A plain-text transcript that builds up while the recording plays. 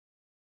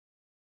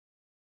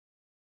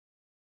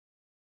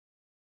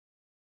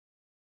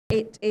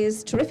It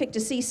is terrific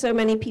to see so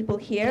many people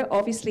here.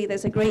 Obviously,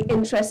 there's a great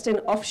interest in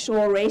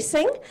offshore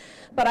racing,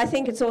 but I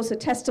think it's also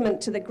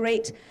testament to the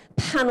great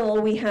panel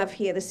we have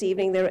here this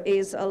evening. There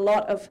is a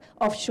lot of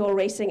offshore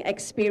racing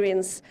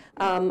experience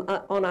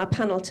on our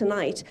panel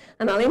tonight,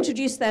 and I'll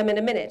introduce them in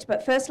a minute.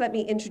 But first, let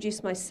me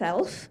introduce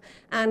myself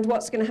and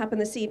what's going to happen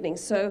this evening.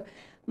 So,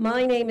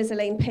 my name is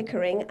Elaine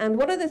Pickering, and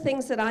one of the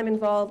things that I'm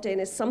involved in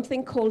is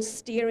something called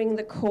Steering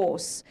the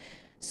Course.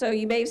 So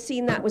you may have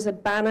seen that was a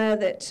banner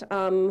that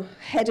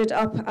headed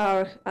up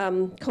our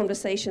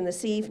conversation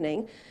this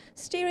evening.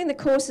 Steering the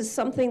Course is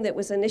something that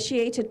was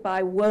initiated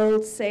by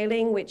World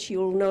Sailing, which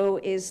you'll know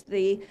is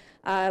the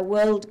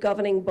world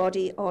governing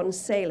body on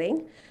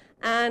sailing.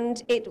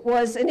 And it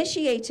was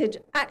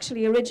initiated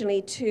actually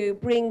originally to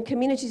bring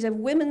communities of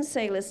women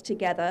sailors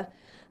together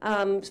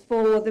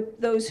for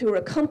those who are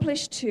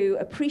accomplished to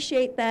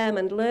appreciate them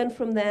and learn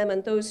from them,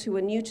 and those who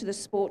are new to the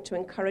sport to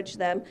encourage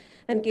them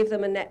and give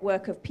them a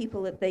network of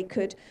people that they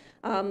could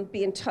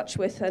be in touch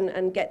with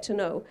and get to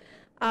know.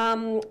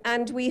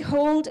 And we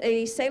hold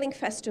a sailing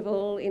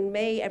festival in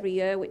May every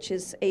year, which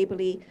is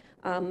ably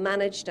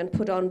managed and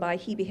put on by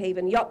Hebe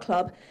Haven Yacht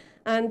Club.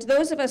 And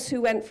those of us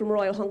who went from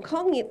Royal Hong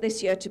Kong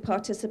this year to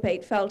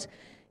participate felt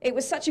it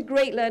was such a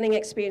great learning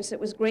experience.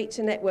 It was great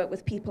to network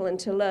with people and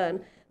to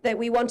learn, that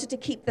we wanted to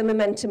keep the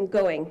momentum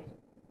going.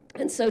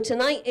 And so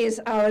tonight is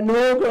our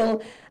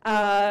inaugural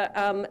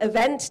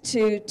event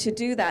to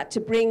do that, to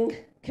bring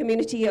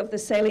community of the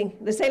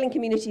sailing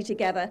community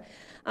together,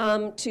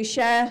 to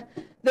share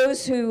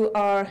those who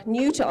are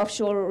new to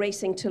offshore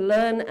racing to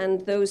learn,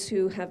 and those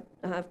who have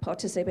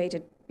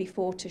participated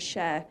before to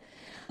share.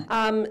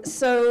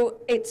 So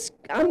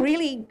I'm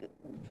really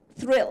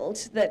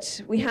thrilled that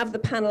we have the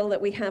panel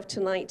that we have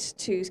tonight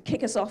to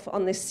kick us off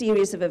on this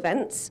series of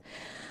events.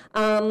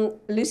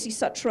 Lucy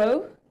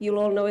Suttrow, you'll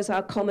all know as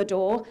our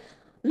Commodore.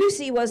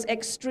 Lucy was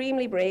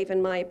extremely brave,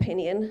 in my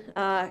opinion.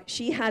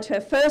 She had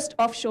her first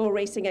offshore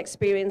racing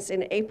experience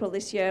in April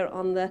this year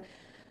on the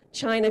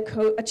China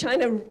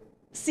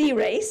Sea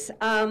Race.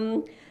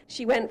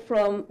 She went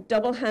from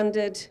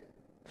double-handed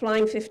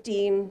flying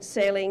 15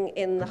 sailing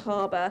in the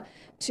harbor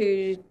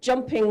to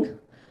jumping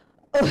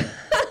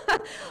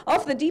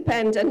off the deep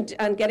end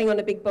and getting on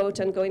a big boat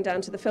and going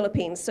down to the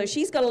Philippines. So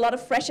she's got a lot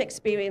of fresh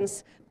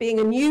experience being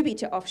a newbie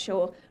to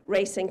offshore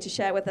racing to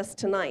share with us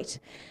tonight.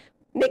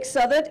 Nick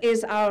Southard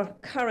is our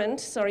current,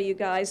 sorry you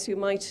guys who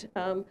might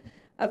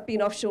have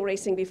been offshore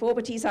racing before,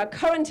 but he's our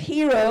current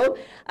hero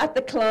at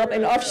the club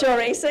in offshore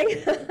racing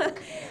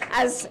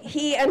as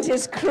he and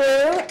his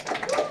crew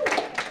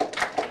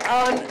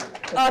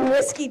on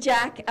Whiskey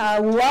Jack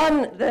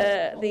won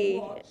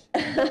the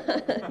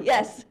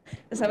yes,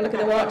 let's have a look at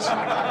the watch.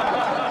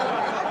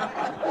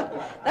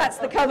 That's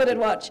the coveted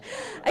watch.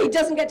 He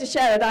doesn't get to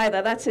share it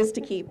either, that's his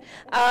to keep.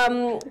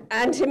 And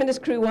him and his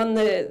crew won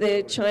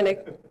the China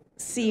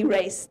Sea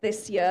Race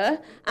this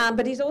year,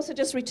 but he's also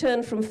just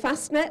returned from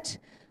Fastnet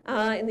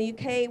in the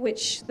UK,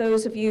 which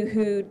those of you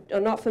who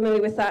are not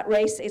familiar with that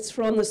race, it's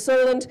from the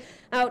Solent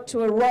out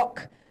to a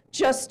rock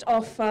just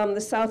off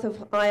the south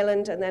of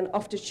Ireland and then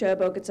off to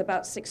Cherbourg. It's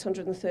about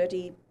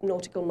 630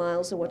 nautical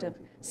miles or whatever,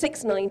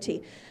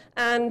 690.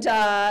 And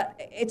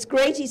it's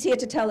great he's here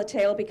to tell the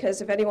tale,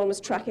 because if anyone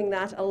was tracking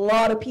that, a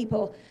lot of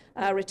people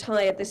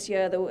retired this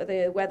year.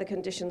 The weather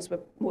conditions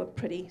were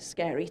pretty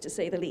scary, to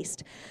say the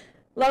least.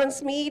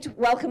 Laurence Mead,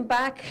 welcome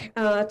back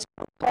to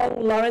Hong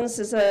Kong. Laurence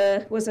was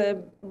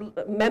a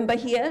member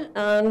here,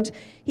 and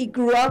he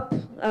grew up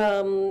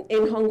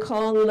in Hong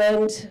Kong,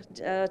 learned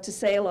to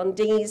sail on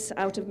dinghies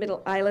out of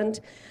Middle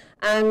Island,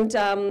 and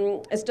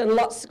has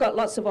got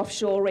lots of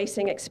offshore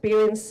racing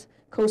experience,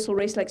 coastal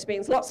racing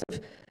experience, lots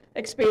of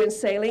experience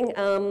sailing.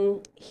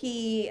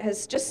 He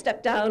has just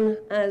stepped down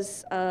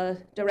as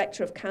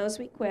director of COWS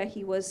Week, where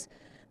he was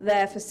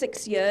there for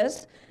 6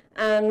 years,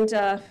 and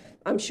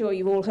I'm sure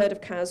you've all heard of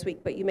COWS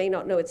Week, but you may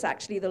not know it's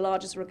actually the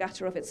largest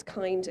regatta of its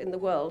kind in the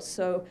world.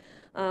 So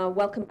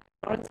welcome back,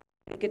 Laurence.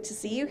 Good to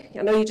see you.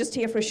 I know you're just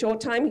here for a short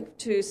time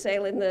to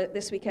sail in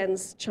this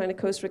weekend's China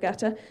Coast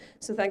Regatta,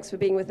 so thanks for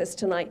being with us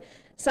tonight.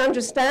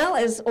 Sandra Snell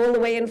is all the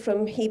way in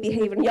from Hebe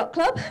Haven Yacht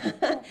Club.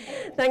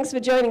 Thanks for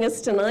joining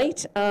us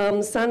tonight.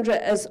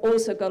 Sandra has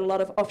also got a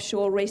lot of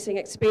offshore racing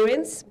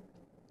experience,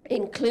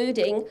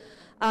 including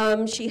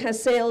she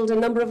has sailed a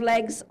number of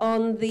legs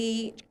on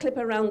the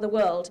Clipper Around the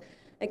World.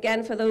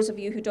 Again, for those of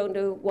you who don't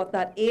know what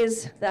that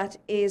is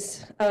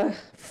a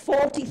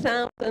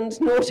 40,000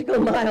 nautical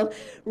mile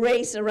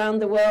race around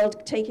the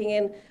world, taking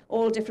in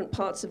all different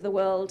parts of the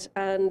world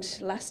and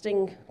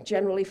lasting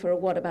generally for,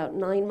 what, about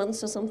 9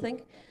 months or something?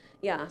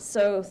 Yeah,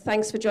 so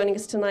thanks for joining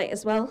us tonight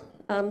as well,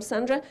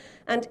 Sandra.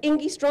 And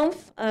Ingi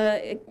Strumpf,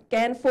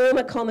 again,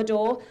 former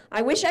Commodore.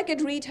 I wish I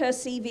could read her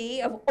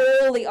CV of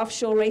all the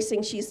offshore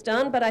racing she's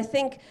done, but I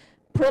think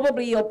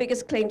probably your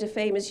biggest claim to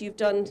fame is you've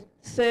done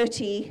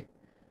 30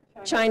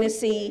 China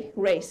Sea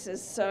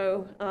races.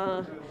 So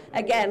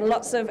again,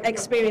 lots of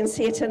experience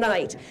here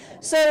tonight.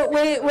 So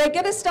we're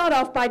going to start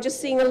off by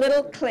just seeing a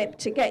little clip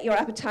to get your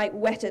appetite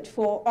whetted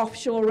for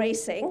offshore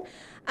racing.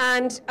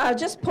 And I'll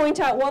just point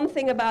out one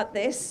thing about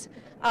this.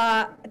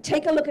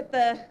 Take a look at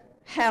the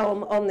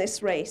helm on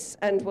this race,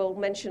 and we'll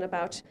mention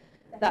about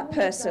that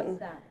person.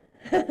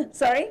 That.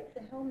 Sorry?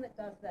 The helm that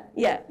does that.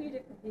 Yeah. A few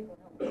different people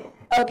help.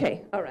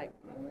 Okay, all right.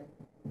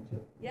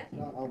 Yeah?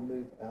 I'll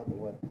move out of the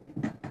way.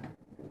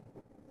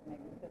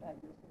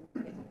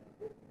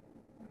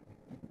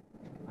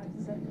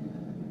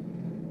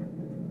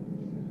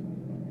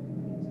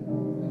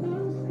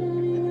 I'm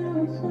standing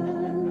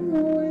outside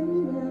the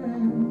window,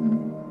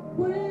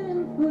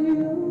 waiting for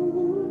you.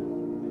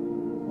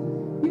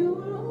 You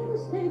were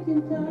always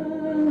taking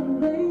time,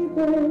 baby,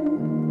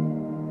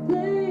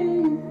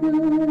 playing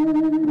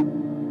through.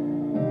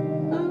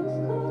 I was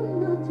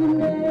calling out your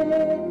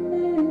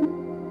name,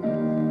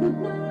 but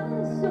now I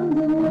saw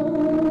the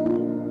wall.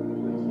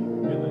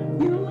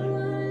 You were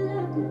running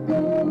like a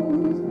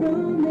ghost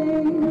from me.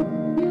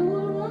 You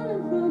were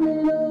running from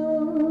it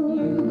all.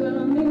 You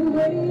got me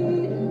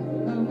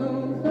waiting. I'm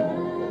on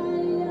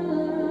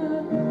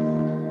fire.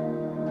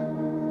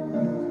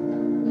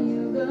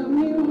 You got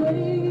me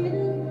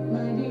waiting,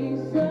 my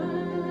desire.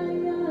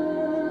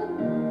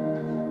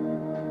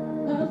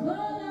 I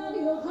follow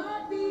your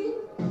heartbeat.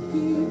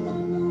 Keep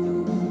on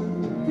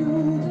moving to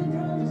the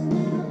drums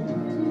now,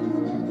 to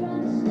the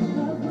drums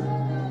now. I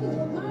follow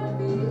your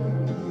heartbeat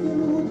to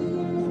the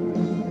end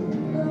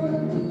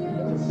of the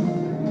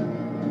ocean.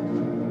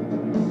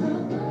 I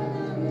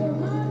follow your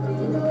heartbeat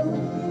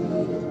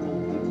away,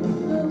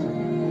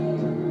 away,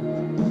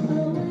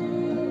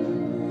 away.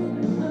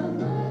 I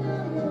follow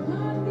your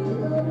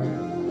heartbeat away, away, away.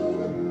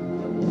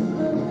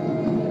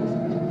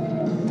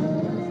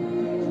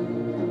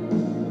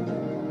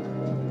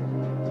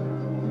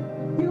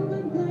 You've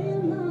been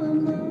playing my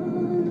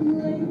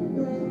mind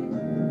lately,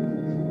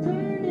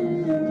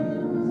 turning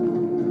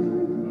around.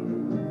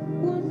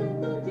 Once I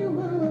thought you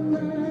were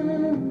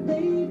mine,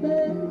 baby,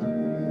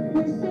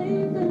 we're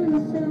safe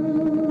and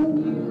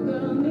sound. You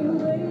got me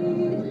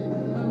waiting,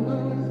 I'm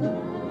on fire.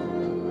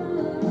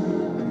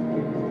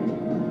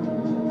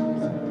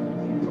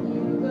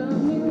 You got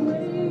me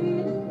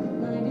waiting,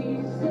 my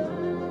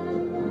desire.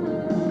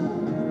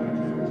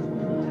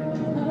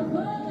 I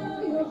follow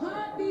your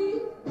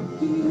heartbeat,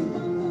 keep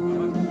on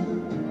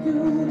moving to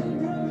the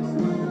drums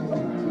now,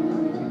 to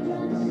the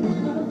drums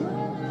now. I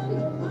follow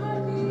your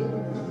heartbeat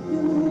to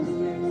the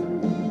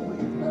end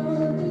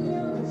of the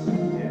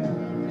ocean.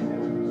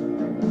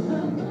 I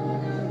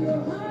follow your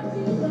heartbeat away,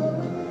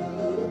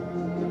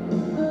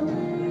 away, away. I follow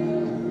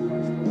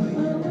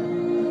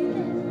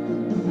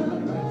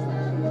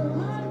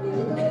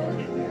your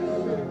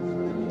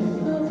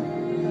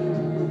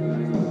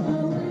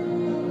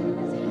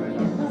heartbeat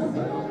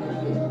away, away, away. I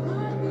follow your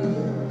heartbeat,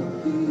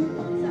 keep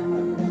on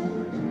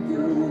moving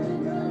to the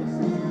drums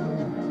now,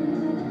 to the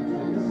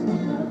drums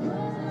now. I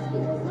follow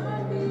your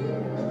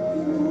heartbeat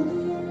to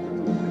the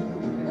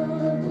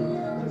end of the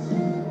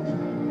ocean.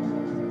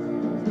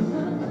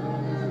 I follow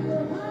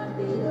your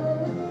heartbeat away,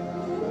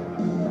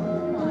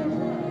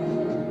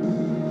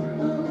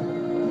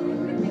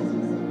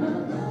 away, away. I follow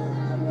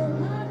your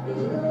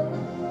heartbeat away,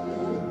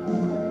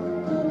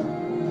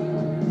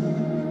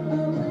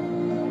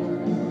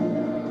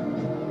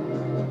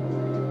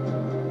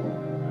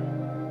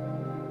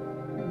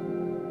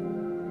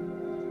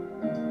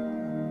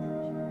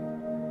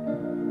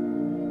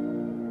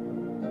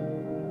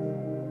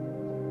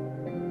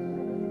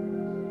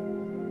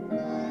 I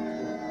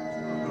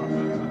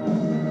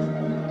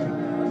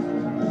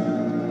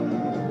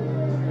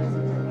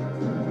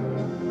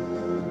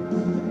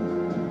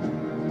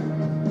follow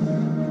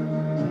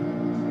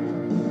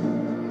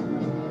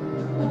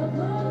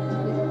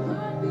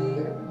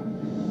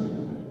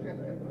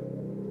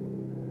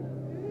your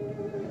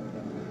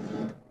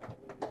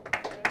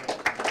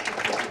heartbeat.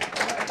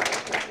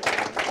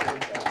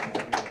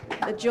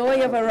 The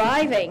joy of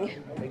arriving.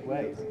 Big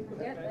waves.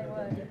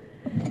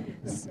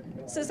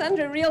 So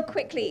Sandra, real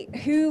quickly,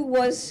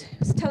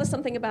 tell us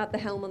something about the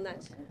helm on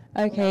that.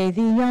 Okay,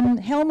 the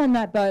helm on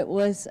that boat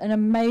was an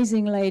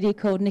amazing lady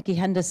called Nikki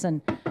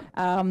Henderson.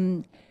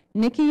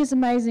 Nikki is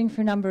amazing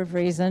for a number of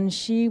reasons.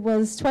 She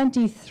was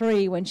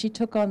 23 when she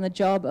took on the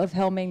job of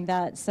helming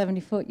that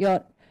 70-foot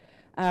yacht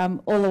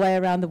all the way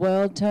around the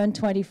world, turned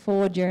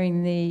 24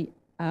 during the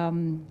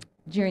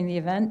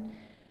event.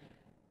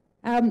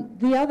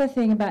 The other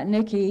thing about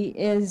Nikki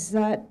is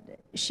that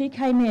she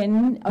came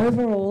in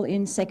overall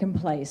in second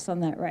place on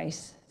that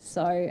race.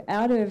 So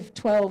out of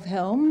 12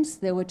 helms,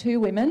 there were 2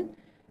 women.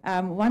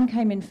 One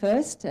came in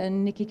first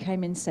and Nikki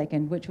came in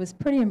second, which was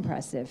pretty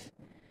impressive.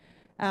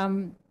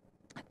 The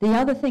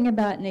other thing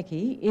about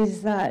Nikki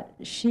is that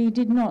she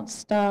did not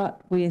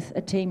start with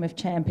a team of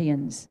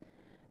champions.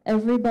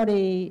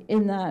 Everybody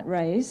in that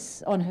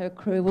race on her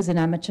crew was an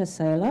amateur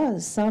sailor,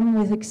 some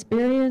with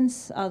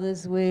experience,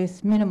 others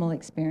with minimal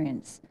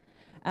experience.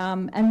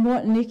 And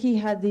what Nikki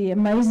had the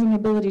amazing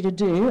ability to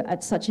do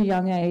at such a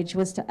young age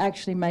was to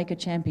actually make a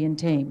champion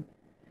team.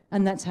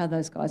 And that's how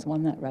those guys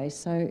won that race.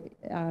 So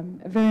a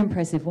very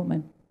impressive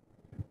woman.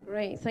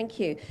 Great, thank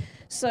you.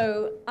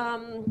 So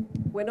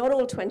we're not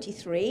all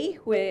 23.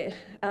 We're,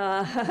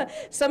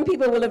 some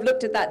people will have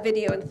looked at that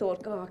video and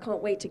thought, "God, I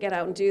can't wait to get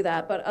out and do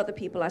that." But other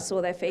people, I saw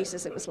their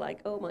faces, it was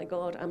like, "Oh my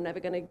God, I'm never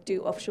going to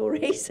do offshore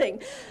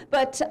racing."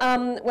 But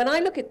when I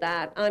look at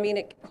that, I mean,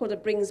 it kind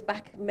of brings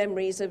back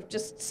memories of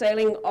just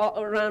sailing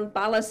around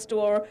Ballast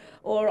or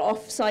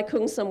off Sai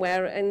Kung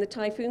somewhere in the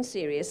Typhoon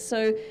series.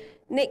 So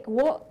Nick,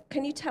 what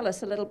can you tell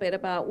us a little bit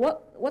about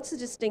what's the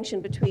distinction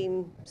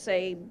between,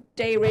 say,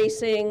 day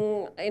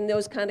racing in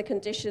those kind of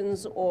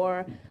conditions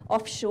or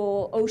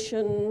offshore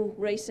ocean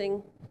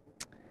racing?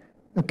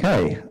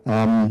 Okay,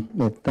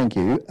 well, thank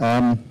you.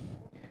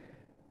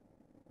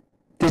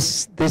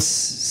 This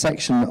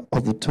section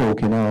of the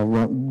talk in our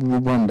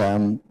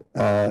rundown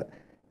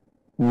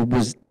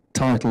was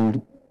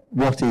titled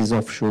 "What is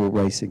Offshore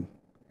Racing?"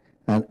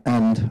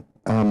 and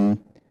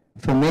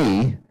for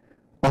me,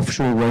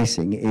 offshore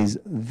racing is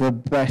the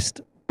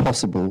best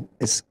possible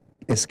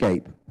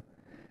escape.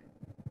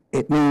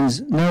 It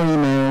means no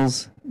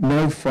emails,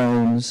 no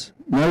phones,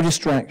 no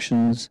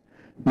distractions,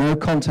 no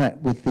contact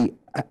with the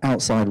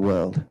outside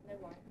world.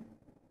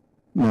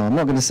 No, I'm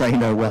not going to say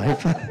no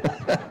wife.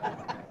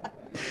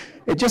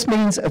 It just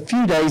means a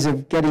few days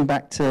of getting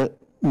back to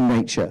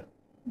nature,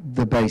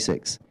 the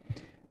basics.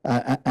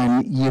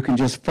 And you can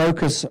just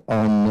focus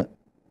on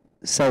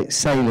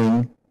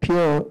sailing,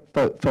 pure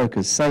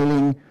focus,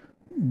 sailing,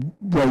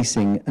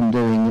 racing and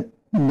doing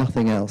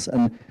nothing else,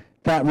 and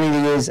that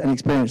really is an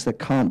experience that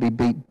can't be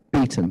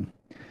beaten.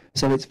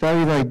 So it's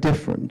very, very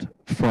different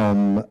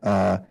from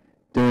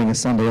doing a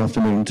Sunday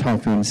afternoon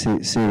Typhoon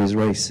series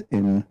race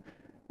in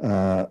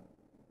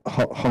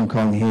Hong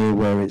Kong here,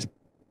 where it's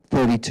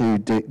 32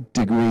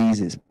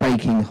 degrees, it's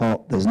baking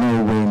hot, there's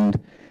no wind,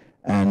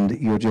 and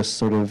you're just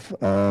sort of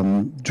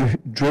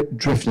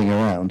drifting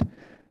around.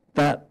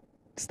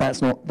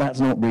 That's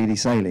not really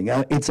sailing.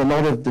 It's a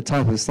lot of the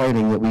type of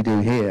sailing that we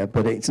do here,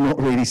 but it's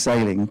not really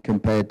sailing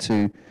compared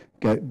to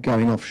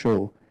going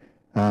offshore.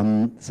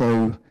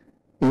 So,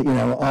 you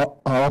know,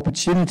 our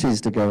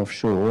opportunities to go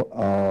offshore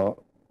are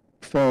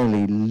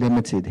fairly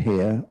limited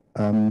here,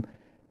 but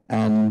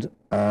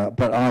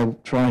I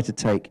try to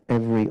take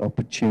every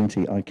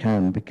opportunity I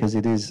can because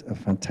it is a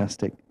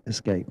fantastic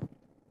escape.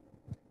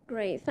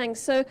 Great, thanks.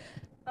 So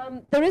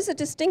there is a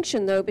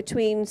distinction, though,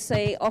 between,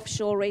 say,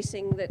 offshore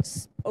racing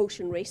that's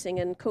ocean racing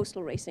and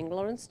coastal racing.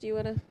 Laurence, do you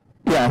want to?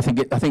 Yeah, I think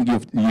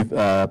you've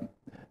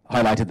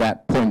highlighted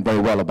that point very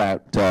well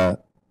about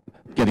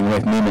getting away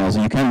from emails.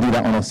 And you can do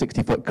that on a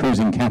 60-foot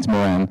cruising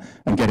catamaran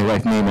and get away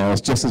from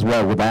emails just as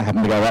well without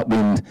having to go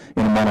upwind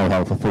in a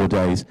monohull for 4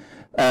 days.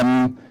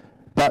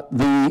 But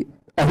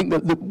I think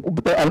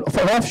that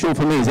for offshore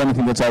for me is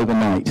anything that's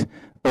overnight.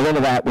 A lot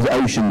of that was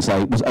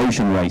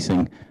ocean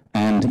racing.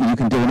 And you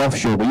can do an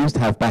offshore. We used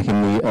to have back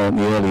in the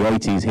early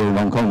 80s here in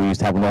Hong Kong. We used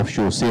to have an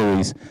offshore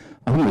series.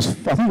 I think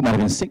it might have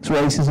been 6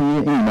 races a year.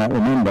 You might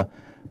remember,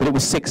 but it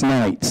was 6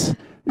 nights.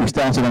 We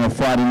started on a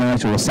Friday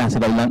night or a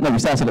Saturday lunch. No, we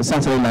started at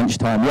Saturday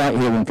lunchtime right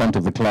here in front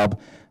of the club,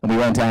 and we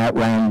went out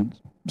round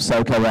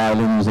Soco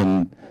Islands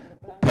and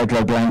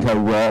Pedro Blanco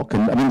Rock,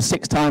 and I mean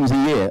 6 times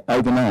a year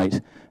overnight.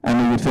 And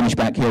we would finish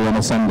back here on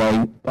a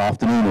Sunday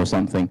afternoon or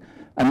something.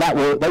 And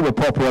they were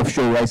proper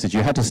offshore races.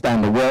 You had to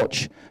stand a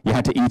watch, you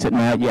had to eat at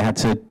night, you had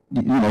to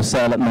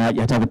sail at night,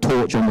 you had to have a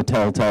torch on the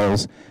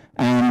telltales.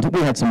 And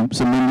we had some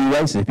windy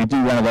races. If you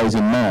do one of those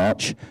in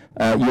March,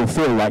 you'll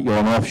feel like you're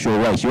on an offshore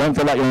race. You won't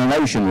feel like you're on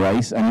an ocean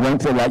race, and you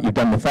won't feel like you've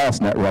done the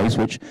Fastnet race,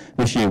 which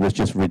this year was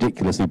just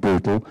ridiculously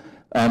brutal.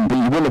 But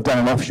you will have done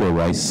an offshore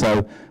race.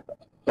 So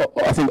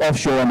I think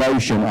offshore and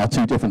ocean are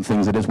 2 different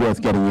things that it's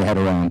worth getting your head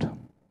around.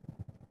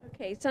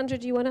 Okay, Sandra,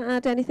 do you want to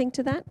add anything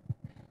to that?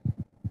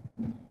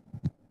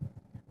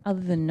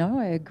 Other than no,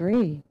 I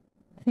agree.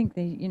 I think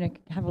they,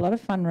 have a lot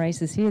of fun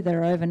races here that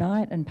are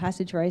overnight and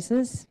passage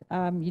races.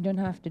 You don't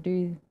have to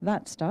do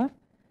that stuff.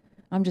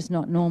 I'm just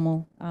not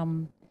normal.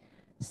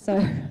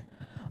 So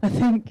I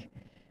think,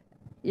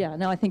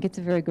 I think it's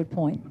a very good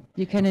point.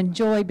 You can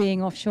enjoy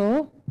being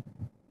offshore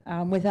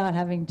without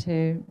having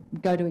to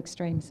go to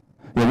extremes.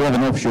 Yeah, we have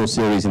an offshore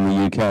series in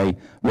the UK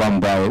run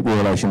by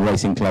Royal Ocean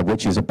Racing Club,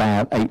 which is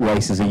about 8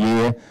 races a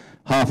year.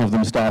 Half of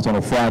them start on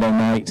a Friday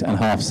night and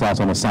half start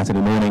on a Saturday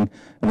morning,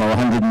 and they're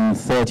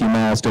 130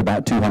 miles to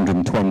about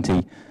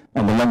 220,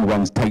 and the longer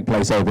ones take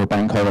place over a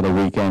bank holiday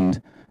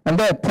weekend. And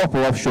they're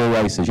proper offshore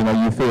races.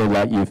 You feel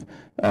like you've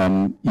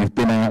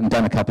been out and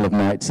done a couple of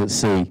nights at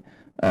sea.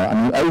 I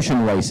mean,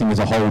 ocean racing is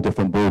a whole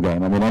different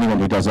ballgame. I mean, anyone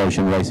who does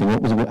ocean racing,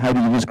 how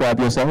do you describe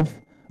yourself?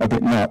 A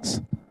bit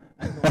nuts.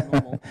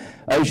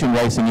 Ocean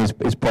racing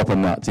is proper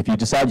nuts. If you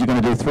decide you're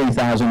going to do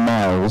 3,000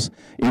 miles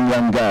in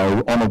one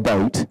go on a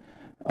boat,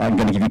 I'm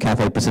going to give you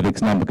Cathay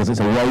Pacific's number because it's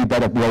a way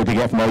better way to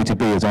get from A to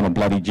B is on a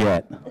bloody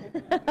jet.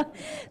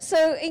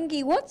 So,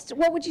 Ingi,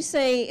 what would you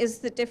say is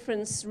the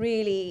difference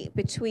really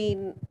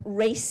between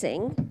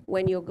racing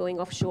when you're going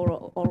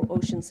offshore or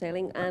ocean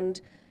sailing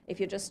and if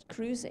you're just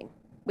cruising,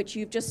 which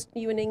you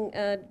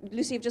and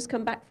Lucy have just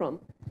come back from?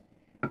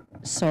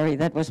 Sorry,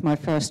 that was my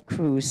first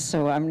cruise,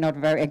 so I'm not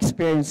very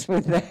experienced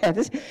with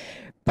that.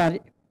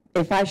 But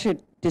if I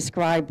should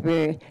describe,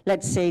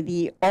 let's say,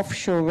 the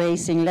offshore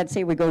racing, let's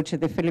say we go to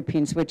the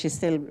Philippines, which is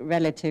still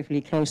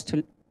relatively close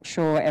to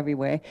shore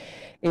everywhere.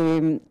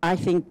 I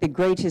think the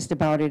greatest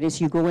about it is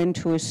you go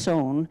into a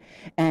zone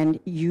and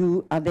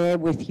you are there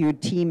with your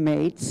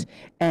teammates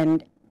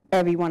and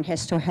everyone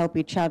has to help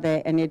each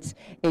other, and it's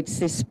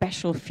this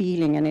special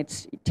feeling, and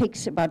it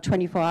takes about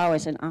 24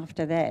 hours, and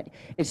after that,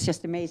 it's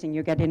just amazing.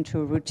 You get into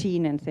a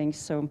routine and things.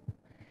 So,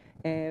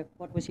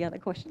 what was the other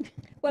question?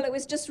 Well, it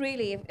was just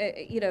really,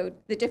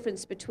 the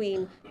difference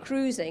between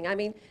cruising. I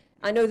mean,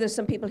 I know there's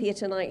some people here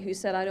tonight who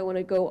said, I don't want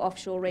to go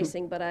offshore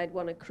racing, but I'd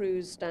want to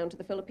cruise down to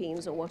the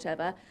Philippines or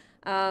whatever.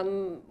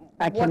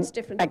 What's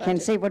different about it? I can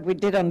say what we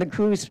did on the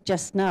cruise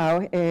just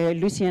now.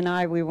 Lucy and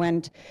I, we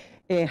went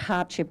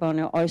hardship on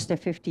an Oyster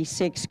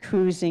 56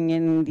 cruising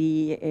in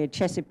the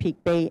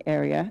Chesapeake Bay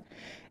area.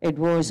 It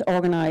was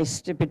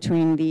organized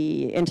between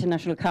the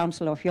International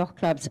Council of Yacht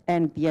Clubs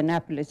and the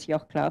Annapolis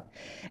Yacht Club,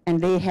 and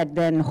they had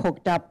then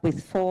hooked up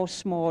with 4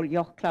 small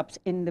yacht clubs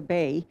in the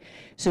bay.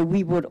 So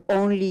we would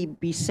only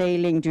be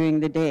sailing during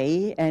the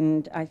day,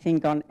 and I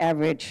think on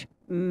average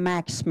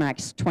max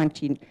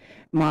 20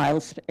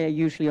 miles,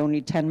 usually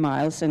only 10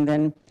 miles, and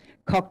then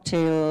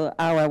cocktail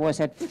hour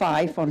was at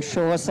 5 on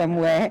shore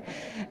somewhere,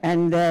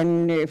 and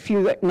then a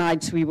few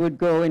nights we would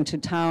go into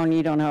town,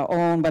 eat on our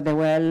own, but there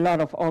were a lot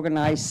of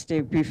organized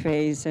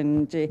buffets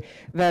and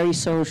very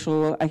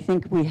social. I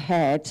think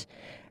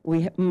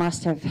we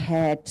must have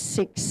had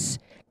 6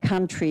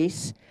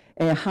 countries,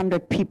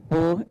 100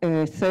 people,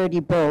 30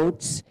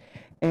 boats,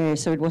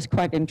 so it was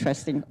quite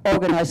interesting.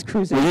 Organized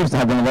cruising. We used to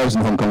have one of those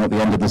in Hong Kong at the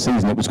end of the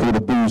season. It was called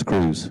a booze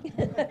cruise.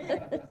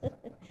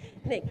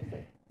 Nick?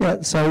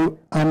 Yeah, so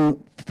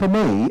for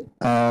me,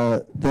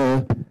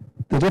 the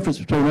difference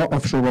between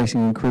offshore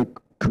racing and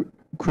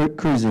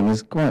cruising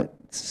is quite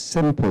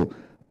simple.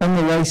 On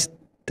the race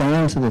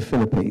down to the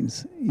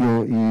Philippines,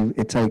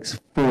 it takes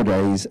 4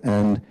 days,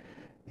 and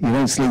you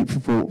don't sleep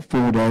for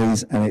 4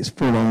 days, and it's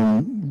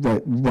full-on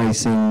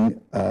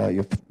racing.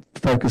 You're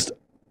focused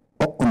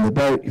on the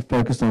boat, you're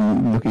focused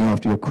on looking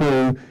after your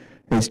crew.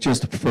 It's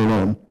just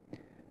full-on.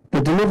 The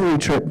delivery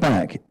trip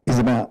back is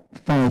about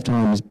 5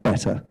 times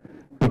better,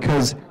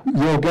 because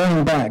you're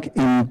going back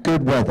in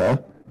good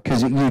weather,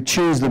 because you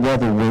choose the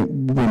weather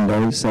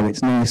window, so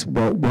it's nice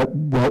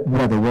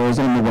weather, whereas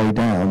on the way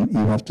down, you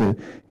have to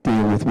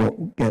deal with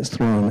what gets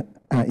thrown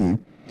at you.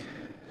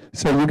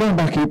 So you're going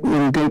back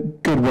in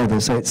good weather,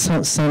 so it's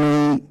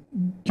sunny,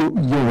 you're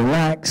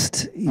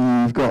relaxed,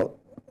 you've got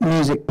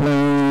music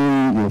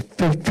playing, you're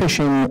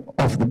fishing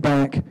off the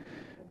back,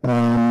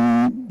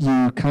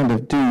 you kind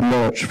of do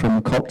lurch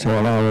from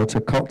cocktail hour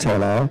to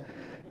cocktail hour,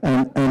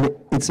 and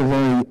it's a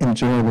very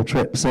enjoyable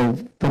trip. So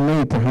for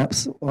me,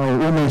 perhaps, I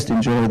almost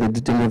enjoy the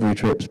delivery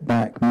trips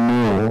back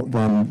more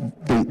than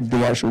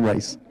the actual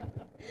race.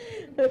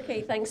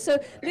 Okay, thanks. So,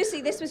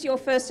 Lucy, this was your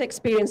first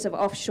experience of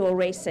offshore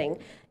racing.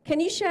 Can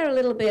you share a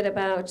little bit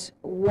about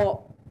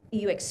what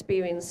you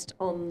experienced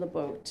on the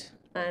boat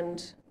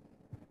and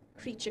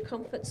creature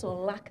comforts or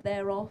lack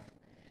thereof?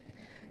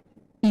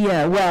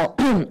 Yeah, well,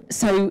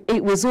 so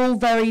it was all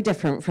very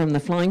different from the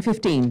Flying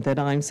 15 that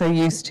I'm so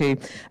used to.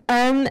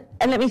 And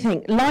let me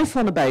think, life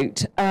on a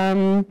boat.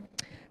 Well,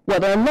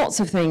 there are lots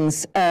of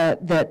things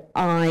that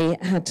I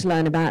had to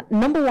learn about.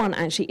 Number one,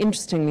 actually,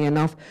 interestingly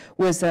enough,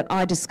 was that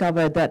I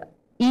discovered that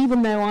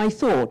even though I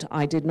thought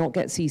I did not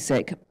get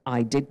seasick,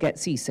 I did get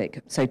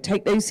seasick. So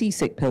take those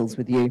seasick pills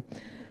with you.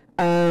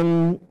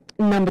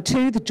 Number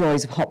two, the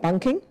joys of hot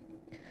bunking.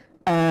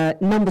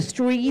 Number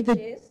three,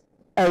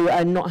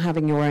 and not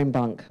having your own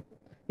bunk.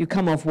 You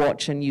come off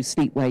watch and you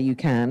sleep where you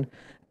can.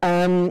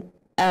 What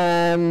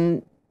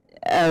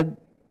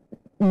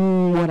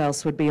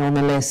else would be on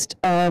the list?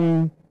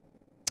 The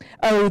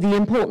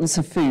importance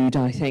of food,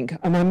 I think.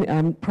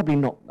 I'm probably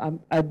not,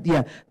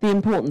 the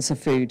importance of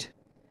food.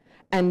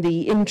 And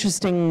the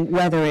interesting,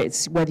 whether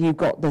you've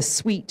got the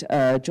sweet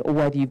urge or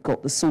whether you've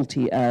got the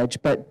salty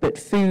urge, but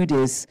food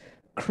is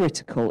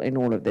critical in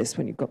all of this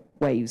when you've got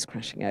waves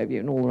crashing over you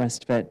and all the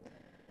rest of it.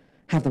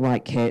 Have the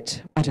right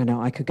kit. I don't know,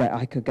 I could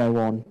go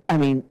on. I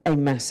mean, a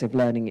massive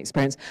learning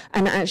experience.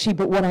 And actually,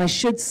 but what I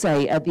should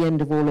say at the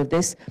end of all of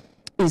this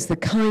is the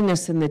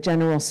kindness and the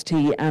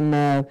generosity and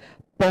the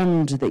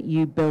bond that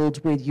you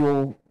build with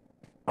your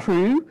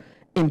crew,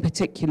 in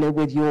particular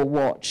with your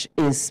watch,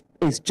 is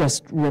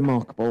just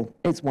remarkable.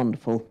 It's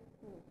wonderful.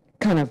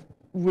 Kind of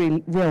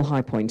real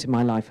high point in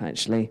my life,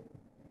 actually.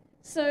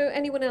 So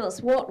anyone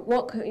else,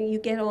 what can you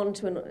get on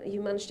to,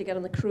 you managed to get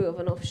on the crew of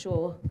an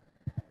offshore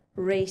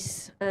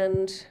race,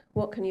 and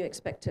what can you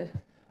expect to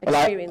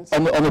experience?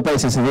 Well, on the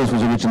basis of this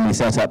was originally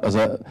set up as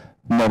a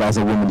not as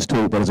a women's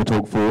talk, but as a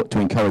talk to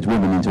encourage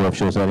women into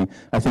offshore sailing.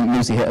 I think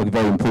Lucy hit a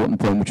very important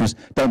point, which was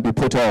don't be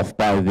put off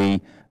by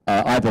the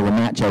either the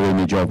macho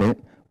image of it,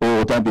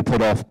 or don't be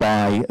put off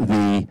by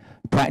the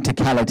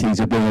practicalities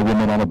of being a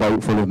woman on a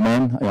boat full of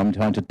men. I'm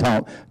trying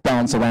to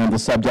dance around the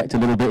subject a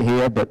little bit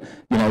here, but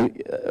you know,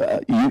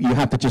 you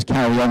have to just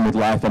carry on with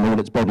life and all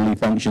its bodily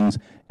functions,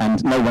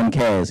 and no one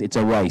cares. It's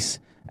a race.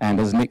 And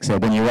as Nick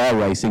said, when you are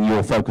racing,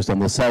 you're focused on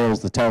the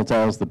sails, the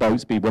telltales, the boat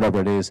speed, whatever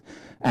it is.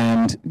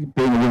 And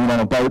being a woman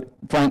on a boat,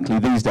 frankly,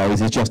 these days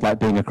is just like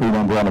being a crew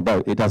member on a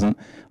boat. It doesn't.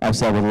 I've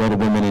sailed with a lot of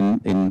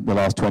women in the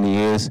last 20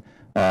 years.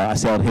 I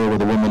sailed here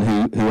with a woman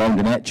who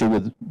owned an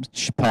etchel,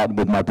 she partnered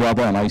with my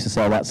brother, and I used to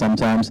sail that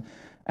sometimes.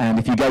 And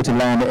if you go to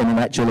land in an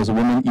etchel as a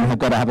woman, you have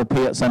got to have a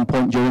pee at some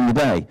point during the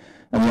day.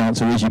 And the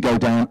answer is you go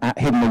down,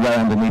 hidden away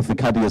underneath the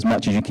cuddy as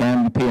much as you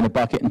can, you pee in a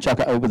bucket and chuck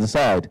it over the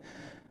side.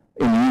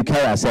 In the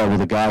UK, I sailed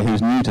with a guy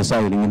who's new to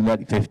sailing in the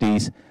late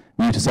 50s,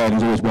 new to sailing,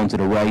 has always wanted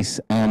a race,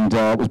 and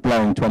was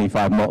blowing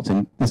 25 knots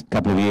a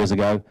couple of years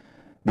ago.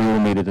 We all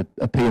needed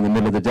a pee in the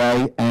middle of the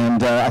day,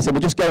 and I said,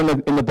 well, just go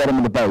in the bottom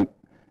of the boat.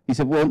 He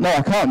said, well, no,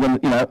 I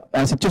can't. You know,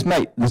 I said, just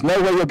mate, there's no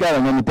way you're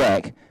going on the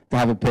deck to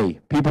have a pee.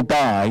 People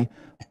die.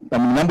 I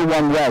mean, the number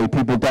one way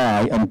people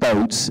die on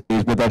boats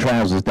is with their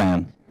trousers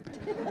down.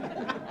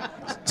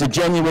 It's a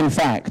genuine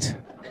fact.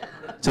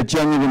 It's a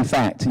genuine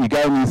fact. You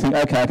go and you think,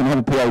 okay, I can have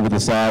a pee over the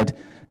side.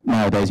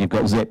 Nowadays you've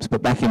got zips,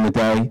 but back in the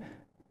day,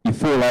 you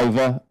fall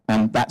over,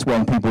 and that's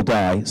when people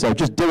die. So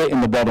just do it in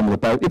the bottom of the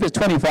boat. If it's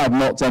 25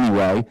 knots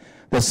anyway,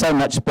 there's so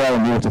much spray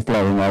and water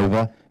flowing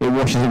over, it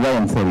washes away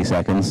in 30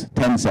 seconds,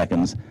 10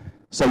 seconds.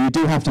 So you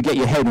do have to get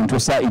your head into a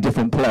slightly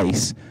different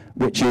place,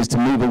 which is to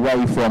move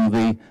away from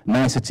the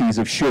niceties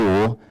of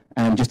shore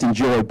and just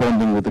enjoy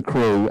bonding with the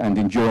crew and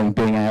enjoying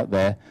being out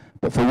there.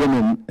 But for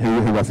women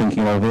who are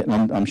thinking of it,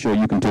 and I'm sure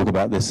you can talk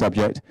about this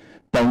subject,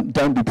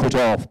 don't be put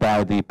off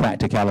by the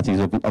practicalities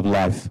of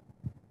life.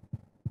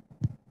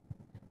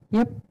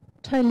 Yep,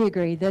 totally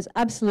agree. There's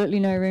absolutely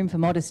no room for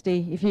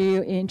modesty if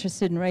you're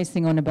interested in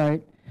racing on a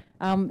boat.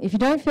 If you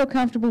don't feel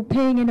comfortable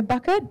peeing in a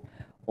bucket,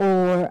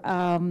 or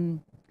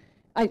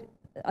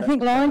I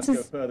think Laurence is...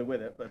 Go further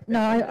with it, but no,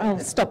 I'll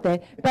stop there.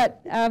 But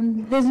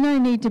there's no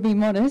need to be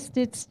modest.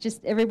 It's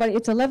just everybody,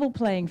 it's a level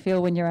playing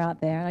field when you're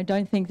out there. I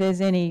don't think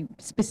there's any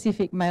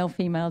specific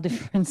male-female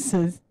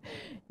differences.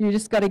 You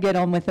just got to get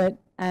on with it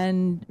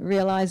and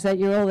realise that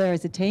you're all there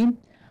as a team.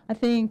 I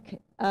think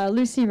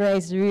Lucy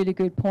raised a really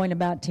good point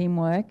about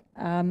teamwork.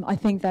 I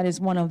think that is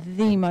one of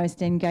the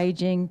most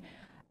engaging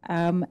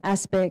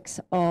aspects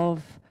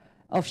of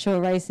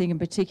offshore racing in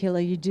particular.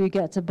 You do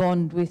get to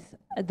bond with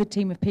the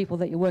team of people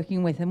that you're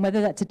working with, and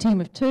whether that's a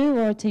team of 2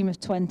 or a team of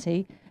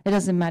 20, it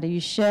doesn't matter. You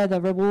share the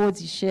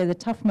rewards, you share the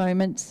tough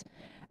moments,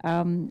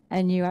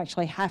 and you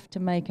actually have to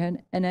make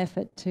an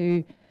effort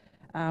to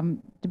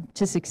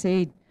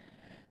succeed.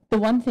 The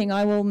one thing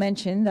I will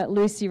mention that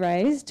Lucy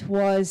raised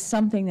was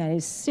something that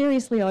is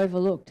seriously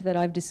overlooked that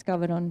I've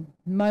discovered on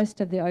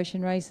most of the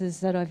ocean races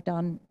that I've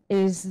done,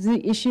 is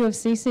the issue of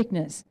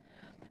seasickness.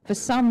 For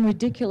some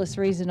ridiculous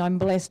reason, I'm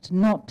blessed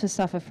not to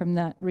suffer from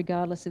that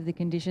regardless of the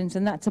conditions,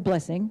 and that's a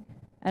blessing,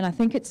 and I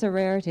think it's a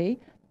rarity,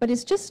 but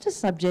it's just a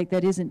subject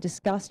that isn't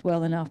discussed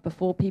well enough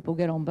before people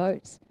get on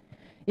boats.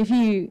 If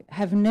you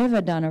have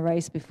never done a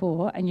race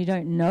before and you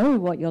don't know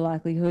what your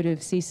likelihood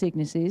of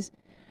seasickness is,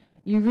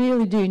 you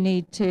really do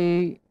need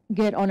to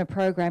get on a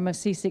program of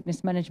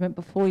seasickness management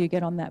before you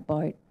get on that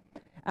boat.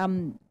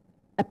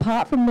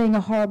 Apart from being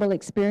a horrible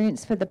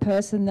experience for the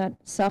person that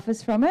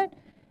suffers from it,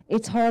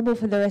 it's horrible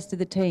for the rest of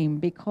the team,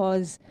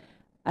 because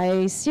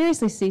a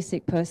seriously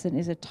seasick person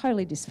is a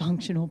totally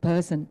dysfunctional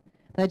person.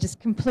 They're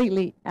just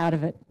completely out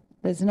of it.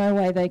 There's no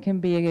way they can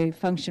be a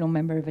functional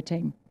member of a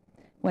team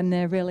when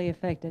they're really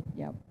affected.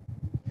 Yeah.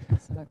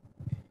 So.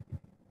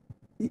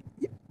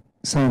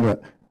 Sandra,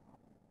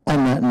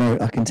 on that note,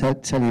 I can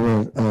tell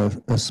you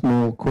a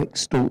small, quick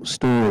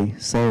story.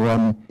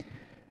 So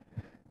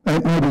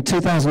maybe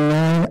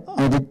 2009,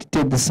 I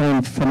did the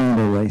same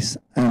Fernando race,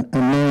 and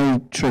my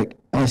trick,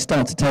 I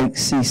start to take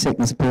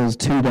seasickness pills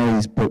 2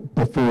 days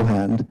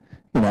beforehand,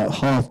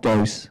 half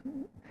dose,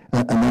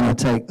 and then I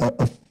take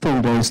a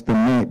full dose the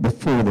night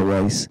before the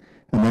race,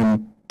 and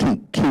then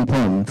keep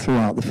on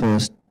throughout the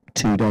first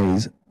 2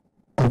 days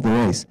of the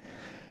race.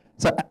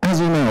 So as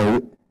you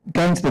know,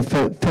 going to the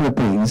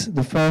Philippines,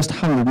 the first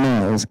 100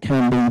 miles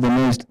can be the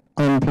most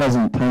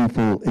unpleasant,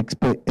 painful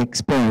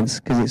experience,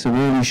 because it's a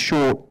really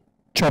short,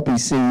 choppy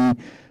sea.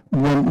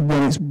 When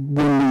it's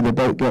windy, the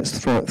boat gets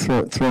thrown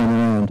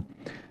around.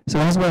 So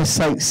as we're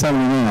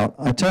sailing out,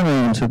 I turn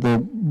around to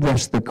the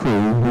rest of the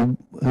crew,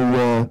 who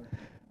were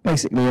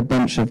basically a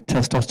bunch of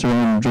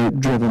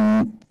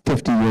testosterone-driven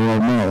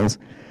 50-year-old males,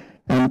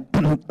 and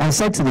I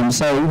said to them,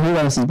 so who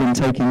else has been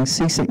taking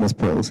seasickness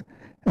pills?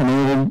 And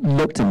they all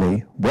looked at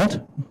me,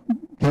 what?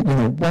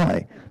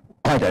 Why?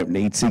 I don't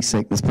need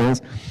seasickness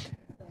pills.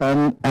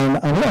 And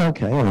I went,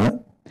 okay, all right.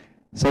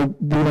 So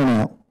we went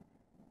out.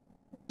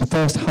 The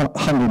first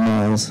 100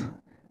 miles,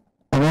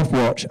 I'm off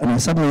watch, and I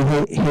suddenly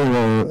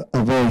hear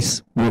a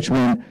voice which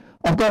went,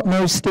 I've got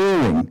no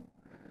steering.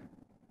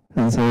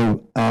 And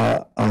so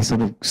I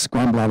sort of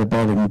scramble out of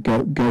bed and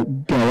go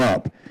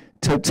up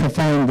to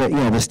find that,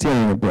 yeah, the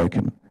steering had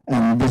broken.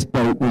 And this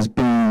boat was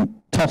being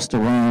tossed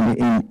around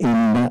in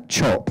that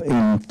chop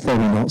in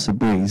 30 knots of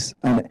breeze.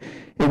 And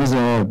it was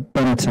a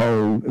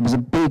Beneteau, it was a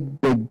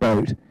big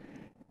boat,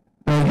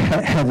 very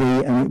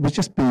heavy, and it was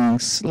just being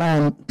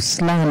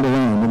slammed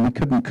around, and we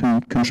couldn't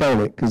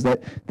control it because there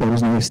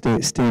was no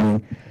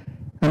steering.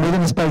 And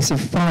within the space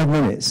of 5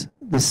 minutes,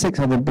 the 6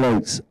 other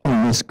blokes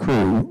on this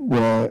crew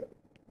were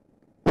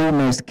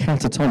almost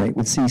catatonic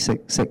with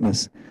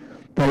seasickness.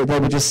 They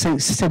were just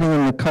sitting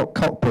in the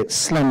cockpit,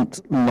 slumped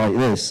like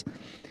this.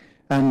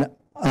 And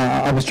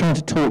I was trying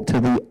to talk to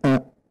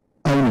the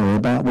owner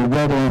about, well,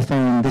 where do I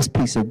find this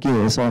piece of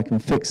gear so I can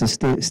fix the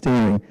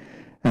steering?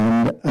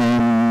 And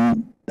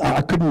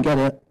I couldn't get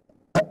an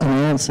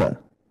answer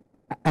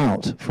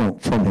out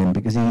from him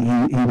because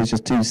he was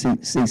just too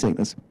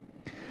seasickness.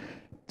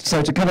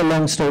 So to cut a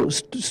long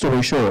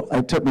story short,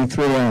 it took me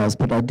 3 hours,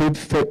 but I did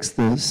fix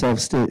the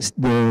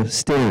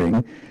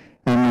steering,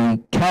 and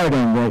we carried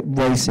on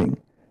racing.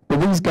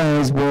 But these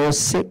guys were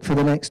sick for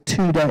the next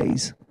 2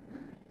 days,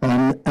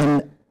 and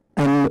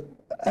it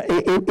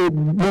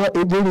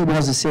really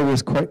was a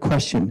serious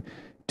question.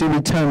 Do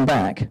we turn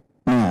back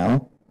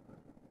now?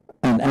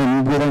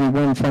 And with only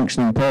one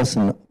functioning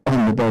person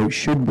on the boat,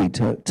 should we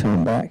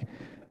turn back?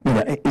 You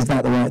know, is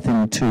that the right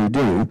thing to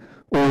do?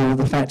 Or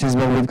the fact is,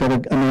 well, we've got to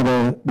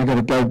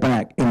go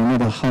back in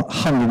another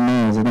 100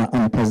 miles of that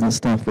unpleasant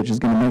stuff, which is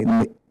going to make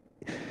them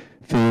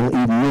feel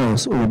even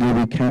worse. Or do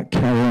we carry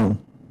on?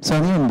 So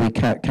in the end, we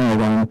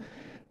carried on.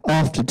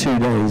 After 2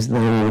 days, they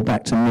were all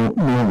back to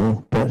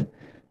normal. But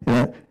you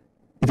know,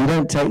 if you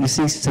don't take your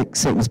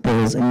seasickness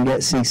pills and you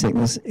get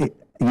seasickness,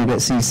 you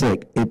get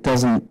seasick. It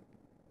doesn't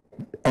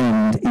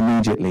end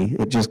immediately.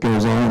 It just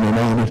goes on and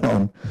on and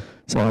on.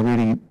 So I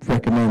really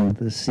recommend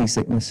the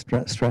seasickness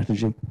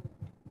strategy.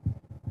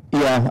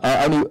 Yeah,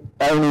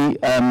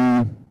 only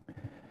add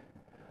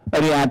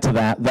to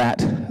that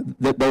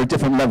there are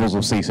different levels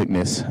of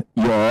seasickness.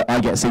 I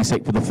get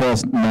seasick for the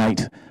first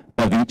night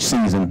of each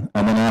season,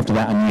 and then after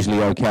that I'm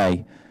usually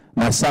okay.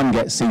 My son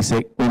gets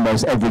seasick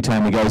almost every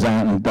time he goes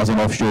out and does an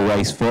offshore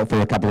race for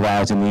a couple of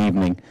hours in the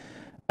evening.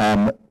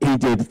 He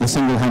did the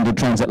single-handed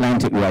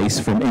transatlantic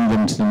race from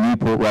England to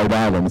Newport, Rhode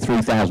Island,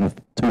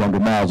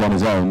 3,200 miles on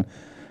his own,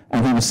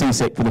 and he was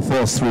seasick for the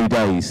first 3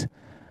 days.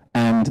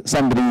 And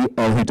somebody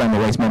who'd done the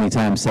race many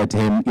times said to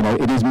him, you know,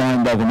 it is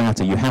mind over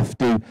matter. You have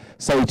to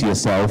say to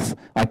yourself,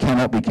 I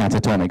cannot be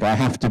catatonic. I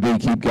have to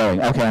keep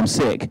going. Okay, I'm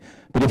sick.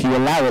 But if you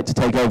allow it to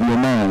take over your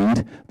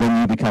mind, then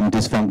you become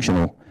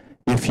dysfunctional.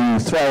 If you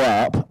throw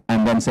up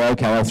and then say,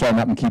 okay, I'll throw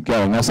up and keep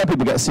going. Now, some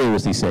people get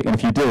seriously sick, and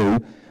if you do,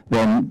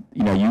 then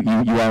you know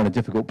you are in a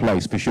difficult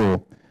place for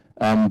sure.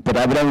 But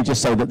I would only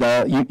just say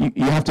that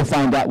you have to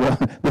find out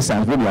what, this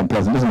sounds really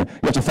unpleasant, doesn't it? You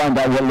have to find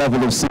out what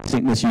level of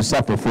seasickness you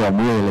suffer from,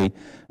 really,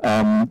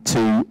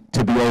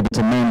 to be able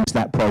to manage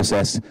that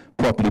process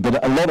properly.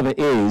 But a lot of it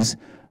is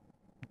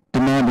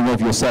demanding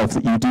of yourself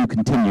that you do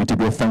continue to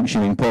be a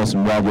functioning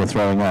person while you're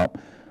throwing up.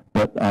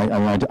 But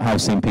I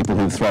have seen people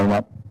who've thrown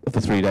up for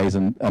 3 days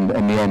and in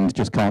the end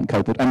just can't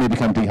cope with it, and they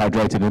become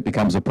dehydrated and it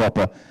becomes a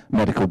proper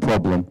medical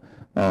problem.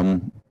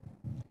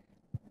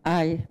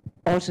 I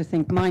also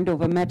think mind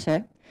over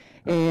matter.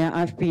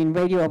 I've been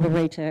radio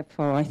operator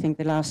for, I think,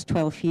 the last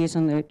 12 years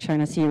on the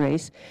China Sea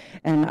Race,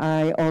 and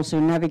I also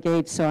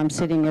navigate, so I'm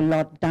sitting a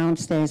lot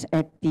downstairs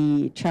at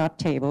the chart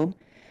table,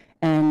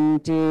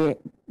 and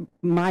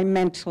my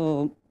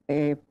mental,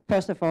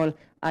 first of all,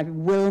 I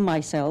will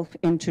myself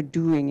into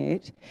doing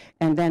it,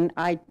 and then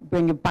I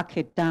bring a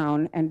bucket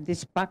down, and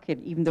this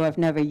bucket, even though I've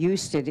never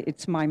used it,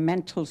 it's my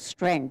mental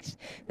strength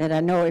that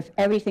I know if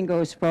everything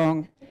goes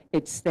wrong,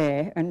 it's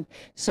there, and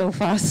so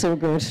far so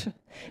good.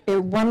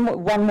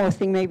 One more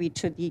thing maybe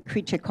to the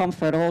creature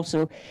comfort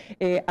also.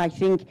 I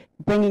think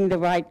bringing the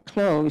right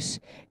clothes.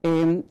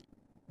 In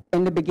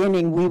the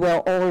beginning, we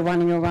were all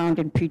running around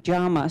in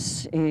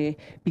pajamas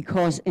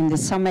because in the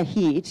summer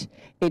heat,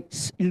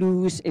 it's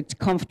loose, it's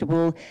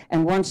comfortable,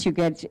 and once you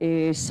get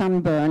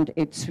sunburned,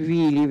 it's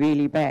really,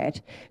 really bad.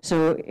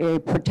 So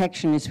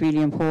protection is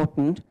really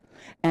important.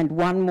 And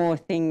one more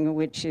thing,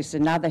 which is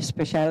another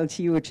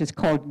specialty, which is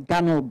called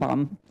gunnel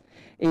bum,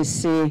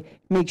 is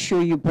make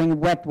sure you bring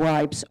wet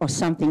wipes or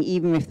something,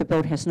 even if the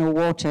boat has no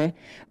water.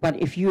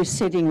 But if you're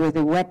sitting with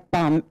a wet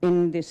bum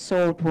in the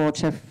salt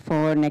water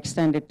for an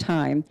extended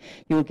time,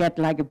 you'll get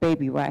like a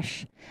baby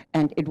rash,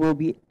 and it will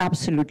be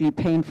absolutely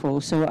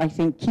painful. So I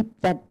think keep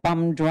that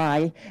bum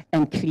dry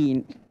and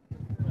clean.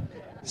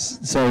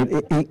 So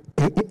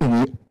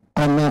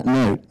on that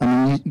note,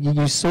 I mean,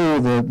 you saw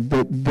the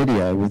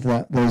video with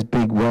those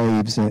big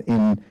waves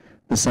in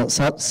the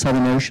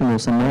Southern Ocean or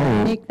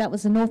somewhere? Nick, that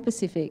was the North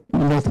Pacific.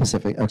 North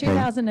Pacific, okay.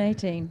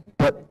 2018.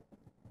 But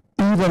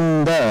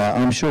even there,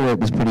 I'm sure it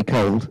was pretty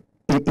cold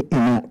in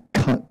that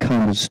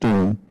kind of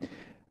storm.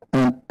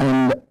 And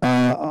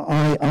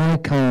I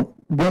can't,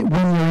 when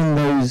you're in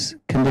those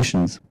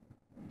conditions,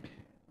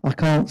 I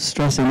can't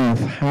stress enough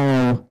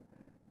how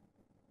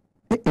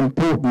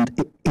important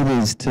it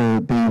is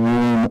to be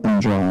warm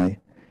and dry.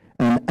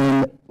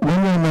 And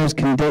when you're in those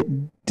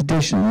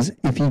conditions,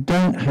 if you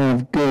don't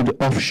have good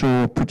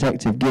offshore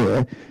protective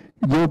gear,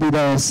 you'll be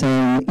there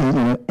saying, you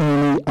know,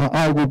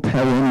 I will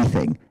pay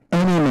anything,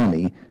 any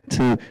money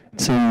to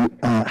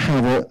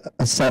have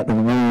a set of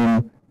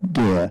warm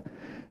gear.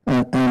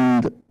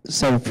 And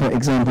so, for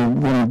example,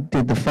 when I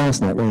did the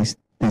Fastnet race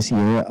this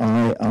year,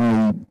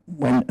 I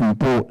went and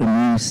bought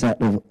a new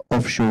set of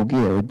offshore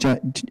gear, a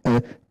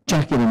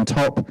jacket and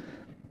top,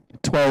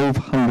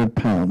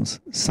 £1,200.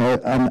 So,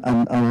 and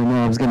I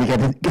know I was going to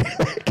get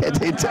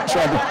into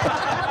trouble.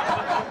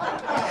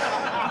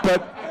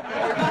 But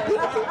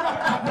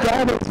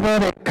that is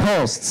what it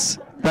costs.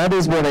 That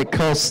is what it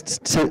costs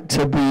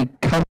to be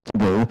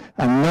comfortable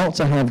and not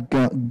to have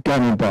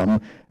gunny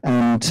bum,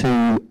 and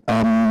to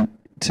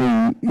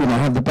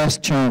have the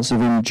best chance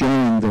of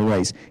enjoying the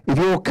race. If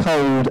you're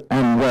cold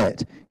and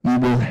wet, you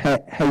will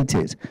hate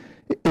it.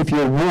 If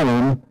you're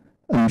warm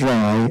and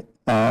dry,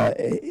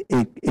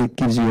 it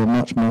gives you a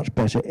much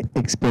better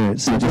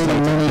experience. So just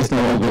hate it just a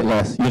little bit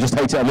less. You just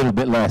hate it a little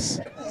bit less.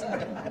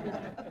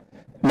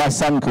 My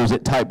son calls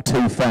it type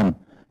 2 fun.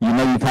 You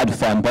know you've had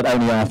fun, but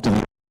only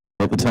after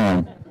at the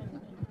time.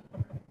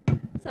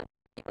 So,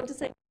 you want to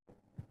say?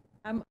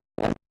 I'm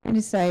going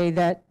to say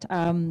that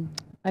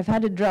I've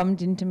had it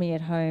drummed into me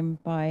at home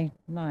by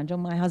Nigel,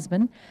 my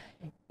husband.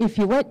 If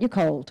you're wet, you're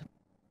cold.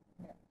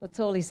 That's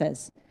all he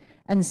says.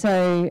 And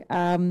so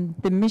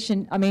the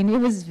mission, I mean, it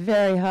was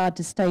very hard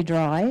to stay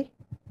dry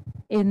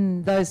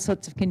in those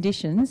sorts of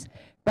conditions.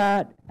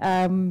 But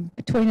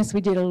between us,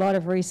 we did a lot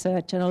of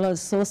research and a lot of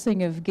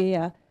sourcing of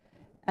gear,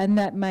 and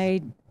that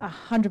made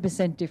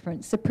 100%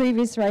 difference. The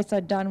previous race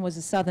I'd done was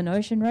a Southern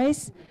Ocean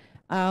race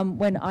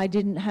when I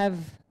didn't have,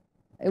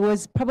 it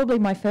was probably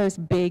my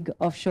first big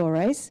offshore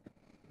race.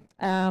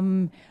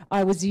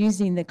 I was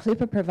using the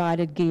Clipper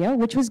provided gear,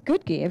 which was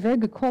good gear, very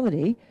good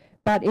quality,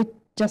 but it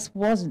just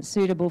wasn't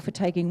suitable for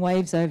taking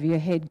waves over your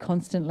head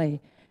constantly.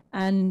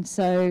 And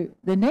so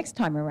the next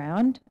time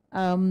around,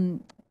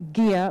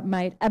 gear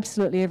made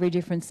absolutely every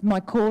difference. My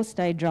core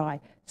stayed dry.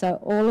 So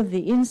all of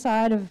the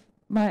inside of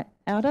my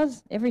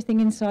outers,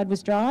 everything inside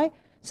was dry,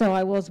 so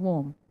I was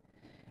warm.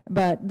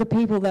 But the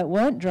people that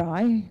weren't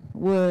dry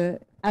were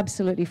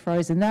absolutely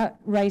frozen. That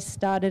race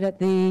started at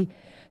the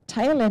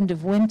tail end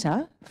of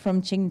winter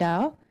from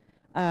Qingdao.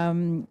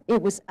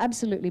 It was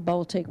absolutely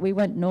Baltic. We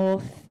went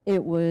north,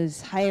 it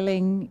was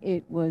hailing,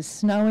 it was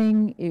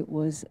snowing, it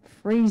was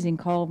freezing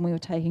cold, and we were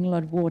taking a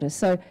lot of water.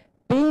 So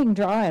being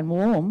dry and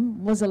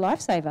warm was a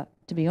lifesaver,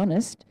 to be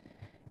honest.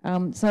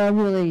 So I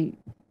really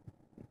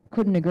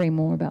couldn't agree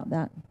more about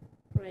that.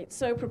 Right,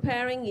 so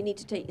preparing, you need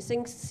to take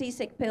your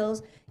seasick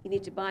pills, you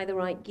need to buy the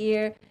right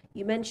gear.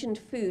 You mentioned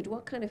food.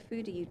 What kind of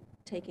food are you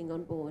taking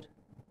on board?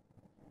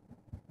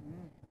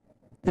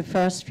 The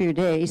first few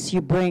days, you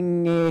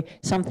bring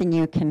something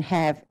you can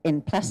have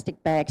in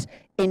plastic bags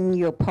in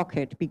your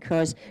pocket,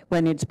 because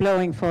when it's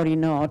blowing 40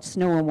 knots,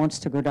 no one wants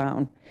to go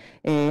down.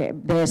 There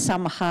are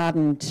some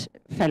hardened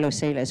fellow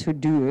sailors who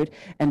do it,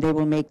 and they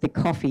will make the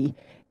coffee.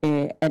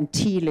 And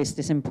tea list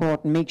is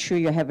important. Make sure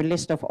you have a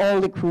list of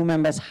all the crew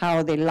members,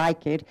 how they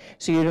like it,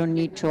 so you don't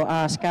need to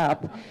ask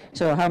up.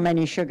 So how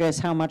many sugars,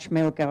 how much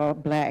milk are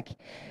black.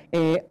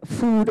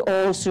 Food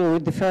also,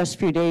 the first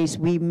few days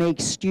we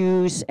make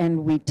stews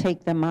and we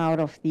take them out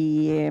of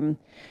the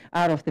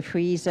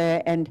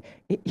freezer and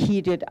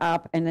heat it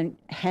up and then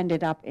hand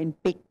it up in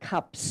big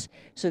cups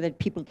so that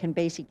people can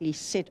basically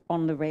sit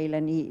on the rail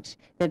and eat.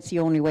 That's the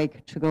only way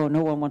to go.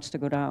 No one wants to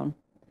go down.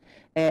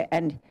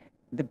 And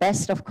the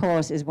best, of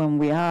course, is when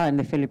we are in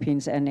the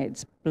Philippines and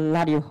it's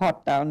bloody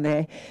hot down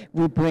there.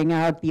 We bring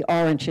out the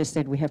oranges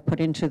that we have put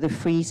into the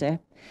freezer.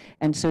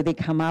 And so they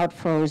come out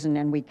frozen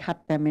and we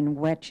cut them in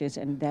wedges,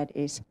 and that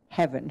is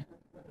heaven.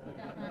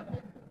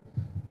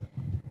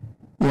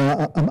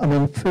 Yeah, I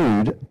mean,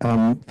 food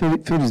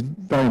is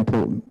very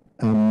important.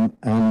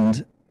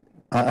 And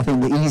I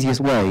think the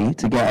easiest way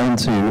to get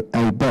onto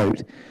a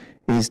boat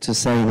is to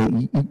say that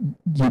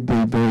you'd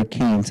be very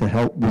keen to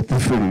help with the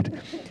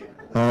food.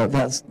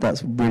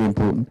 That's really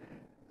important.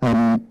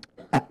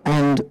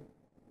 And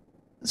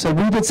so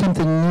we did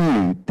something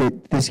new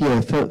this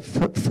year for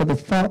the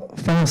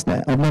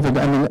Fastnet. I've never.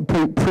 I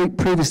mean,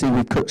 previously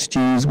we've cooked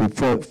stews, we've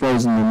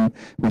frozen them,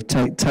 we've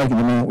taken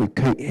them out, we've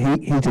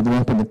heated them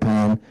up in the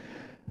pan.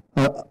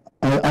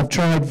 I've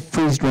tried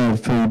freeze-dried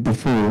food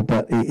before,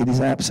 but it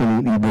is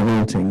absolutely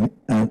revolting,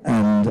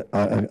 and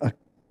I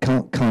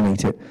can't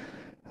eat it.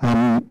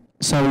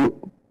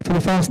 So for the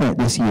Fastnet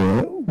this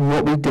year,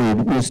 what we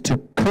did was to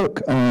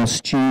cook our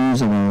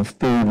stews and our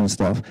food and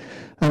stuff,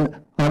 and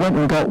I went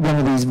and got one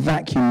of these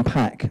vacuum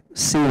pack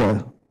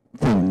sealer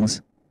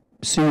things,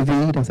 sous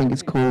vide, I think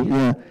it's called,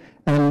 yeah.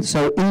 And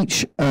so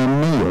each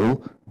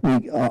meal,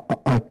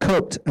 I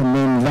cooked and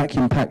then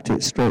vacuum packed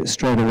it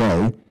straight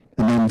away,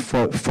 and then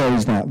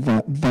froze that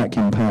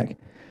vacuum pack.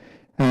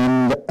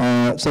 And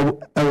and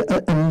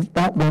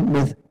that went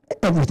with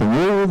everything.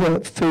 All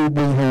the food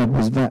we had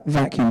was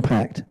vacuum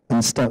packed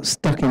and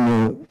stuck in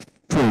the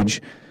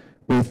fridge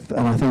with,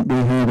 and I think we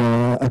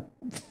had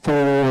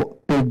 4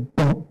 big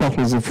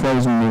bottles of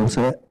frozen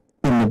water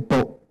in the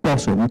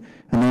bottom, and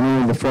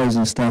then all the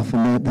frozen stuff,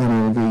 and then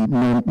all the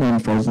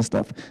non-frozen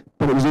stuff.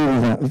 But it was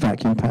all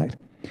vacuum packed.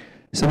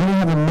 So when you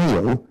have a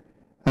meal,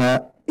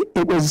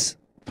 it was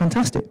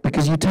fantastic,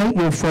 because you take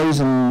your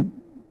frozen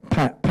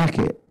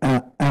packet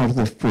out of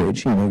the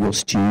fridge, you know, your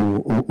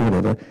stew or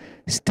whatever,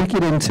 stick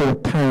it into a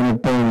pan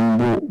of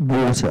boiling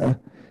water,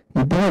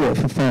 you boil it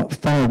for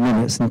 5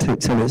 minutes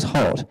until it's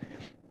hot.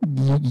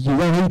 You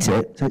then eat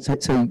it,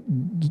 so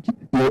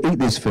you eat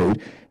this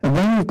food, and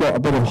then you've got a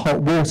bit of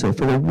hot water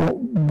for the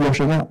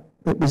washing up.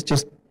 It was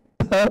just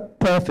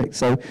perfect.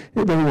 So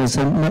it really was.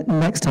 So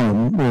next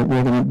time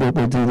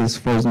we'll do this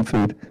frozen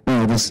food,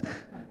 this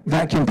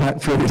vacuum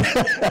packed food,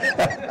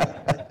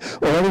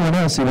 or anyone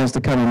else who wants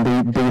to come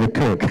and be the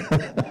cook.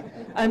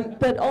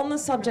 But on the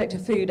subject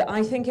of food,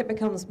 I think it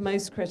becomes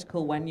most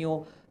critical when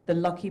you're the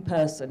lucky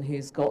person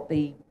who's got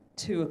the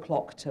 2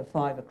 o'clock to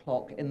 5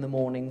 o'clock in the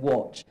morning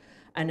watch.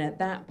 And at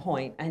that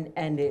point,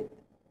 the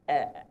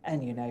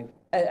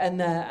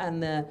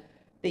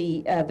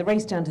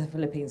race down to the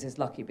Philippines is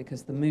lucky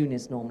because the moon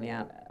is normally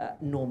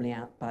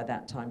out by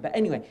that time. But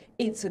anyway,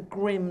 it's a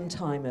grim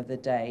time of the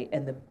day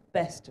and the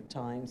best of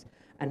times,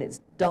 and it's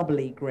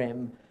doubly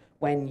grim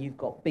when you've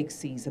got big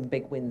seas and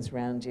big winds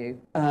around you.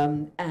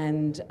 And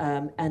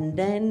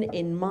then,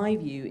 in my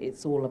view,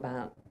 it's all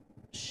about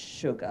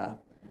sugar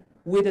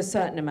with a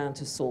certain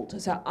amount of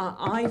salt. So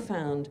I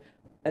found.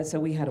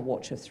 So we had a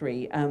watch of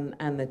 3,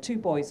 and the 2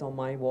 boys on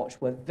my watch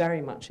were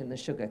very much in the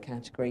sugar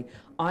category.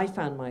 I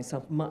found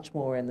myself much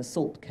more in the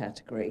salt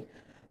category,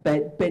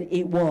 but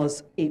it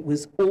was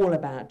all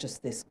about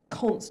just this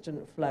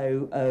constant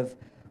flow of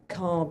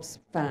carbs,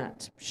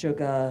 fat,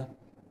 sugar,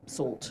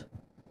 salt,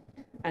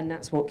 and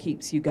that's what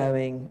keeps you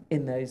going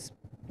in those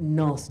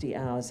nasty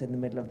hours in the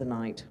middle of the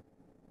night.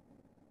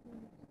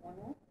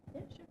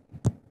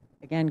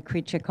 Again,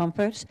 creature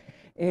comforts.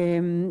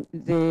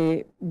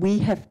 We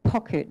have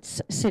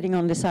pockets sitting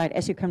on the side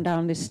as you come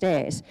down the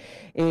stairs.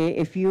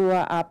 If you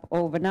are up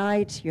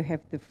overnight, you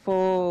have the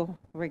full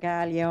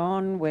regalia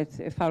on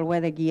with foul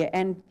weather gear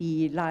and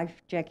the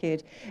life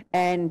jacket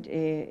and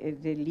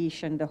the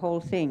leash and the whole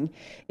thing.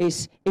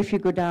 If you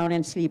go down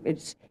and sleep,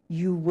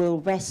 you will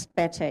rest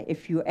better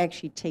if you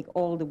actually take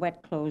all the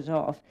wet clothes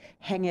off,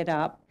 hang it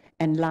up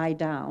and lie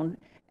down.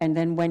 And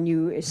then when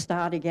you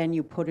start again,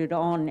 you put it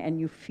on and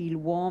you feel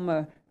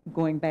warmer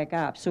going back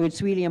up. So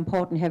it's really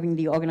important having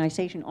the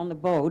organization on the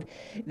boat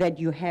that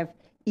you have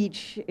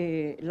each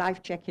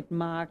life jacket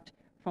marked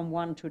from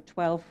 1 to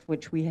 12,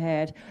 which we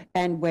had,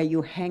 and where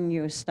you hang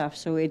your stuff.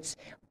 So it's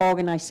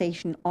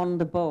organization on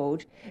the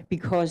boat,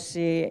 because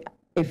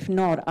if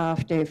not,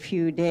 after a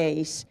few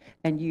days,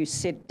 and you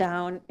sit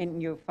down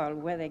in your foul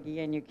weather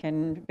gear and you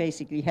can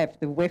basically have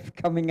the whiff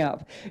coming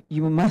up,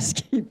 you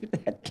must keep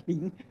that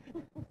clean.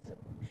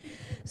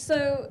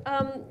 So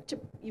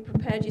you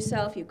prepared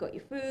yourself, you've got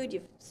your food,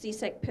 your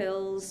CSEC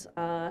pills.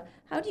 How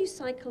do you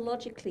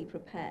psychologically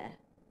prepare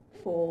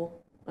for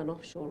an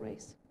offshore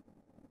race?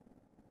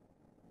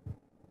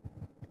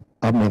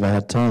 I've never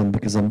had time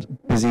because I'm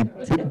busy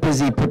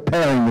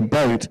preparing the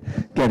boat,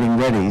 getting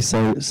ready.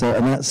 So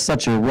and that's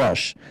such a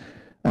rush,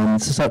 and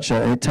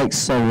it takes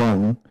so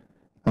long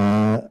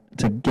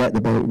to get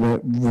the boat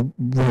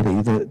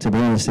ready that, to be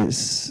honest,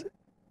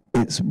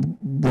 it's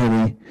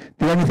really,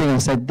 the only thing I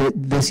said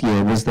this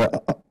year was that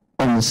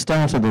on the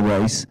start of the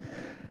race,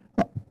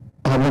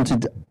 I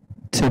wanted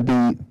to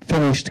be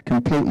finished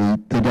completely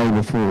the day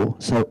before.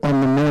 So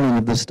on the morning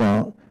of the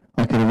start,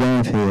 I could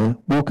arrive here,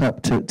 walk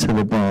up to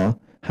the bar,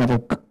 have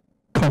a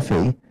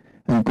coffee,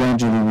 and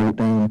gradually walk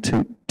down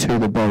to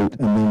the boat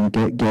and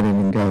then get in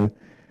and go.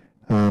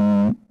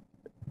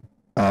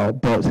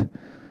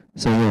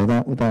 So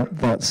yeah,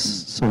 that's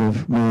sort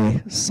of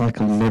my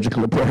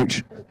psychological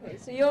approach. Okay,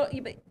 so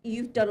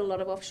you've done a lot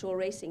of offshore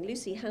racing.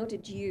 Lucy, how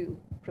did you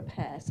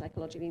prepare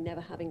psychologically,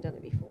 never having done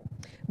it before?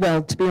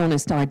 Well, to be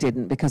honest, I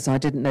didn't, because I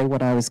didn't know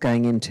what I was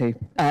going into.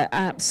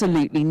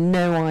 Absolutely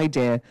no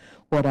idea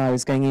what I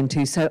was going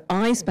into. So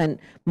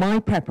my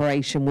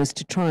preparation was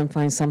to try and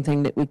find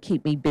something that would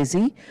keep me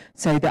busy,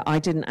 so that I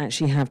didn't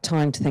actually have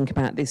time to think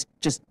about this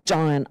just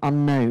giant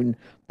unknown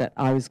that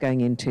I was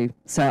going into.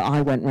 So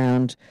I went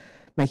round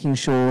making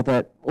sure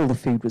that all the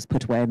food was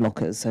put away in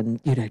lockers and,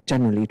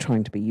 generally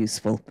trying to be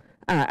useful.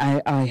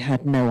 I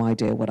had no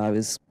idea what I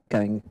was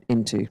going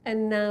into.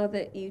 And now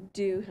that you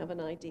do have an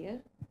idea,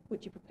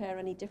 would you prepare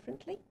any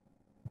differently?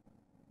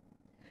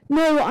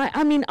 No,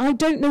 I mean, I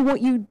don't know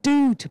what you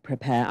do to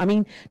prepare. I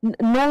mean,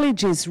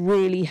 knowledge is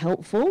really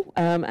helpful,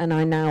 and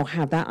I now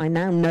have that. I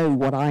now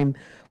know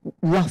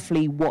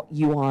roughly what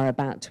you are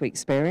about to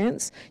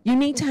experience. You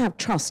need to have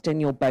trust in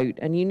your boat,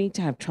 and you need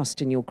to have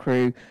trust in your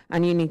crew,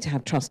 and you need to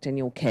have trust in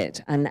your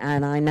kit. And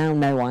I now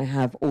know I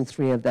have all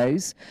 3 of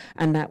those,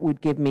 and that would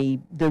give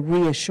me the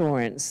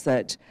reassurance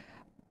that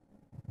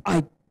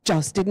I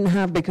just didn't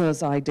have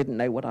because I didn't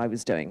know what I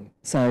was doing.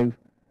 So,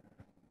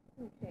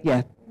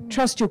 yeah,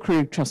 trust your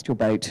crew, trust your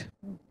boat.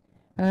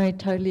 I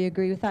totally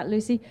agree with that,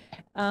 Lucy.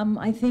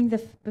 I think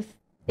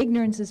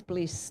ignorance is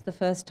bliss the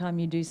first time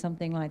you do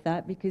something like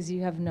that, because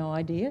you have no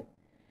idea.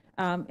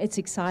 It's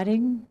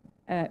exciting.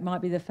 It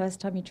might be the first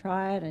time you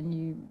try it,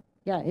 and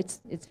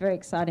it's very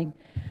exciting.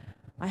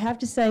 I have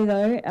to say,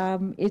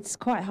 though, it's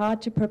quite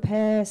hard to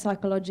prepare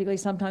psychologically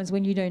sometimes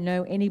when you don't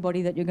know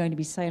anybody that you're going to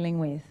be sailing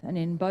with. And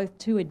in both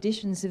 2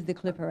 editions of the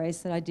Clipper race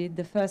that I did,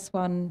 the first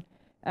one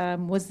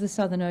was the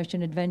Southern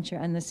Ocean Adventure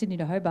and the Sydney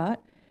to Hobart.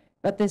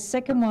 But the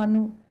second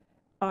one,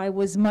 I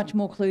was much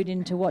more clued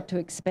into what to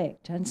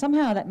expect. And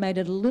somehow that made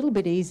it a little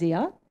bit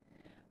easier.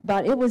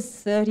 But it was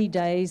 30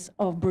 days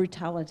of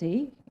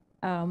brutality.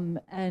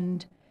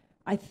 And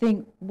I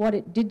think what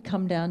it did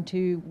come down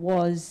to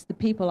was the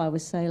people I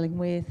was sailing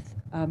with,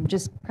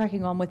 just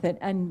cracking on with it.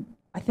 And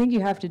I think you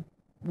have to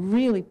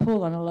really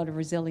pull on a lot of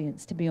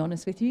resilience, to be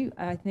honest with you.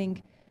 I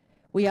think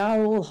we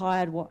are all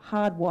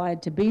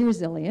hardwired to be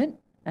resilient,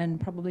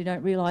 and probably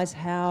don't realise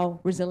how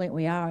resilient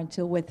we are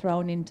until we're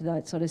thrown into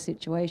that sort of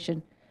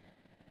situation.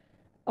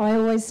 I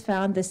always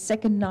found the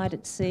second night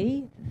at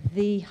sea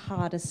the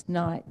hardest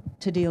night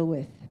to deal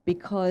with,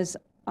 because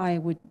I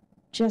would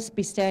just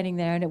be standing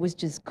there and it was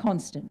just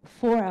constant.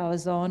 4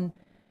 hours on,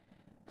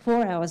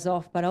 4 hours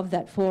off, but of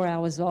that 4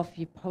 hours off,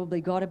 you probably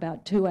got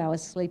about 2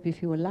 hours sleep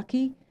if you were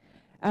lucky.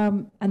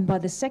 And by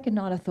the second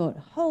night, I thought,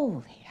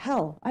 holy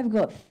hell, I've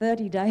got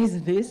 30 days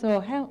of this,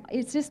 or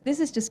this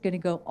is just going to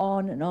go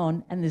on,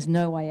 and there's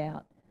no way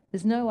out.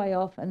 There's no way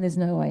off, and there's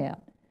no way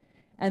out.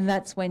 And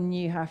that's when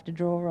you have to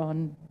draw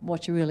on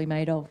what you're really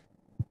made of.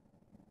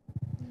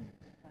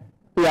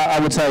 Yeah, I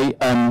would say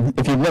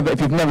if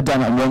you've never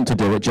done it and want to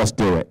do it, just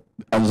do it.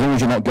 As long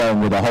as you're not going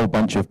with a whole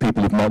bunch of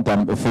people who've not done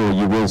it before,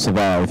 you will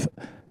survive.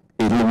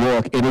 It'll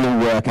all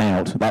work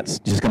out. That's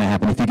just going to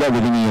happen. If you go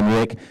with Ingy and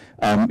Rick,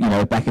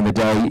 back in the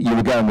day, you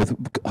were going with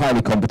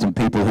highly competent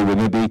people who were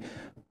going to be,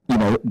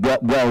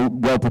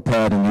 well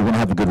prepared, and you're going to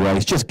have a good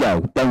race. Just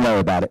go. Don't worry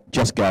about it.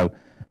 Just go.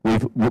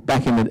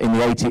 Back in the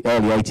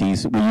early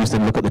 80s, we used to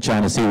look at the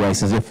China Sea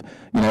race as if,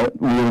 we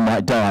all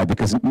might die,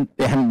 because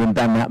it hadn't been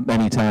done that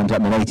many times.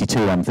 Up in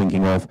 82, I'm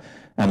thinking of,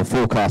 and the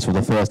forecast for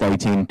the first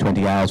 18,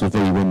 20 hours was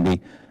very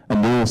windy,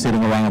 and we're all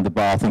sitting around the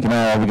bar thinking,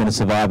 are we going to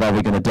survive? Are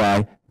we going to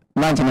die?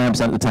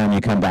 99% of the time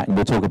you come back, and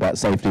we'll talk about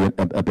safety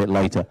a bit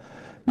later.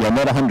 Yeah,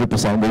 not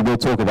 100%. We will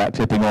talk about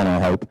clipping on, I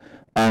hope.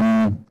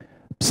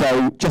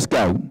 So just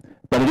go.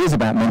 But it is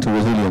about mental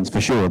resilience for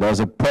sure.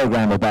 There's a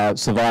program about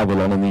survival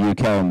on in the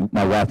UK, and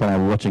my wife and I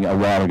were watching it a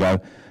while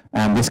ago,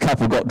 and this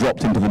couple got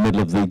dropped into the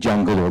middle of the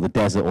jungle or the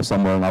desert or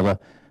somewhere or another.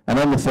 And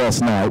on the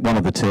first night, one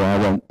of the two, I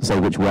won't say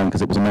which one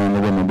because it was a man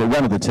and a woman, but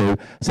one of the two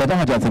said,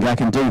 I don't think I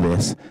can do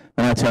this.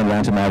 And I turned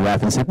around to my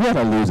wife and said, what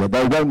a loser.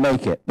 They won't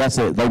make it. That's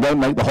it. They won't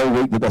make the whole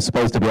week that they're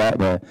supposed to be out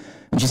there.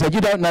 And she said, you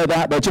don't know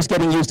that. They're just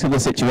getting used to the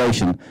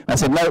situation. I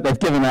said, no, they've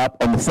given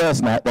up. On the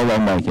first night, they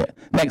won't make it.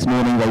 Next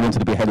morning, they wanted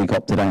to be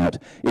helicoptered out.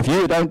 If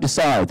you don't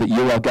decide that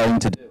you are going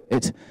to do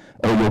it,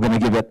 or you're going to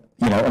give it,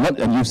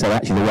 and you said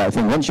actually the right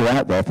thing, once you're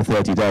out there for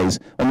 30 days,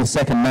 on the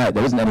second night,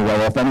 there isn't any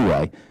way off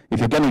anyway. If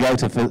you're going to go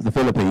to the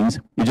Philippines,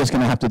 you're just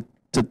going to have to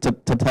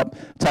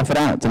tough it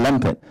out, to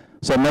lump it.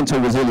 So mental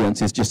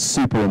resilience is just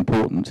super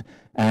important,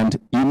 and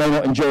you may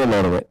not enjoy a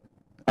lot of it.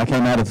 I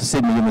came out of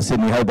Sydney in the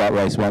Sydney-Hobart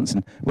race once,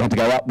 and we had to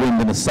go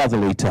upwind in a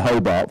southerly to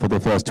Hobart for the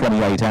first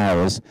 28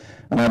 hours.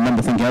 And I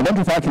remember thinking, I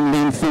wonder if I can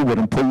lean forward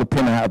and pull the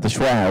pin out of the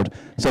shroud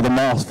so the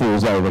mast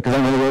falls over, because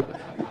then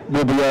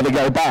we'll be able to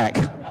go back.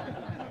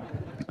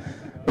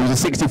 It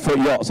was a 60-foot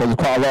yacht, so there was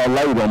quite a lot of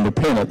load on the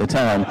pin at the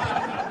time.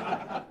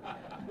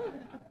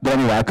 But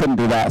anyway, I couldn't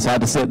do that, so I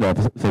had to sit there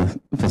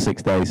for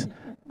 6 days.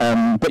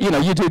 But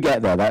you do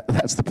get there,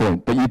 that's the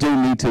point. But you do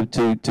need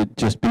to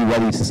just be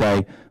ready to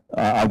say,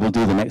 I will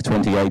do the next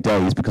 28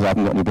 days because I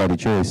haven't got any bloody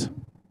choice.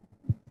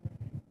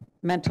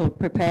 Mental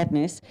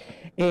preparedness.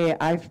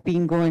 I've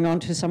been going on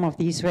to some of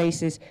these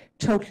races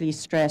totally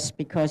stressed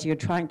because you're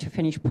trying to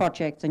finish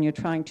projects and you're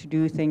trying to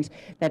do things.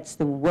 That's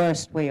the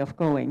worst way of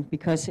going,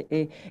 because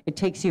it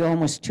takes you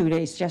almost 2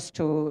 days just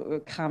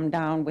to calm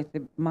down with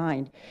the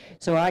mind.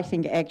 So I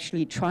think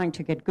actually trying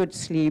to get good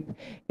sleep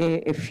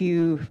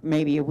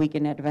maybe a week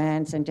in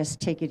advance and just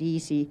take it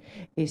easy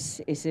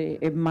is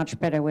a much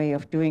better way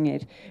of doing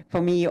it. For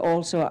me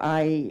also,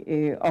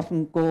 I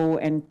often go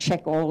and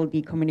check all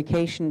the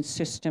communication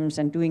systems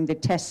and doing the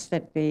tests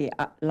that they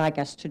like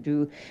us to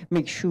do,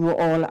 make sure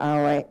all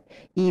our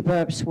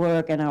e-burps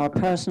work and our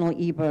personal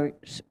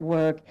e-burps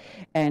work,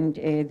 and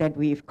that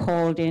we've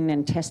called in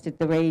and tested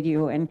the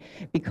radio, and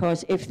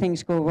because if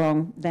things go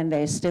wrong, then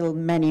there's still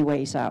many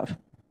ways out.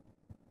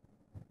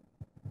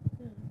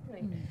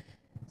 Great.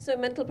 So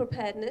mental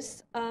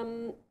preparedness.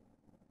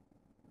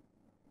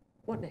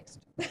 What next?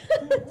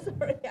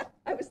 Sorry,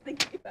 I was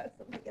thinking about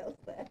something else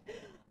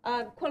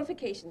there.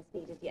 Qualifications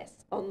needed,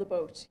 yes, on the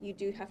boat. You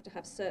do have to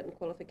have certain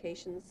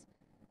qualifications.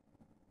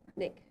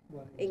 Nick,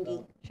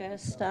 Ingy. Shall I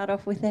start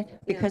off with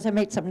that? Because I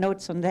made some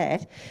notes on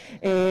that.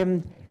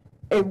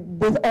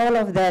 With all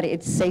of that,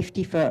 it's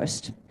safety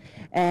first.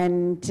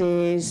 And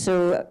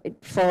so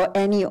for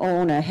any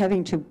owner,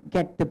 having to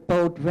get the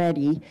boat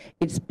ready,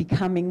 it's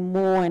becoming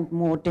more and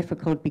more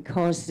difficult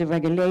because the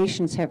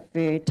regulations have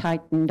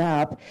tightened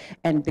up,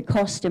 and the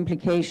cost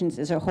implications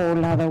is a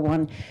whole other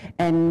one.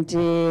 And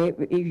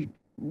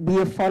we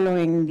are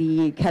following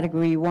the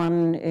Category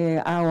 1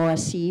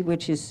 RORC,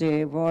 which is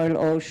Royal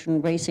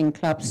Ocean Racing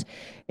Club's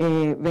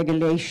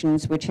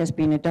regulations, which has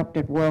been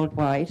adopted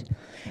worldwide.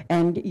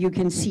 And you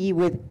can see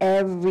with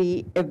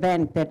every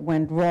event that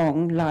went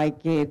wrong,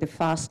 like the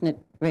Fastnet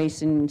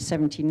race in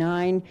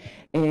 '79,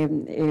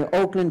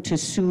 Auckland to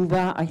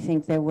Suva, I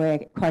think there were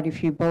quite a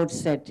few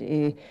boats that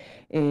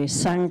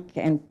sunk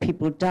and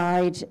people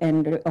died,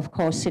 and of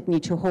course Sydney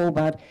to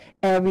Hobart.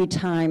 Every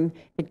time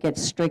it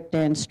gets stricter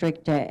and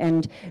stricter,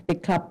 and the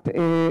club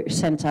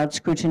sends out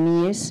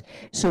scrutineers,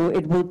 so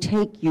it will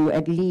take you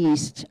at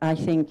least, I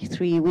think,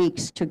 3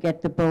 weeks to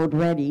get the boat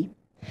ready.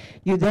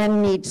 You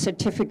then need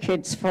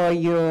certificates for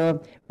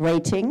your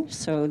rating,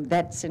 so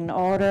that's in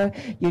order.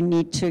 You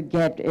need to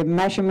get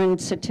measurement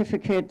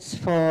certificates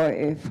for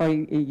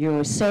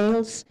your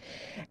sails,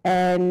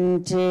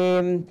 and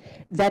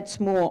that's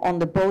more on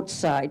the boat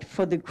side.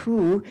 For the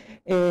crew,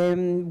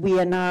 we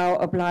are now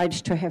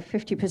obliged to have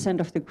 50%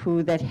 of the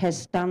crew that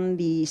has done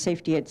the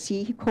safety at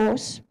sea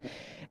course.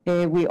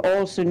 We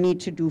also need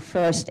to do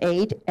first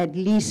aid, at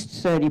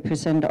least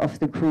 30% of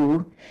the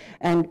crew.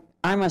 And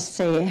I must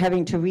say,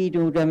 having to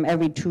redo them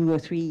every 2 or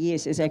 3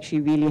 years is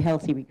actually really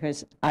healthy,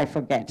 because I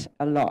forget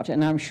a lot,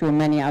 and I'm sure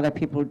many other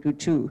people do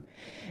too.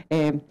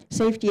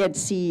 Safety at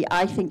sea,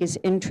 I think, is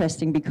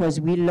interesting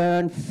because we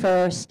learn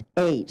first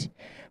aid.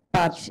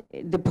 But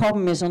the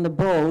problem is on the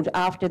boat,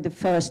 after the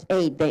first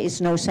aid, there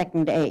is no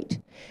second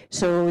aid.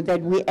 So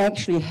that we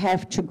actually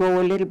have to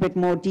go a little bit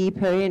more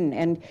deeper in.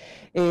 And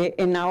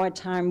in our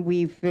time,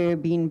 we've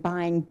been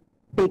buying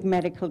big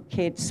medical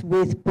kits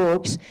with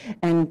books,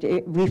 and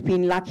we've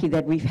been lucky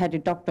that we've had a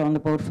doctor on the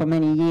boat for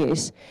many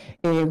years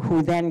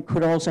who then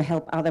could also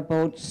help other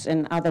boats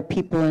and other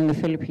people in the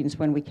Philippines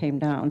when we came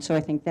down. So I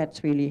think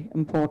that's really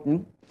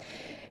important.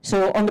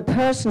 So on the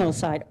personal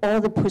side, all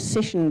the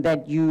position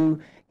that you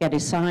get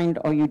assigned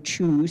or you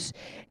choose,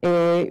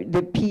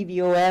 the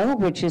PVOL,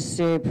 which is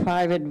a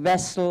private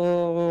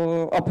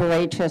vessel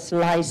operator's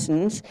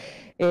license.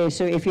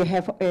 So if you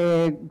have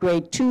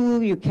grade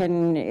 2, you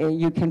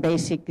can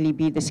basically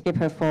be the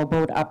skipper for a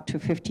boat up to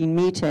 15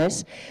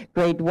 meters.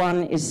 Grade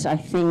 1 is, I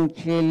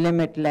think,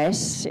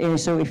 limitless.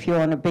 So if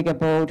you're on a bigger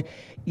boat,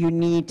 you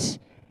need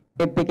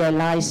a bigger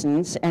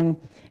license. And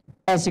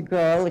as a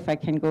girl, if I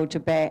can go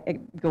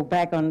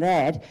back on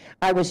that,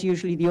 I was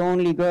usually the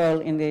only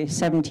girl in the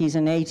 70s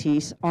and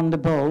 80s on the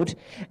boat,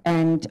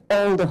 and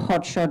all the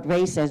hotshot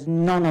racers,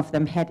 none of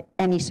them had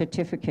any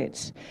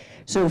certificates.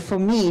 So for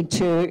me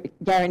to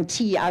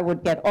guarantee I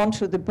would get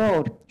onto the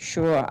boat,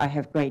 sure, I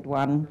have grade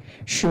 1,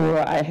 sure,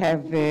 I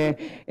have a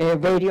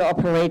radio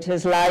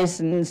operator's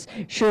license,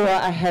 sure,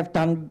 I have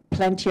done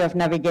plenty of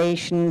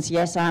navigations,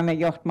 yes, I'm a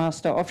yacht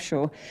master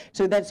offshore.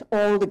 So that's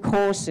all the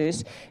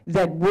courses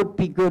that would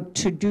be good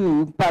to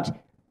do,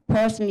 but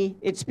personally,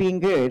 it's been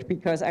good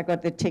because I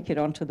got the ticket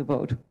onto the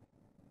boat.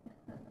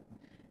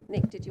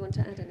 Nick, did you want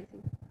to add anything?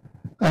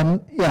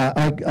 Yeah,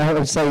 I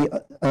would say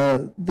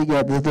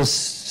the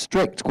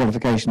strict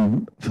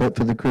qualification for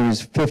the crew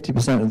is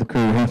 50% of the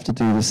crew have to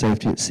do the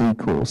safety at sea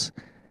course.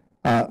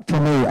 For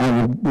me,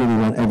 I would really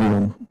want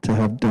everyone to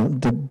have done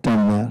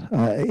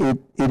that.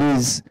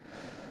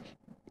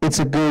 It's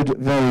a good,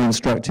 very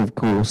instructive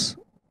course,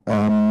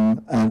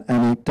 and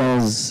it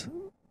does,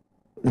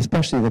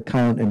 especially the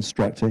current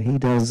instructor, he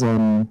does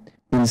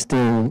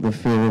instill the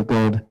fear of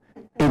God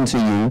into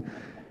you,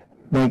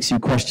 makes you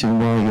question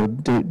why you're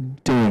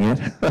doing it.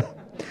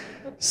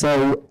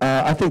 So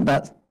I think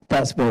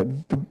that's very,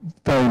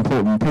 very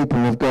important. People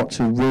have got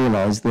to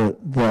realise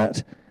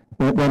that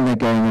when they're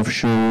going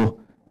offshore,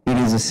 it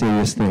is a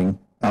serious thing.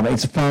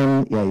 It's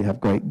fun, yeah, you have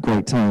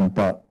great time,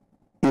 but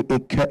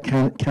it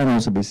can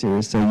also be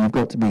serious. So you've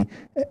got to be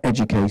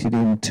educated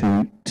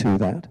into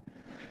that.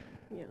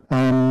 Yeah.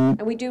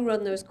 And we do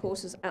run those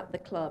courses at the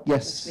club.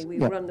 Yes. Obviously.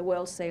 We run the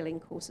world sailing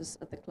courses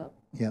at the club.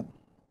 Yeah.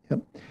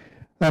 Yep.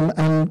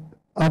 And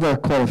other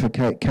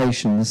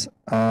qualifications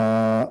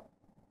are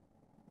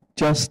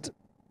just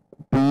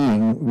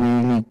being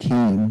really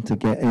keen to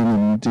get in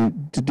and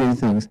to do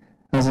things.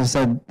 As I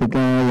said, the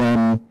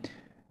guy,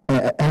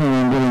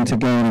 anyone willing to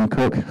go in and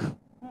cook,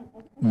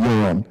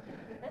 you're on.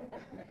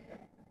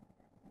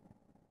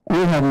 We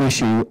had an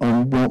issue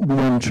on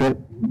one trip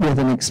with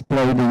an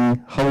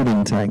exploding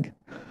holding tank.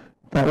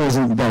 That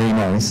wasn't very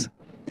nice.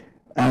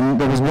 And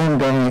there was one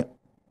guy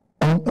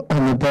on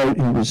the boat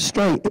who was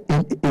straight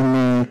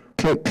in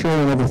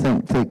clearing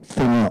everything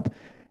up.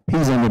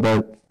 He's on the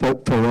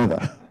boat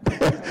forever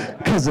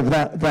because of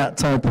that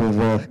type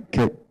of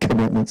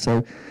commitment.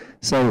 So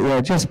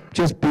yeah,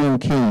 just being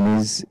keen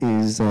is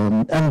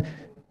and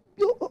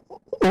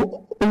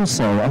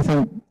also I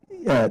think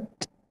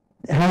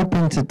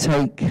helping to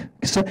take.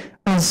 So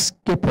as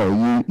skipper,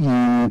 you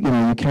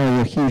carry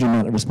a huge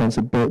amount of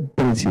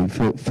responsibility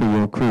responsibility for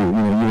your crew. You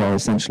know, you are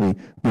essentially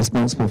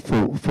responsible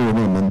for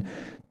them and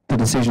the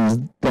decisions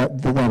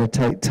that are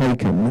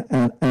taken.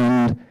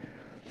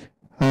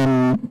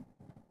 And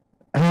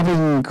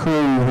having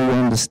crew who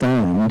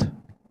understand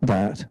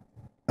that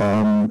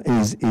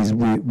is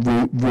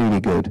really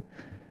good.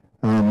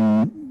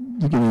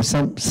 You know,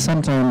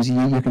 sometimes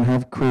you can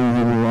have crew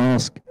who will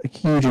ask a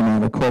huge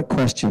amount of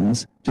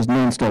questions, just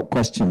non-stop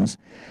questions,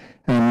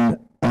 and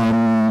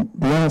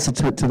the answer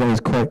to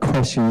those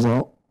questions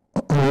are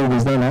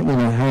always there, like, you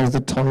know, how does the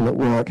toilet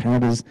work?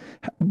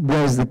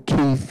 Where's the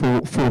key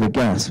for the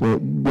gas?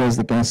 Where's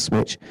the gas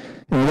switch?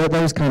 You know,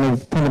 those kind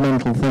of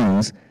fundamental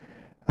things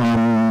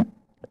are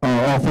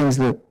things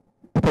that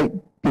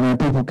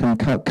people can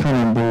come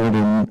on board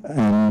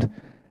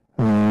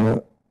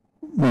and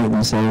make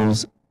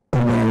themselves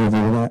aware of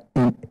all that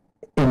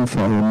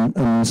info,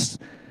 and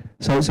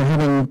so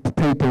having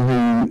people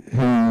who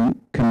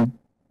can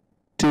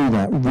do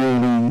that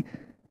really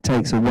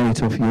takes a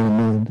weight off your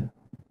mind.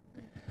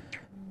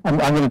 I'm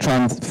going to try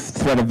and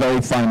thread a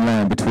very fine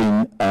line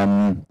between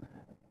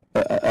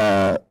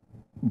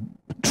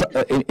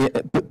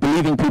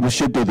believing people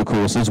should do the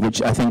courses,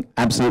 which I think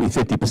absolutely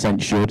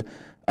 50% should,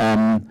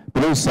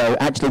 but also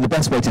actually the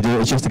best way to do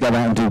it is just to go out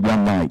and do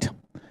one night.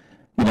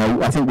 You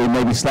know, I think we're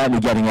maybe slightly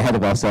getting ahead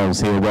of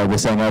ourselves here, where we're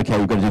saying, okay,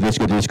 we've got to do this,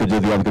 you've got to do this, you've got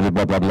to do the other, you've got to do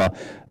blah, blah, blah.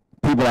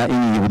 People out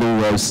here with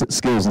all those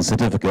skills and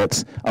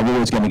certificates are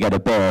always going to get a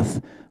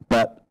berth,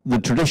 but the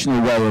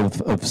traditional way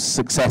of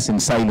success in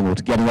sailing, or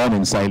to getting on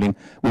in sailing,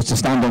 was to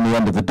stand on the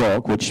end of the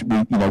dock, which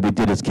we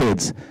did as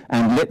kids,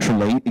 and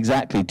literally,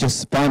 exactly,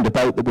 just find a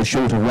boat that was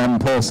short of one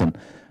person.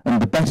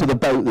 And the better the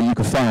boat that you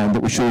could find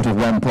that was short of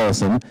one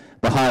person,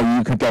 the higher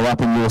you could go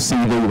up in your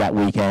CV that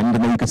weekend,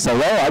 and then you could say,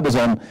 oh, I was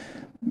on,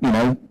 you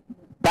know,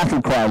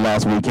 Battle Cry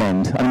last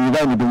weekend. I mean,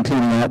 you've only been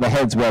cleaning out the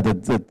heads where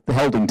the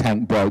holding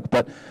tank broke,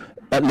 but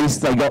at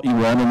least they got you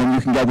on, and then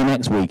you can go the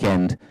next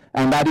weekend.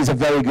 And that is a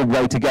very good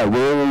way to go.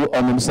 We're all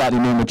on the slightly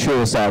more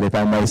mature side, if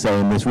I may say,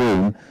 in this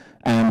room,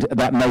 and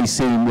that may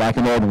seem like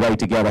an odd way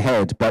to get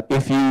ahead. But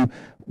if you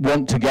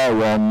want to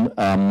go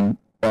on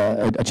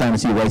a China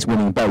Sea race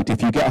winning boat,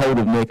 if you get hold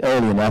of Nick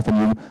early enough and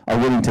you are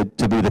willing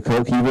to be the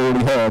cook, you've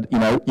already heard, you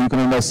know, you can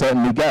almost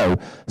certainly go.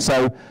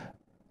 So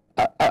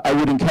I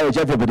would encourage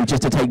everybody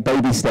just to take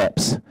baby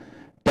steps.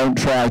 Don't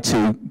try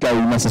to go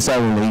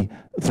necessarily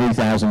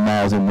 3,000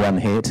 miles in one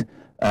hit.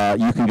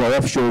 You can go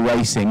offshore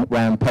racing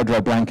round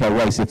Pedro Blanco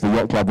race if the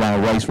yacht club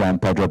ran a race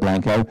round Pedro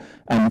Blanco,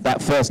 and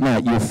that first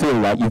night you'll feel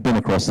like you've been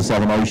across the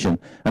Southern Ocean,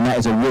 and that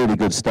is a really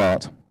good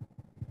start.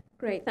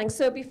 Great, thanks.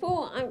 So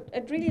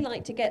I'd really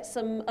like to get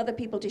some other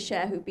people to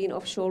share who've been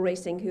offshore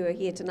racing who are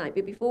here tonight,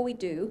 but before we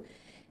do,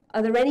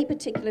 are there any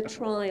particular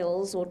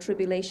trials or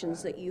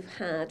tribulations that you've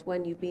had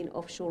when you've been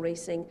offshore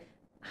racing?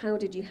 How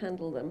did you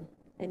handle them?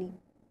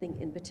 Anything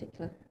in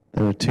particular?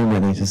 There are too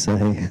many to say.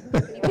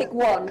 Can you pick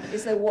one?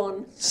 Is there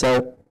one?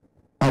 So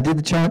I did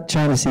the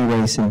China Sea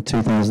race in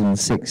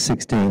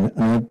 2016, and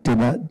I did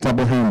that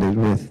double-handed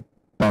with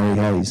Barry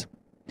Hayes.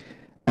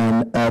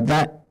 And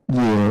that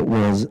year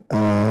was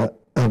a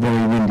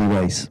very windy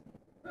race,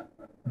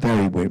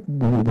 very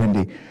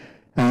windy.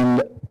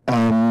 And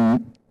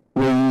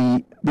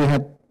we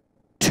had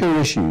two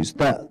issues.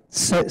 That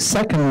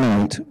second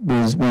night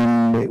was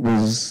when it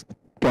was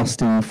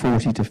gusting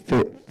 40 to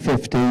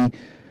 50.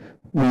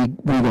 We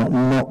got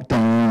knocked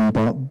down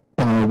by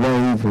a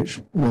wave, which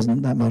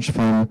wasn't that much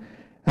fun.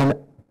 And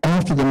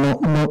after the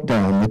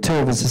knockdown, the two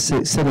of us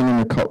are sitting in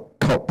the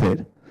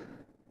cockpit,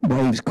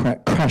 waves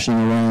crashing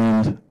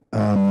around,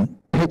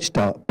 pitch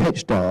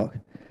dark.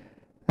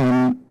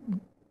 And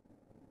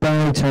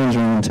Barry turns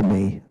around to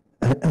me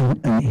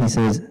and he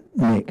says,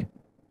 Nick,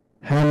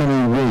 how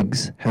many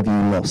rigs have you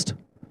lost?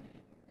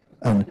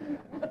 And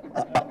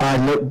I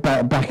looked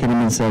back at him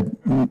and said,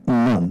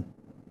 none.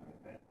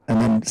 And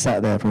then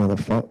sat there for another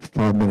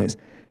 5 minutes.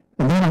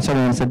 And then I turned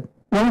around and said,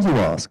 why did you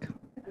ask?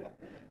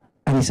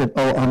 And he said,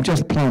 oh, I'm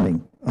just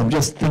planning. I'm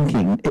just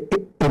thinking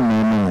in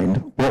my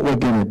mind what we're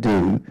going to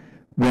do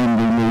when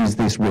we lose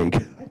this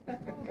rig.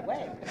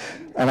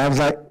 And I was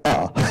like,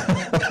 well,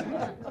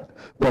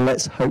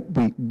 let's hope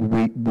we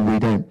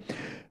don't.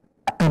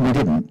 And we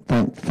didn't,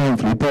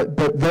 thankfully. But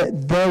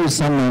there was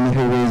someone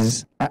who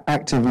is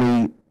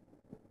actively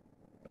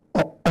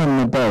on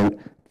the boat,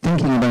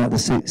 thinking about the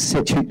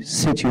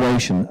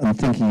situation and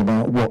thinking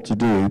about what to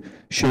do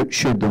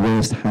should the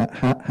worst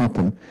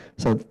happen.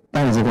 So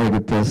that is a very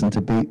good person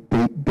to be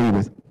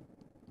with.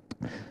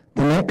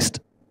 The next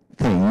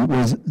thing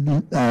was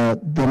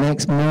the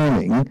next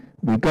morning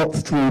we got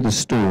through the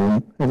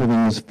storm.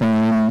 Everything was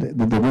fine.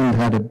 The wind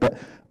had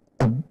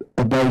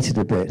abated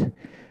a bit,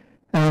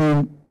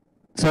 and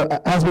so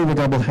as we were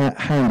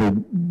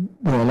double-handed,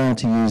 we were allowed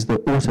to use the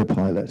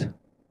autopilot.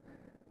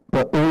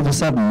 But all of a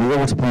sudden,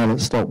 the autopilot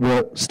stopped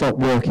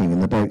working,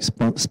 and the boat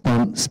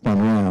spun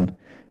around.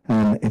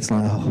 And it's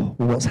like, oh,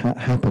 what's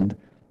happened?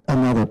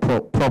 Another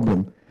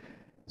problem.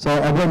 So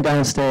I went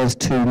downstairs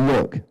to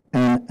look,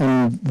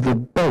 and the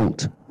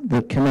bolt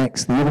that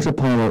connects the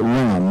autopilot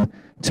ram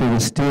to the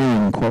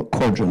steering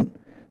quadrant,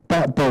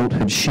 that bolt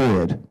had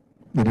sheared.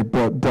 it had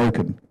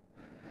broken.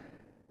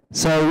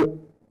 So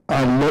we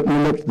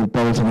looked at the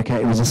bolt, and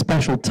okay, it was a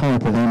special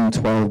type of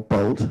M12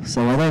 bolt.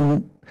 So I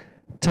then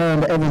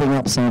turned everything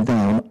upside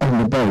down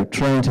on the boat,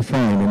 trying to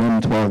find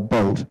an M12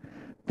 bolt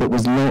that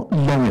was not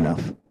long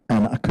enough,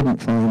 and I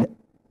couldn't find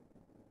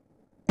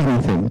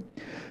anything.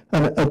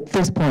 And at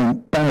this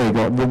point, Barry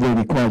got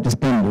really quite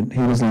despondent.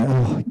 He was like,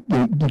 "Oh,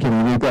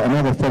 we've got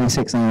another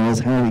 36 hours.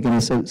 How are we going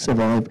to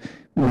survive?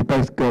 We've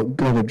both got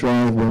to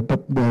drive. We're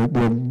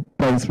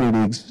both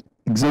really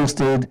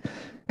exhausted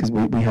because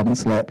we haven't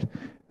slept.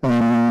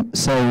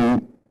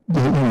 So,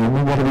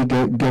 what are we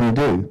going to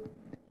do?"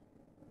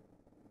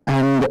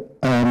 And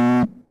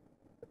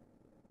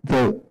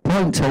the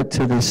point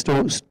to the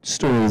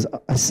story is,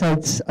 I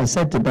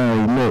said to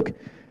Barry, "Look,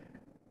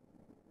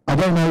 I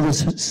don't know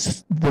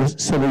the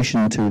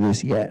solution to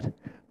this yet,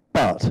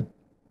 but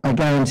I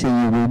guarantee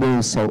you we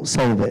will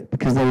solve it,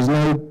 because there is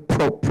no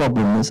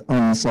problem that's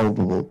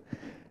unsolvable,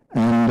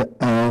 and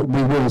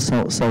we will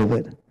solve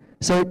it."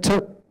 So it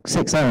took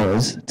 6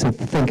 hours to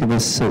think of a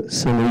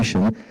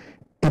solution.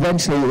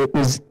 Eventually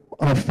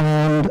I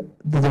found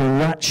the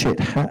ratchet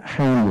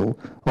handle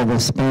of a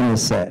spanner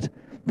set,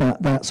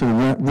 that sort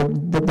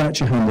of the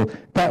ratchet handle,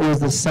 that was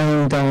the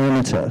same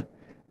diameter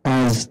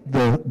as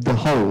the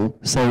hole,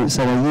 so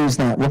I used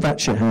that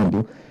ratchet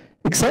handle,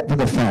 except for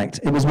the fact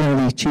it was one of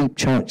these cheap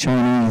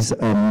Chinese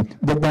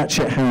the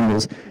ratchet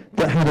handles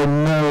that had a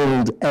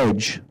knurled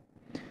edge.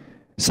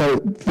 So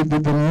the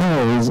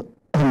knurls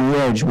on the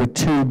edge were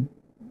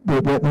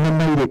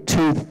made it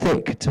too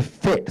thick to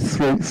fit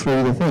through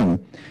the thing.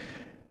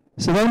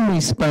 So then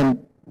we spent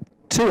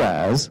 2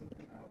 hours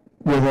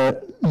with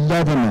a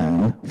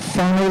leatherman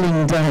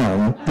filing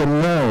down the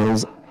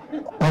knurls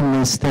on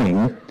this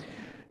thing,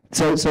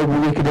 so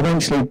we could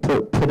eventually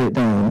put it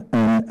down,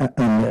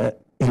 and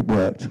it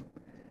worked.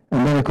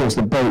 And then, of course,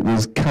 the boat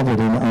was covered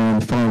in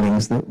iron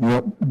filings that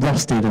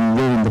rusted and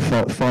ruined the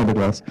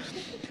fiberglass.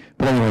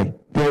 But anyway,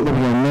 there we go.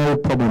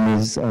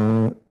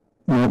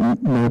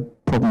 No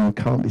problem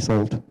can't be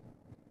solved.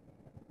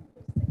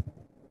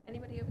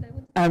 Anybody over there?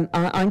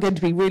 I'm going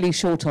to be really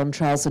short on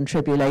trials and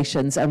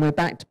tribulations, and we're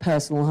back to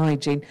personal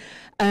hygiene.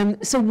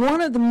 So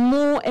one of the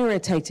more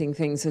irritating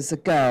things as a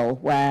girl,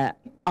 where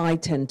I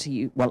tend to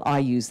use, I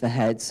use the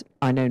heads.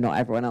 I know not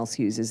everyone else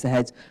uses the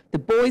heads. The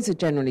boys are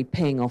generally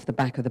peeing off the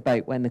back of the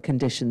boat when the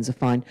conditions are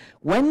fine.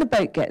 When the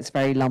boat gets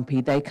very lumpy,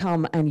 they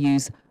come and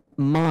use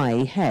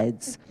my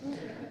heads.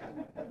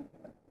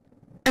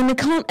 And they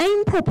can't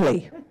aim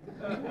properly.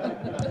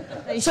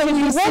 They should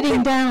be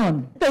sitting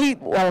down.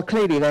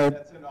 Clearly they're...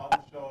 That's an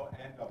onshore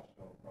and offshore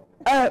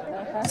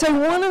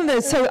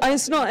problem. So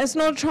it's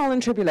not a trial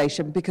and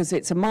tribulation, because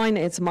it's a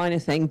minor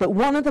thing, but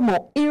one of the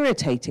more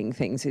irritating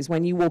things is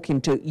when you walk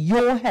into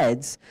your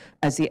heads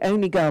as the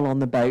only girl on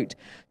the boat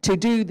to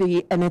do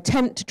an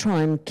attempt to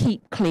try and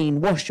keep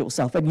clean, wash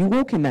yourself, and you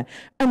walk in there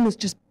and there's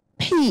just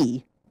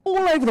pee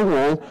all over the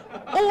wall,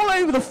 all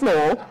over the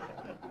floor,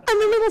 and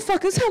the little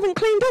fuckers haven't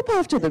cleaned up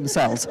after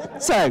themselves.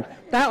 So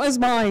that was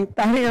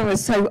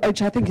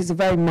which I think is a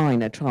very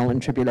minor trial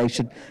and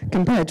tribulation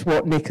compared to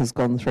what Nick has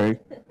gone through.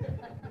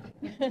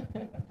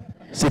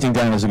 Sitting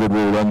down is a good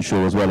rule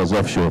onshore as well as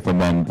offshore for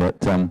men,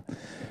 but I'm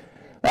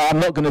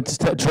not going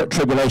to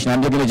tribulation.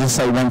 I'm going to just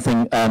say one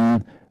thing.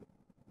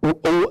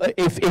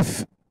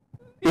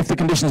 If the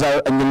conditions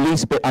are in the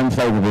least bit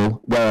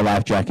unfavourable, wear a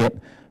life jacket,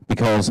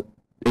 because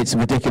it's a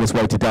ridiculous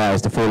way to die,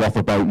 is to fall off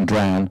a boat and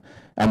drown.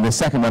 And the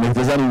second one, if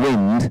there's any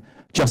wind,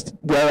 just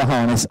wear a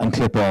harness and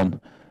clip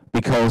on,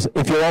 because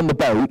if you're on the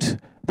boat,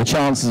 the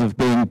chances of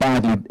being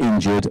badly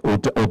injured or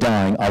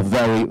dying are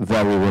very,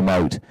 very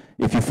remote.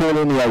 If you fall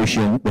in the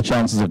ocean, the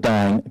chances of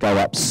dying go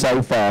up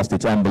so fast,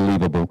 it's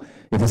unbelievable.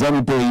 If there's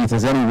any breeze, if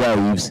there's any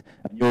waves,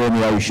 and you're in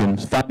the ocean,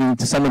 finding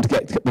someone to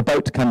get the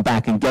boat to come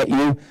back and get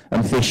you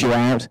and fish you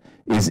out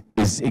is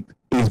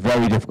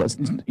very difficult.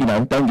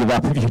 Don't give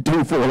up. If you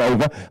do fall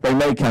over, they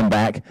may come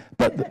back,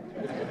 but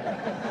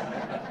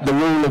the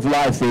rule of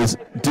life is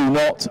do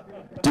not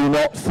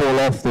fall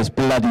off this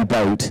bloody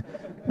boat.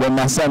 When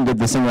my son did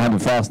the single-handed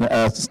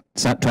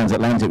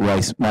transatlantic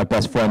race, my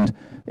best friend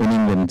in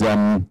England,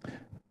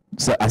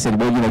 so I said,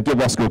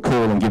 give Oscar a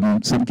call and give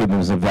him some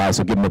advice,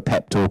 or give him a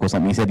pep talk or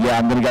something. He said, yeah,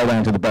 I'm going to go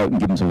down to the boat and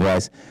give him some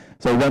advice.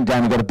 So he went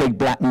down and got a big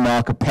black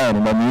marker pen,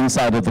 and on the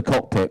inside of the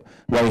cockpit,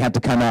 where he had to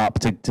come up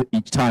to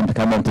each time to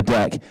come onto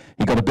deck,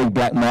 he got a big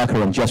black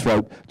marker and just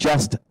wrote,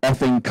 "Just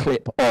effing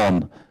clip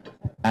on."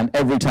 And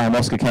every time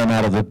Oscar came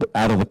out of the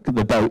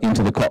boat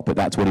into the cockpit,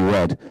 that's what he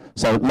read.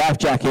 So life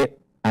jacket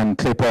and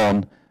clip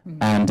on,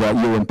 and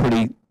you're in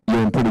pretty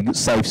good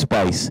safe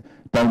space.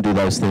 Don't do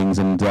those things,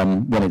 and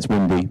when it's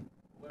windy.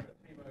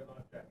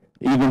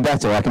 Even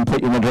better, I can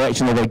put you in the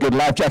direction of a good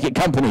life jacket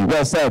company.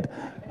 Well said.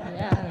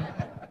 Yeah.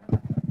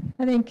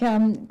 I think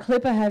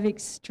Clipper have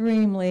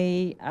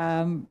extremely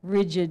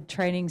rigid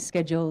training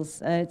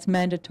schedules. It's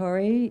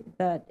mandatory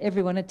that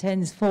everyone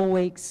attends 4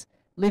 weeks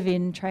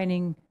live-in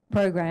training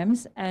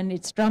programs, and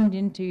it's drummed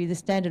into the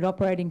standard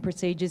operating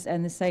procedures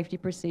and the safety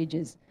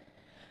procedures.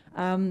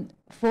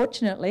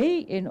 Fortunately,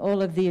 in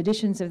all of the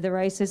editions of the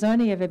race, there's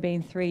only ever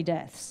been 3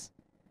 deaths.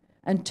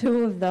 And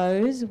 2 of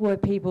those were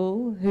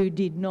people who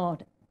did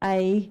not,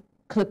 A,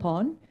 clip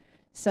on.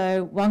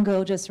 So one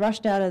girl just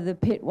rushed out of the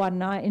pit one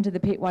night, into the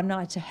pit one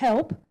night to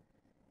help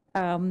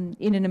in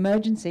an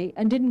emergency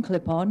and didn't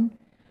clip on,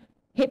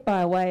 hit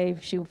by a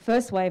wave.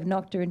 First wave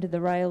knocked her into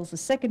the rails, the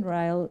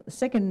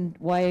second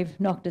wave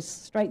knocked us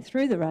straight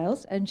through the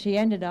rails, and she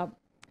ended up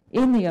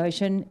in the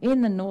ocean,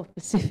 in the North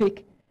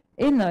Pacific,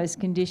 in those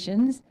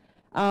conditions.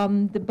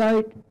 The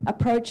boat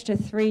approached her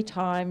 3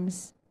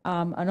 times,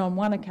 and on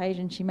one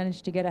occasion she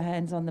managed to get her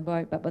hands on the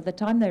boat, but by the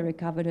time they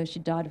recovered her, she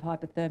died of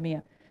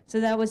hypothermia. So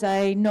that was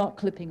a not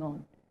clipping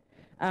on.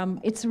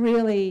 It's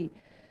really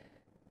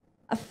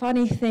a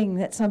funny thing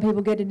that some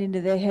people get it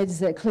into their heads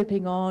that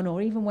clipping on or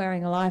even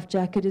wearing a life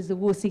jacket is a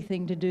wussy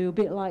thing to do, a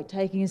bit like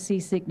taking a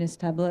seasickness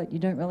tablet. You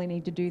don't really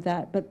need to do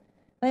that, but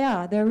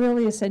they're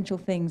really essential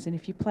things, and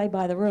if you play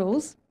by the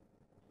rules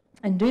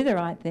and do the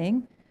right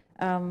thing,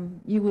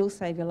 you will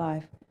save your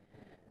life.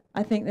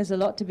 I think there's a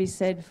lot to be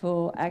said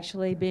for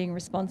actually being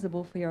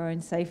responsible for your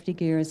own safety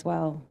gear as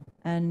well.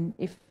 And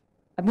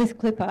with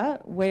Clipper,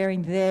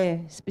 wearing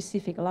their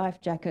specific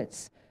life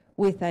jackets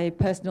with a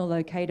personal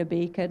locator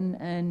beacon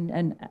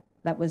and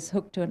that was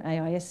hooked to an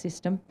AIS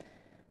system,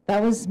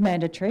 that was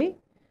mandatory.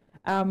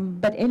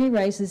 But any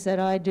races that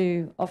I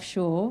do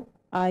offshore,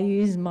 I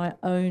use my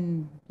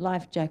own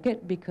life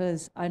jacket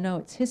because I know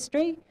its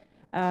history.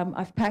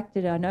 I've packed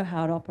it, I know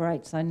how it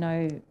operates, I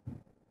know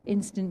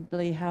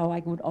instantly how I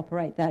would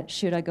operate that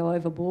should I go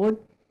overboard.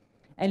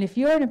 And if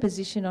you're in a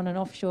position on an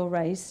offshore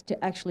race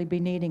to actually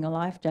be needing a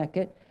life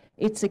jacket,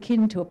 it's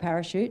akin to a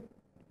parachute,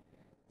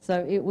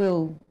 so it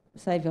will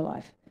save your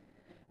life.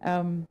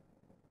 So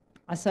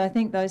I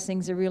think those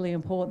things are really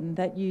important,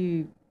 that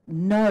you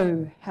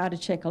know how to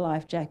check a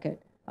life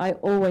jacket. I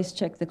always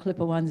check the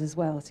Clipper ones as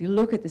well. So you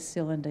look at the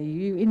cylinder,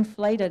 you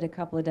inflate it a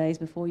couple of days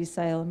before you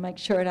sail and make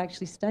sure it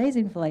actually stays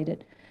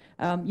inflated.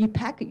 You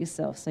pack it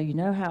yourself so you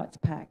know how it's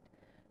packed.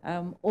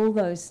 All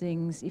those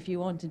things, if you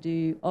want to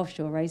do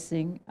offshore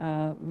racing,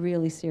 are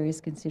really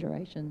serious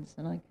considerations,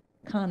 and I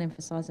can't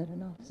emphasise that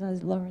enough. So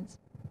Laurence.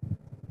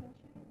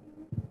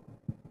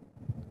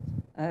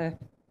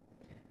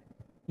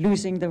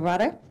 Losing the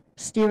rudder,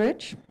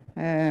 steerage,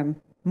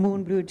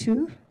 Moon Blue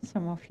 2,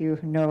 some of you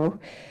know.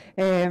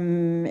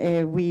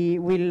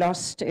 We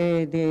lost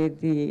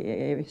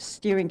the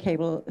steering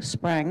cable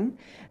sprang,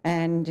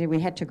 and we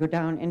had to go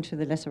down into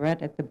the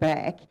lazaret at the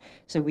back.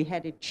 So we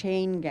had a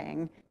chain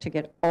gang to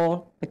get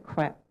all the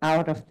crap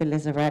out of the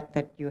lazaret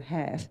that you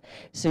have.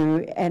 So,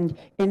 and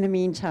in the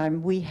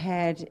meantime, we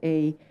had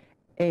a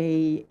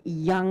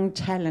young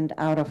talent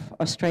out of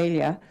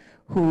Australia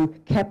who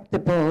kept the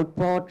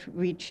boat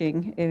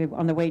reaching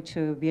on the way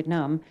to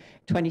Vietnam,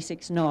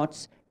 26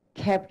 knots,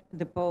 kept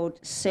the boat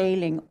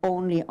sailing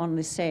only on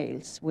the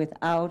sails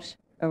without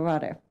a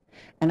rudder.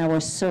 And I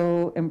was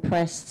so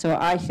impressed. So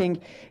I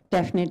think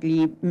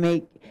definitely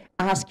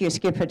ask your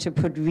skipper to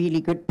put really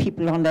good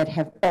people on that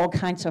have all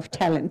kinds of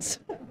talents.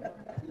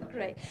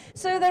 Great.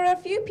 So there are a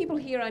few people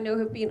here I know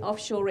who've been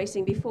offshore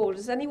racing before.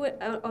 Does anyone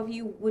of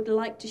you would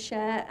like to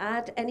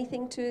add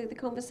anything to the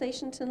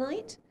conversation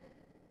tonight?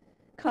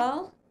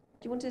 Carl,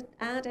 do you want to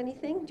add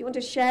anything? Do you want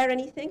to share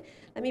anything?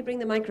 Let me bring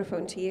the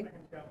microphone to you.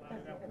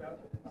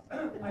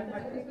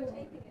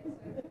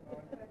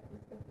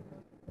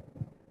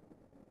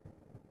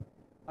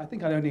 I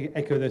think I'd only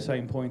echo the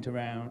same point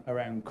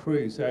around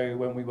crew. So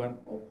when we went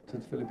to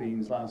the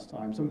Philippines last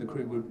time, some of the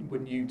crew were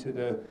new to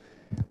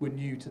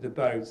the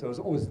boat. So there was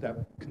always that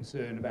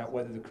concern about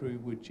whether the crew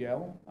would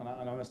gel. And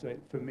I must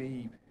admit, for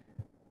me,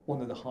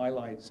 one of the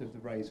highlights of the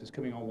race was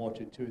coming on watch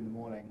at 2 in the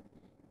morning.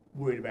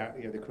 Worried about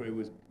the crew,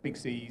 was big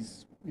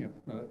seas,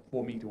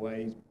 4 meter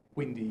waves,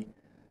 windy,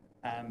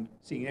 and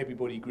seeing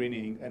everybody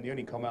grinning. And the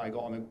only comment I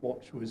got on the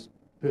watch was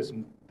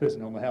person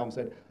on the helm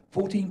said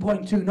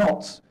 14.2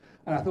 knots,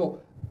 and I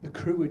thought the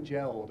crew had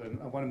gelled. And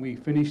when we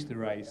finished the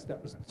race,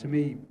 that was, to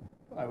me,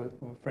 a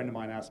friend of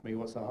mine asked me,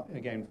 what's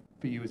again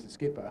for you as a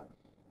skipper?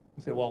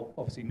 I said, well,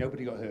 obviously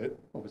nobody got hurt,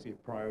 obviously a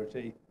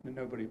priority, and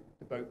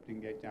the boat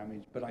didn't get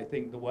damaged. But I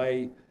think the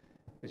way,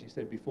 as you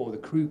said before, the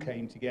crew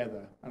came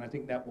together, and I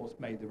think that was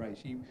made the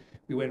race.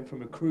 We went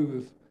from a crew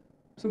of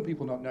some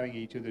people not knowing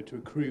each other to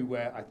a crew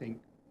where I think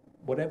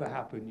whatever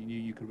happened, you knew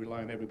you could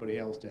rely on everybody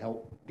else to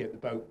help get the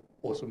boat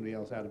or somebody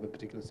else out of a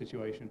particular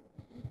situation.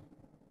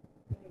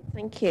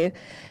 Thank you.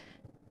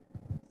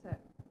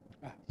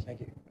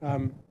 Thank you.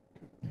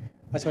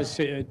 I suppose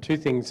 2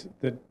 things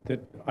that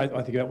I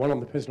think about. One on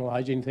the personal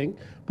hygiene thing,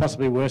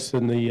 possibly worse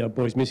than the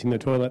boys missing the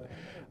toilet.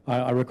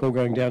 I recall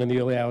going down in the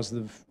early hours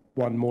of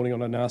one morning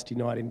on a nasty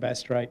night in Bass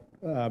Strait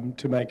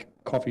to make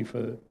coffee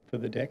for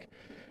the deck,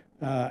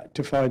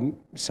 to find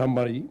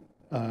somebody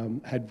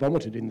had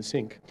vomited in the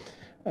sink.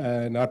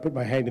 And I put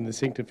my hand in the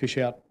sink to fish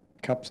out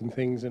cups and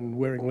things, and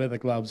wearing leather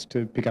gloves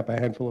to pick up a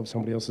handful of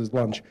somebody else's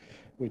lunch,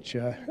 which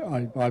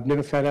I've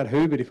never found out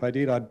who, but if I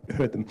did, I'd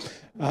hurt them.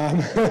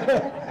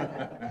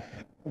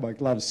 My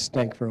gloves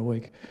stank for a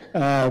week.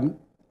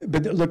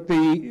 But look,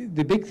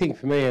 the big thing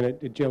for me, and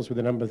it gels with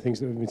a number of things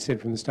that have been said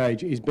from the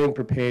stage, is being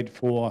prepared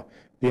for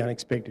the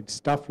unexpected.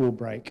 Stuff will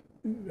break.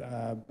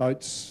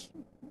 Boats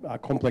are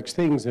complex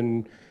things,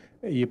 and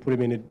you put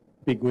them in a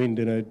big wind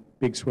and a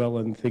big swell,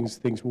 and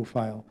things will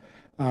fail.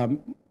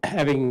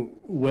 Having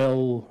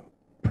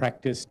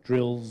well-practiced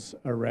drills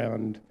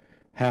around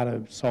how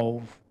to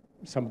solve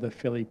some of the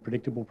fairly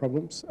predictable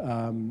problems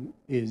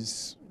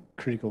is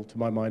critical to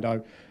my mind.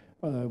 I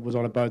was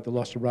on a boat that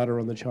lost a rudder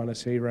on the China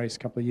Sea race a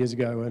couple of years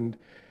ago, and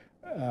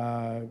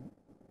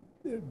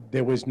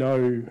there was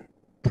no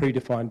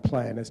predefined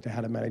plan as to how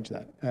to manage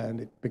that,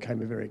 and it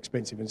became a very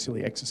expensive and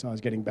silly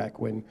exercise getting back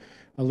when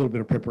a little bit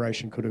of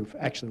preparation could have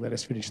actually let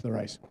us finish the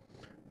race.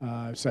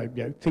 So,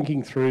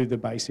 thinking through the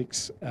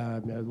basics,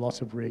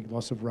 loss of rig,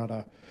 loss of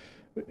rudder,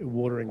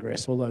 water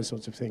ingress, all those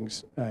sorts of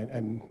things,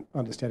 and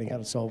understanding how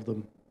to solve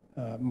them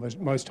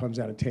most times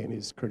out of 10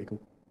 is critical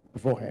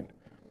beforehand.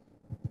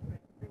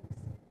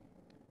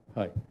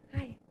 Hi.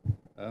 Hi.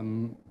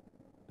 Don't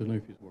know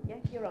if it's working.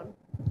 Yeah, you're on.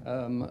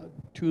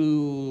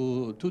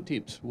 Two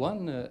tips.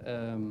 One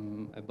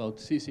about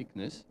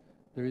seasickness.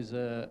 There is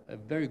a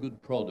very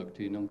good product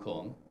in Hong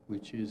Kong,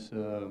 which is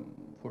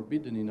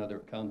forbidden in other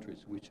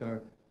countries, which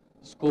are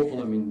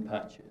scopolamine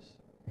patches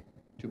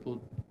to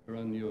put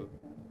around your,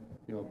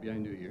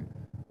 behind your ear,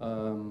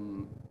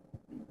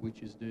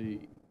 which is the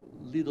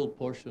little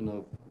portion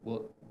of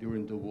what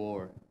during the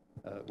war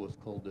was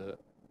called the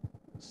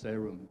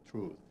serum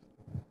truth.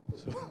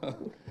 So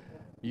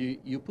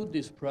you put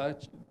this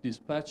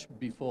patch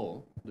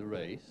before the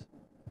race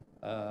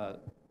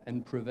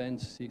and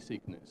prevents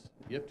seasickness.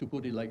 You have to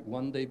put it like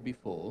 1 day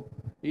before,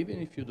 even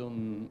if you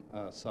don't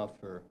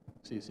suffer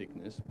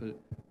seasickness. But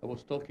I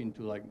was talking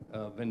to like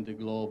Vendée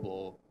Globe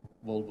or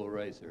Volvo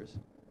racers.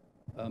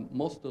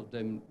 Most of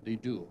them, they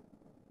do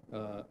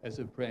as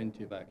a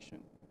preemptive action.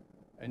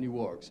 And it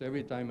works.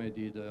 Every time I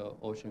did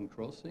ocean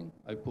crossing,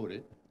 I put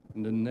it,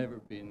 and I've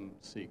never been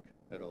sick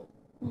at all.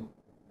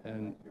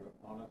 And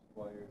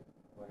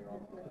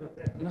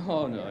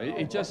no,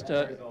 it just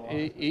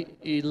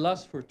it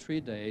lasts for 3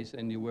 days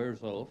and it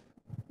wears off.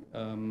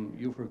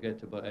 You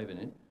forget about having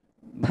it.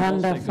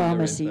 Panda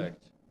Pharmacy.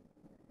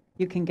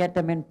 You can get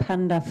them in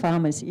Panda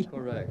Pharmacy.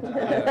 Correct.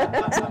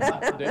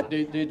 Yeah.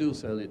 they do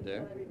sell it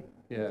there.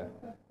 Yeah.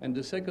 And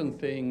the second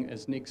thing,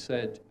 as Nick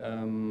said,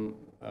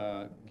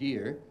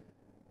 gear.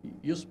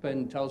 You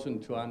spend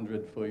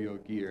 1,200 for your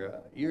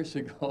gear. Years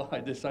ago, I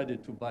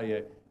decided to buy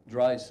a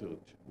dry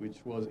suit,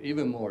 which was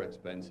even more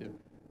expensive,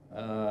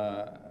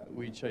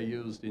 which I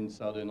used in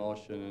Southern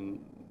Ocean and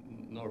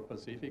North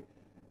Pacific,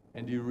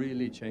 and it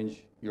really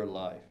changed your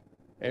life.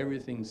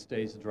 Everything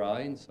stays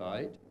dry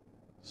inside,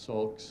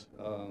 socks,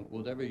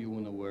 whatever you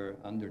want to wear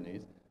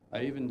underneath.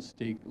 I even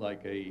stick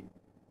like a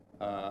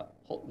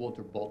hot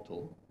water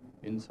bottle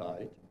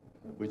inside,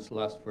 which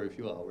lasts for a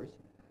few hours,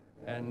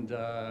 and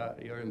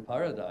you're in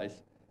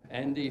paradise.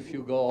 And if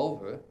you go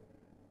over,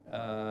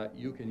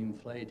 you can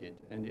inflate it,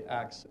 and it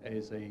acts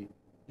as a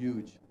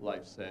huge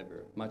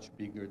lifesaver, much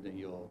bigger than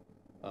your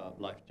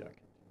life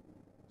jacket.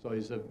 So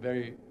it's a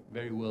very,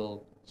 very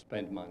well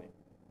spent money.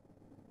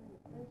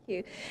 Thank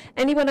you.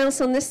 Anyone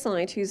else on this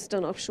side who's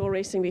done offshore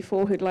racing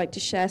before who'd like to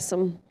share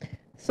some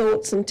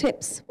thoughts and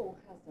tips?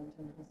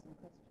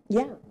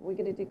 Yeah, we're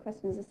going to do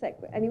questions in a sec.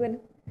 Anyone?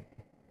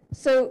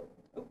 So.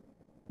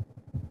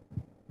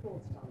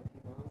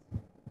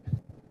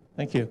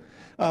 Thank you.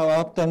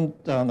 I've done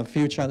a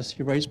few China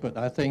Sea races, but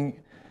I think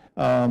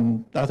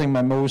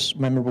my most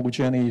memorable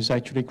journey is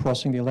actually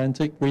crossing the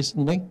Atlantic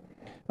recently.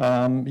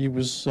 It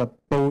was a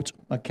boat,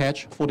 a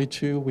Catch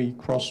 42. We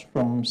crossed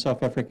from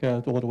South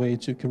Africa all the way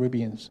to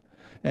Caribbeans,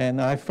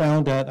 and I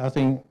found that I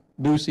think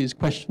Lucy's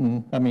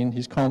question,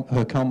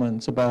 her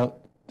comments about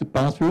the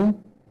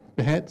bathroom,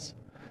 the heads.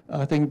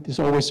 I think there's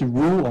always a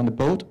rule on the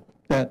boat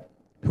that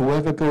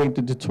whoever going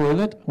to the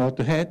toilet or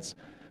the heads,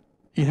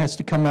 it has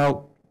to come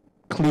out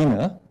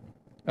cleaner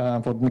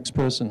for the next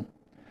person.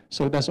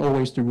 So that's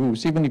always the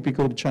rules. Even if you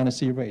go to China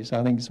Sea race,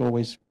 I think it's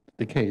always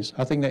the case.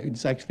 I think that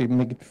it's actually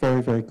make it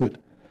very, very good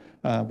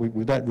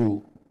with that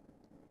rule.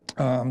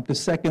 The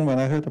second one,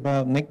 I heard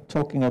about Nick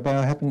talking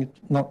about having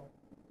not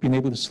been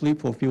able to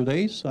sleep for a few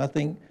days. I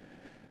think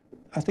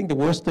the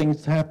worst thing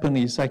to happen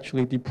is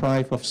actually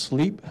deprived of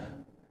sleep,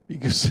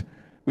 because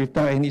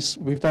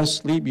without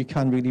sleep, you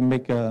can't really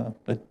make a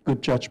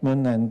good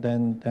judgment, and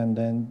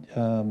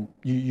then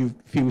you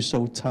feel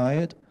so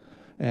tired,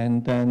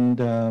 and then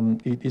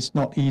it's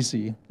not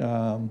easy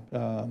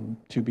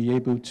to be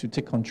able to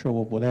take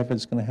control of whatever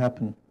is going to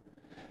happen.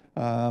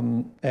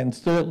 And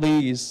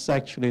thirdly is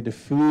actually the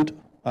food.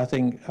 I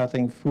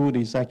think food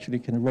is actually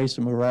can raise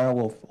the morale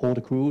of all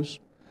the crews,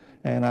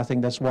 and I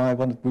think that's why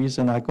one of the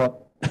reasons I got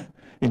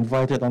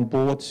invited on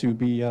board to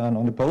be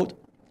on the boat.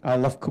 I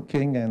love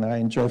cooking and I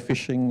enjoy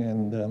fishing,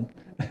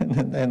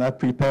 and I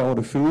prepare all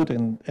the food,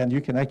 and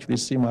you can actually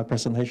see my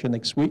presentation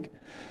next week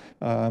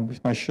with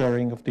my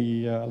sharing of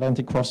the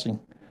Atlantic crossing.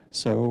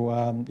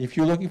 So if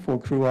you're looking for a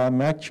crew,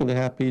 I'm actually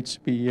happy to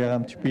be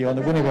on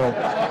the winning boat.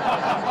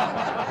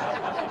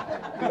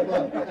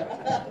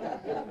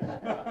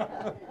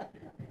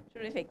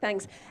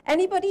 thanks.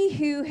 Anybody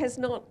who has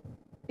not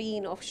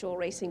been offshore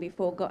racing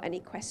before got any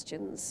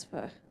questions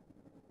for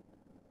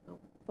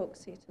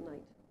folks here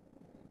tonight?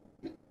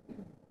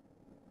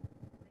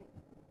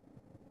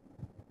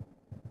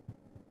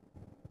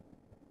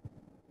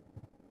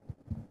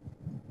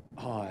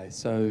 Hi,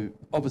 so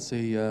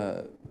obviously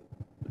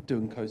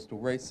doing coastal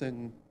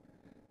racing.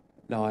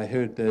 Now I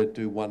heard they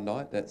do one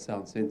night. That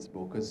sounds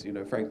sensible because, you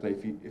know, frankly,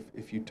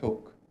 if you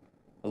took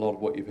a lot of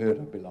what you've heard,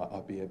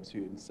 I'd be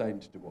absolutely insane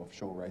to do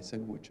offshore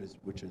racing, which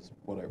is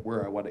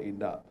where I want to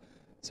end up.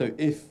 So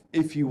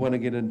if you want to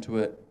get into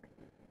it,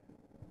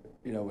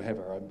 you know, we have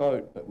our own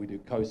boat, but we do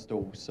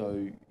coastal.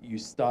 So you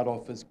start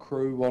off as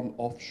crew on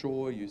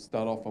offshore. You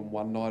start off on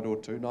one night or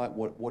two night.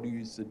 What do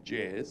you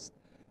suggest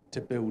to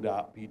build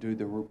up? You do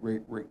the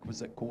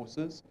requisite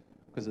courses,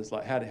 because it's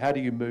like how do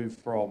you move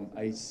from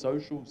a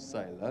social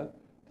sailor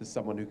to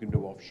someone who can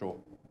do offshore?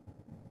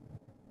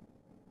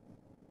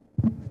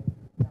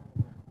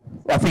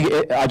 I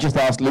think I just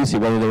asked Lucy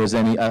whether there was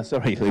any,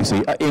 sorry Lucy,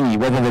 Ingy,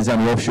 whether there's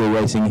any offshore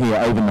racing here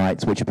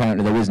overnights, which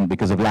apparently there isn't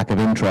because of lack of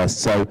interest.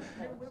 So,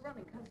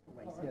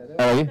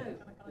 are you?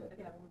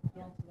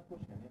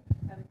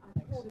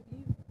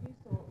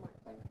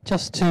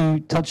 Just to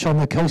touch on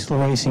the coastal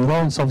racing,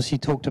 Laurence obviously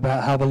talked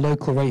about how the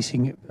local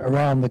racing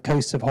around the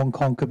coast of Hong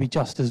Kong could be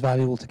just as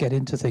valuable to get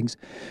into things.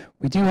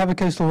 We do have a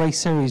coastal race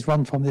series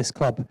run from this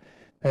club.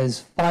 There's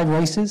 5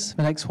 races.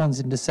 The next one's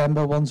in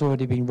December. One's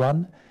already been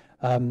run.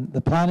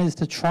 The plan is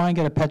to try and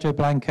get a Pedro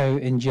Blanco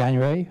in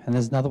January, and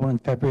there's another one in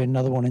February,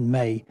 another one in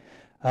May.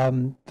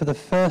 For the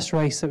first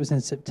race that was in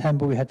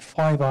September, we had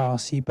 5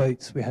 IRC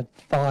boats. We had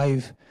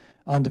 5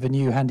 under the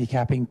new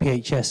handicapping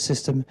PHS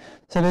system.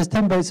 So there's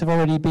 10 boats have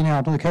already been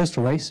out on the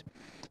coastal race.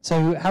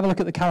 So have a look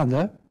at the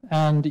calendar,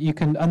 and you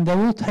can, and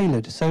they're all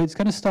tailored. So it's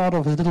going to start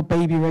off as little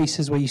baby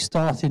races where you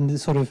start in the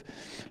sort of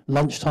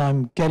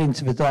lunchtime, get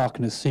into the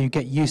darkness, so you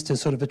get used to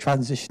sort of the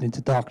transition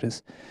into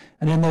darkness.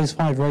 And in those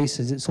 5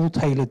 races, it's all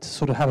tailored to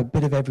sort of have a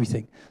bit of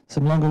everything.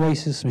 Some longer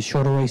races, some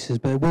shorter races,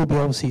 but there will be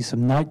obviously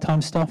some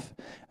nighttime stuff,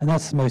 and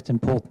that's the most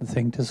important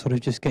thing, to sort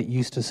of just get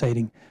used to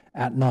sailing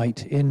at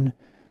night in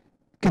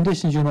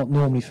conditions you're not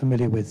normally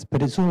familiar with.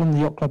 But it's all on the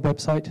Yacht Club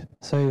website,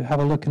 so have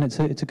a look, and it's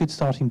a good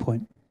starting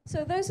point.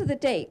 So those are the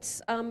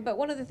dates, but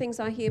one of the things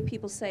I hear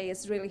people say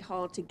is really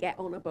hard to get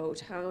on a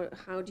boat.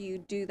 How do you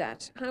do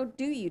that? How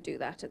do you do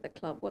that at the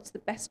club? What's the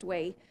best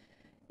way?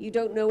 You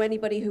don't know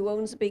anybody who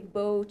owns a big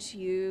boat.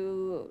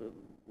 Yeah,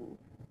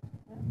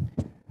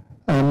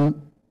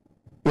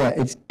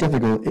 it's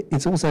difficult.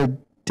 It's also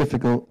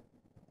difficult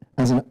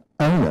as an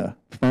owner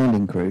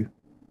finding crew.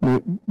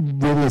 It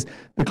really is.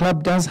 The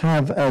club does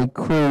have a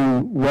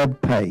crew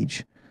web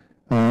page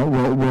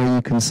where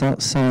you can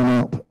sign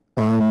up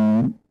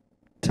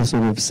to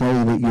sort of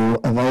say that you're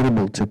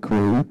available to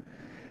crew,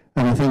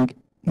 and I think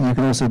you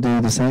can also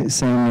do the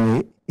same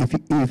way. If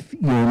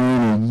you're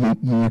an owner,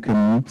 you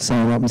can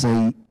sign up and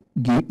say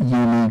you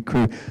need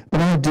crew. But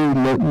I do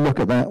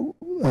look at that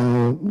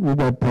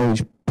web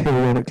page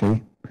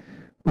periodically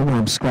when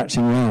I'm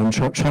scratching around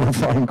trying to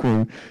find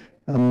crew.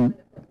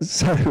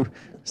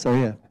 So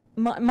yeah.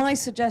 My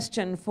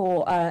suggestion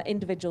for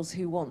individuals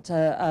who want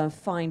to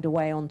find a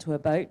way onto a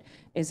boat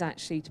is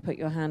actually to put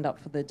your hand up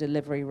for the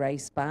delivery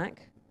race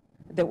back.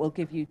 That will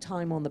give you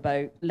time on the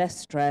boat, less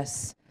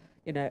stress,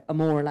 you know, a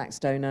more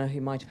relaxed owner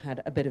who might have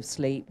had a bit of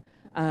sleep,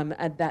 and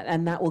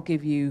that will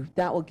give you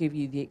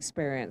the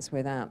experience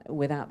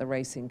without the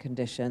racing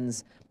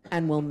conditions,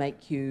 and will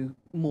make you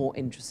more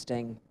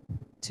interesting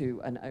to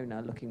an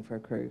owner looking for a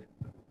crew.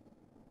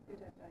 Good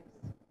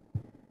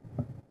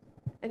advice.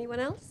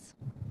 Anyone else?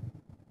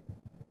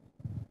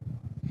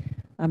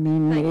 I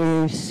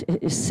mean,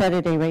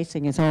 Saturday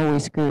racing is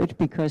always good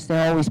because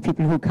there are always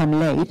people who come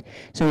late.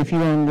 So if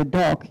you're on the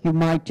dock, you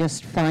might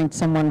just find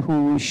someone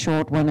who is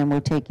short one and will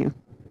take you.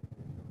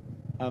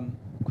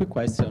 Quick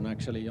question,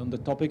 actually, on the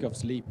topic of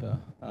sleep.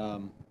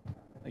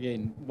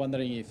 Again,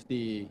 wondering if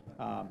the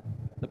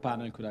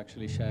panel could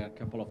actually share a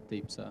couple of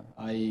tips.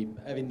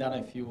 Having done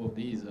a few of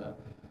these,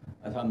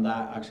 I found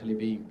that actually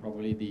being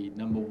probably the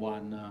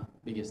 #1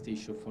 biggest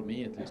issue for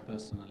me, at least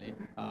personally,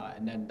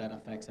 and then that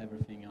affects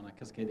everything on a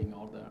cascading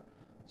order.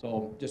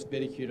 So just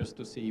very curious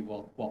to see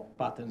what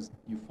patterns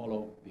you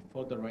follow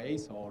before the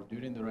race or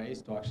during the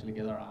race to actually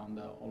get around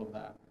all of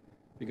that.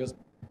 Because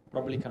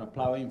probably kind of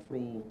plowing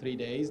through 3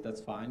 days, that's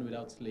fine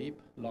without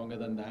sleep. Longer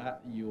than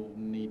that, you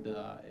need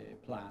a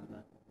plan.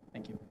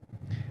 Thank you.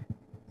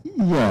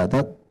 Yeah,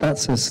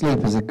 that's a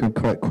sleep is a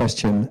good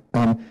question.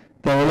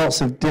 There are lots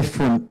of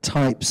different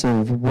types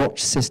of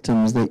watch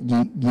systems that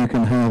you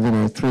can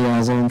have, 3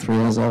 hours on, 3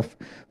 hours off,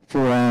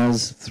 4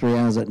 hours, 3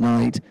 hours at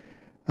night.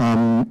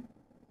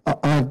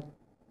 I've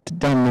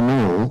done them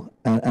all,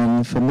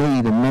 and for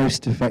me the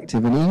most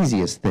effective and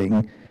easiest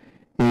thing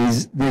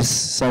is this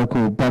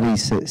so-called buddy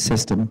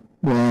system,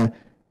 where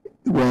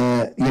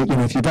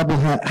if you're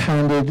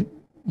double-handed,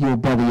 your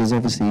buddy is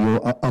obviously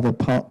your other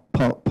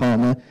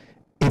partner.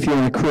 If you're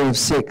in a crew of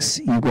 6,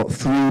 you've got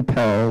 3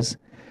 pairs.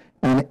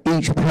 And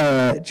each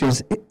pair you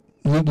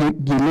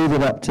leave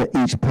it up to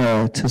each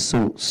pair to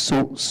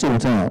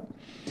sort out.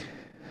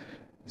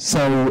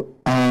 So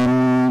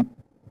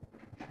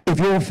if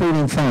you're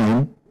feeling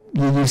fine,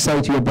 you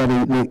say to your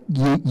buddy, look,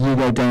 you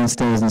go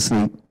downstairs and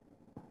sleep.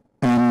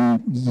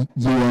 And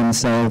you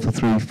sail for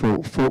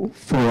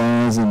 4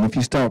 hours, and if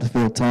you start to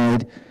feel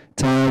tired,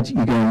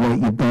 you go and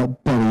wake your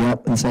buddy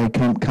up and say,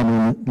 come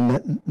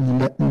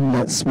on,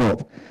 let's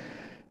swap.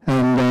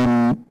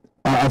 And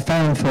I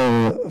found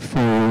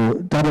for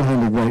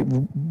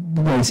double-handed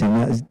racing,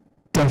 that is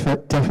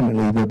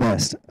definitely the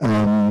best.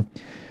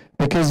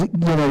 Because, you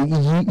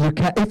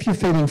can, if you're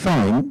feeling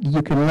fine,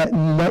 you can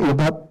let your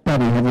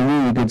buddy have a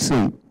really good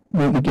sleep.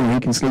 He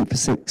can sleep for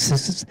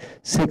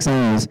six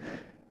hours.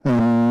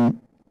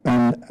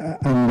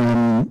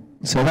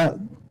 So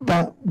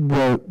that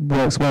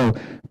works well.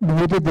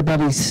 We did the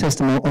buddy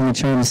system on the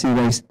China Sea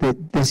race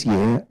this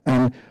year,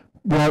 and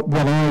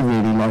what I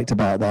really liked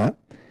about that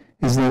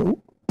is that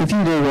if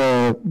you do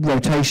a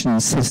rotation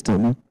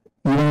system,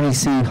 you only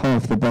see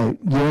half the boat.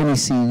 You only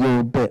see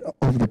your bit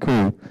of the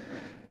crew.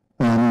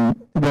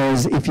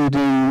 Whereas if you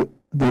do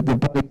the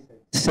buddy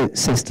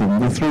system,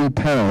 the 3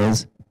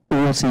 pairs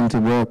all seem to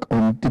work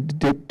on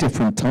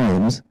different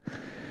times.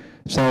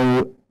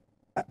 So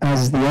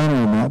as the owner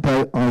on that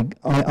boat,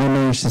 I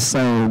managed to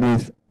sail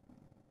with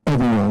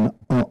everyone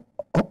on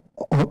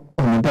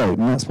the boat,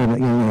 and that's what I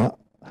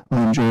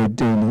enjoyed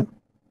doing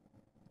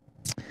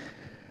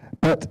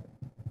that.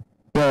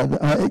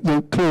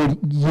 But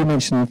Claude, you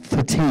mentioned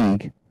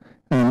fatigue,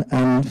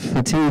 and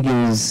fatigue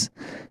is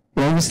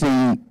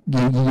obviously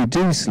you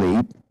do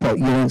sleep, but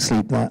you don't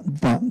sleep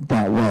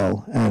that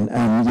well, and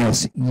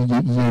yes,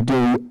 you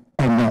do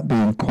end up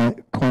being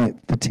quite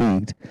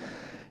fatigued.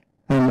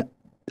 And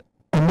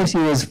on this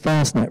year's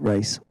Fastnet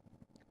race,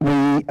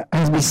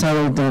 as we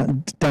sailed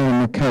down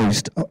the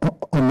coast,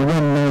 on the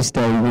one nice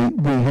day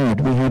we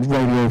had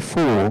Radio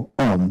 4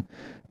 on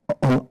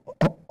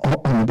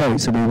the boat,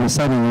 so we were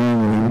sailing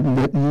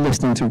around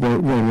listening to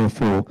Radio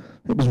 4.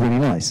 It was really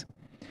nice.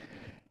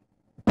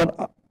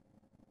 But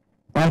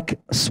I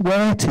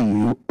swear to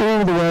you,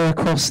 all the way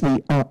across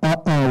the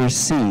Irish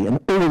Sea and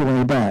all the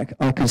way back,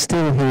 I could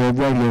still hear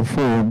Radio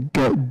 4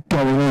 going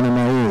on in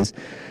my ears.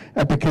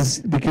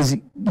 Because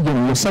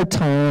you're so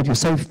tired, you're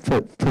so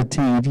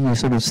fatigued, you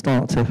sort of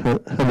start to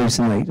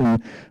hallucinate.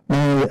 And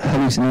my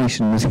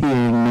hallucination was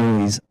hearing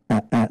noise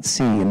at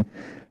sea, and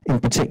in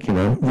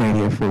particular,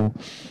 Radio 4.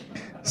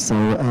 So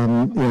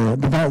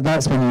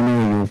that's when you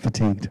know you're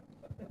fatigued.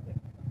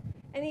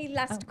 Any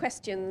last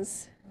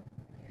questions?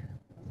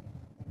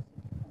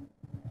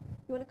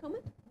 You want to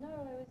comment? No, I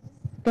was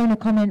just going to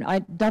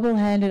comment.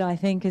 Double-handed, I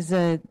think, is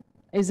a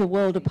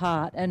world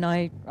apart, and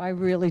I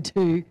really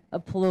do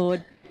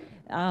applaud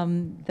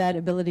that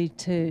ability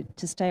to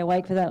stay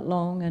awake for that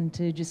long and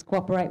to just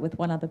cooperate with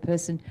one other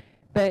person.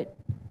 But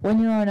when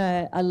you're on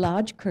a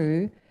large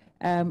crew,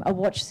 a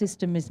watch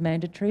system is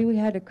mandatory. We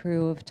had a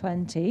crew of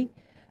 20,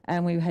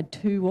 and we had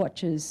 2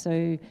 watches.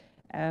 So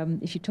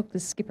if you took the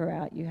skipper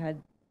out, you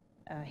had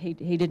he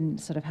didn't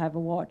sort of have a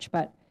watch,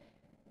 but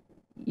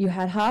you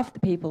had half the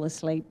people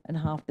asleep and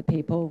half the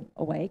people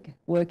awake,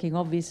 working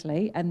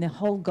obviously, and the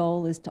whole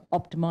goal is to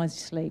optimize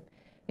sleep.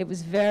 It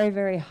was very,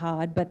 very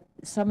hard, but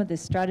some of the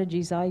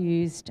strategies I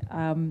used,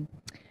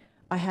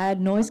 I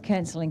had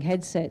noise-cancelling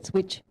headsets,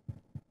 which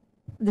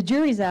the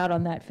jury's out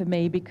on that for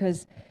me,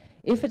 because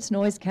if it's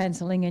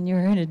noise-cancelling and you're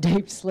in a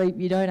deep sleep,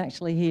 you don't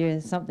actually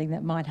hear something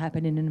that might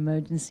happen in an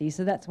emergency.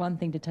 So that's one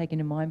thing to take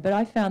into mind. But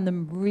I found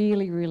them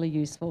really, really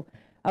useful.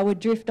 I would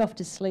drift off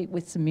to sleep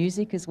with some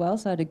music as well,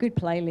 so I had a good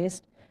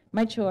playlist.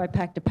 Made sure I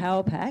packed a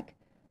power pack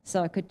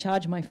so I could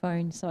charge my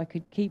phone so I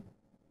could keep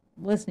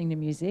listening to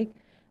music.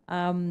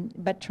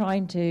 But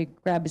trying to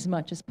grab as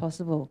much as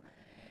possible.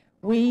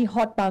 We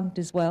hot bunked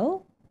as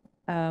well,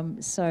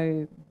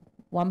 so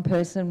one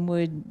person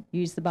would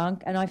use the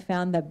bunk, and I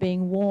found that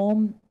being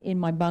warm in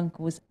my bunk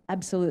was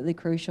absolutely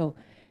crucial.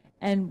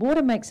 And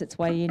water makes its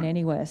way in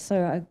anywhere,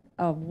 so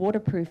a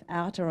waterproof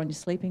outer on your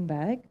sleeping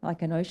bag,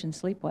 like an ocean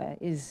sleepwear,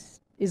 is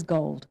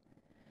gold.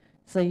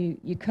 So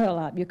you curl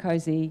up, you're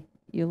cozy,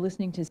 you're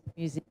listening to some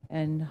music,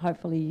 and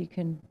hopefully you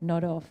can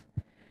nod off.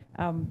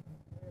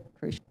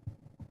 Crucial.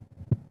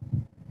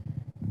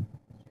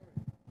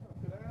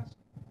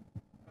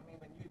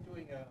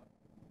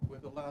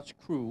 Large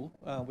crew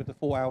with a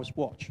 4 hours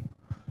watch.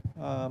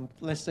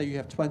 Let's say you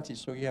have 20,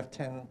 so you have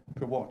 10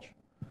 per watch.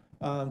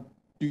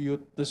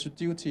 Does your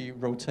duty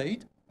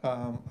rotate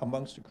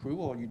amongst the crew,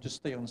 or you just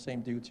stay on the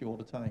same duty all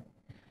the time?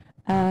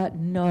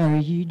 No,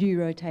 you do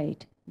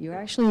rotate. You're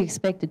actually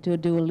expected to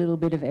do a little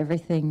bit of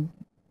everything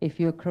if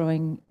you're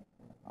crewing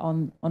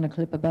on a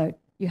clipper boat.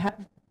 You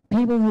have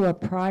people who are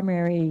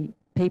primary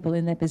people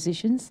in their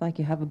positions, like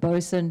you have a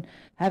bosun,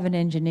 have an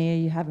engineer,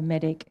 you have a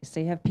medic.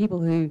 So you have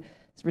people whose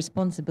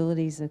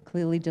responsibilities are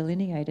clearly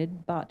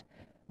delineated, but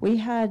we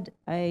had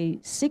a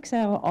 6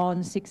 hour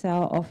on, 6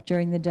 hour off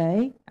during the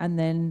day, and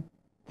then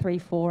 3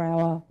 4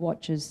 hour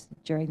watches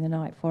during the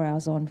night, 4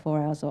 hours on, 4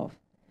 hours off.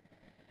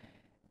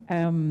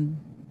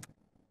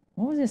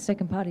 What was the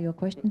second part of your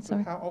question?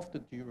 Sorry. How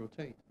often do you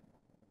rotate?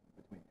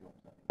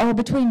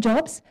 Between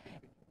jobs?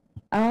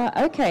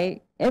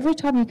 Okay, every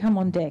time you come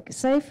on deck,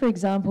 say for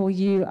example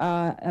you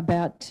are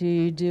about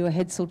to do a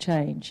headsail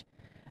change,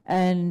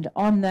 and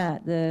on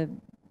that the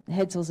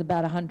headsail's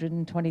about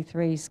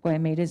 123 square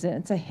metres, and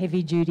it's a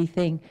heavy duty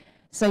thing.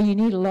 So you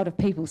need a lot of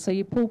people. So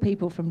you pull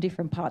people from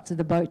different parts of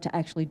the boat to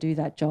actually do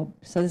that job.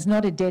 So there's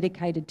not a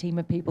dedicated team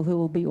of people who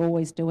will be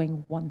always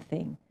doing one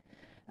thing.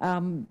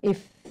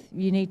 If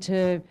you need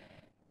to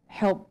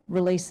help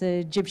release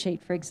a jib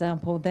sheet, for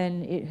example,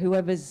 then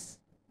whoever's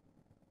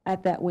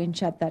at that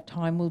winch at that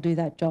time will do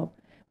that job.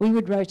 We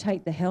would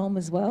rotate the helm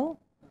as well,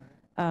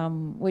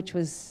 which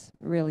was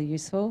really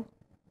useful.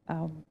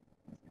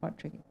 Quite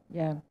tricky,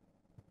 yeah.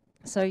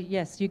 So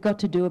yes, you got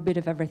to do a bit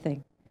of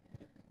everything.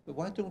 But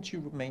why don't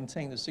you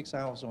maintain the 6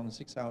 hours on,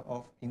 6 hours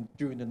off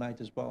during the night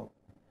as well?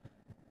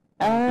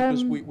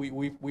 Because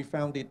we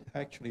found it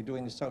actually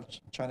during the South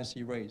China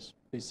Sea race.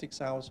 The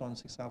 6 hours on,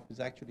 6 hours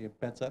is actually a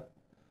better.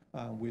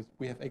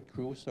 We have 8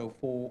 crews, so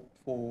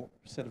four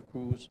set of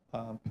crews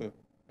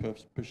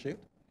per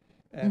shift,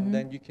 and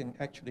then you can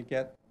actually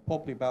get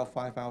probably about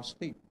 5 hours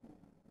sleep.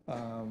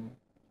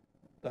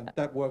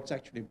 That works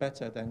actually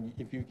better than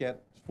if you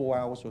get 4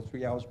 hours or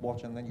 3 hours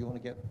watch, and then you only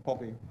get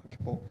probably a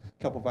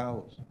couple of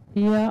hours.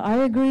 Yeah, I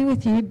agree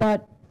with you,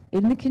 but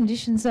in the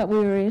conditions that we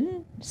were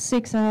in,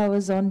 6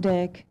 hours on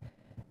deck,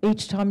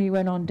 each time you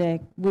went on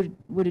deck would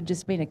have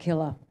just been a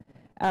killer.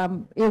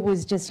 It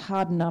was just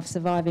hard enough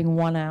surviving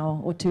 1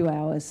 hour or 2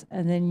 hours,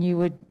 and then you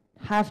would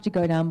have to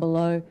go down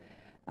below,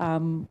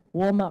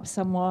 warm up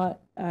somewhat,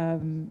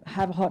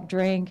 have a hot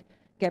drink,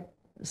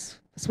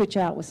 switch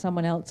out with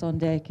someone else on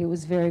deck. It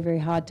was very, very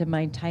hard to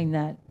maintain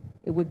that.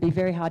 It would be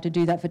very hard to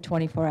do that for a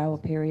 24-hour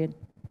period.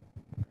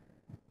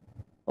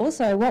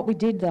 Also, what we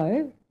did,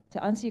 though,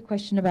 to answer your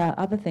question about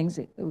other things,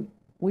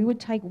 we would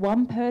take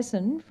one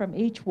person from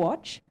each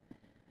watch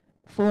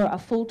for a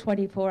full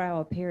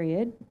 24-hour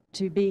period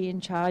to be in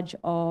charge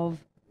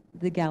of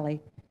the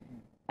galley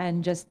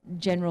and just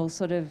general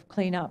sort of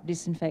clean up,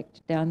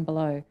 disinfect down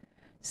below.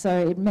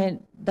 So it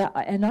meant that,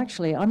 and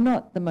actually I'm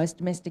not the most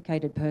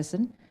domesticated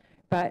person,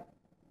 but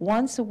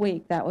once a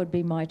week that would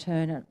be my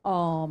turn, and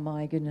oh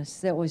my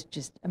goodness, that was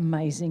just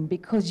amazing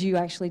because you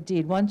actually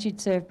did. Once you'd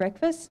served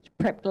breakfast,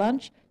 prepped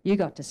lunch, you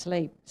got to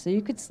sleep. So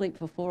you could sleep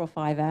for 4 or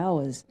 5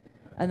 hours,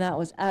 and that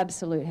was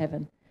absolute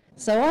heaven.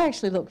 So I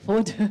actually look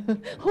forward to,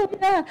 oh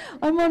yeah,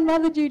 I'm on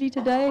mother duty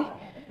today.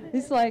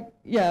 It's like,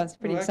 yeah, it's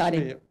pretty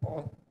exciting.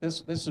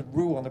 Actually, there's a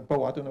rule on the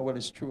boat. I don't know whether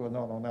it's true or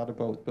not on other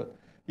boats, but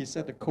he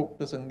said the cook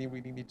doesn't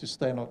really need to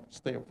stay up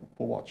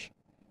for watch.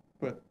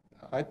 But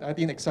I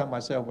didn't exam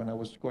myself when I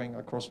was going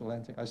across the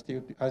Atlantic.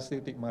 I still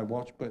did my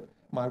watch, but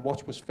my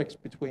watch was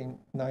fixed between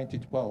 9 to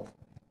 12.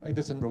 It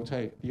doesn't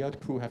rotate. The other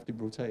crew have to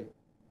rotate.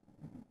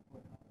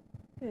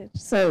 Good.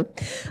 So,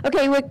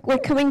 okay, we're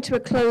coming to a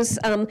close.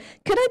 Could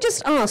I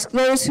just ask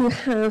those who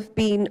have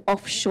been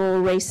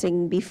offshore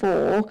racing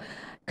before,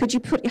 could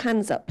you put your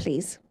hands up,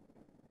 please?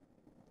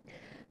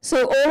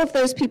 So all of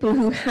those people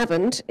who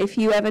haven't, if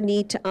you ever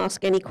need to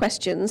ask any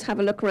questions, have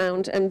a look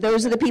around, and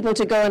those are the people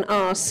to go and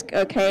ask,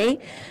 okay,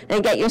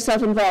 and get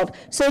yourself involved.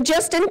 So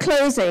just in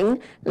closing,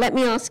 let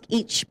me ask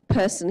each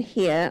person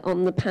here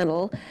on the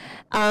panel,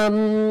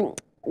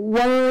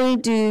 why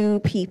do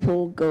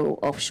people go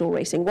offshore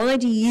racing? Why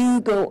do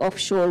you go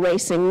offshore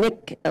racing?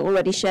 Nick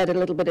already shared a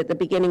little bit at the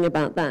beginning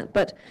about that,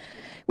 but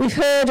we've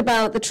heard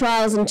about the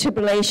trials and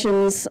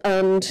tribulations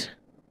and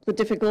the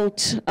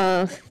difficult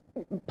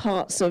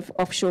parts of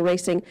offshore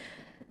racing,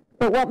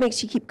 but what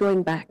makes you keep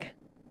going back?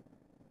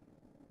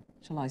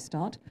 Shall I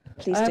start?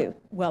 Please do.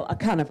 Well,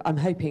 I'm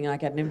hoping I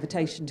get an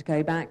invitation to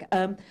go back.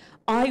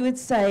 I would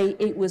say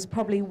it was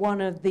probably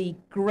one of the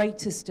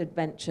greatest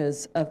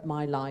adventures of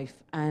my life,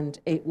 and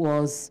it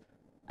was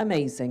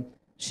amazing.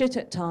 Shit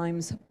at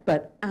times,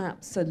 but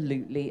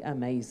absolutely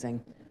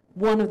amazing.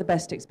 One of the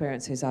best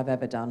experiences I've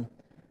ever done.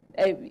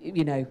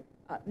 You know,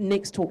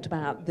 Nick's talked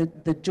about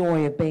the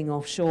joy of being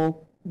offshore.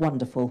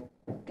 Wonderful.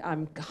 I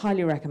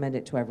highly recommend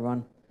it to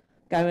everyone.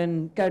 Go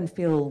and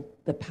feel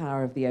the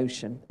power of the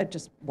ocean.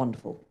 Just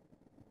wonderful.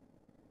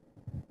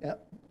 Yeah,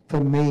 for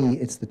me,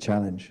 it's the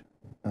challenge.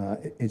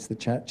 It's the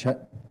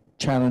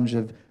challenge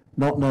of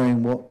not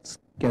knowing what's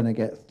going to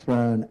get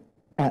thrown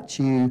at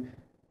you,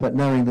 but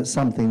knowing that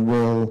something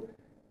will,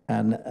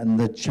 and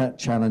the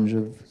challenge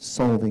of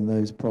solving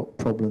those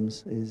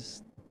problems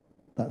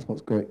that's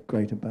what's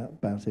great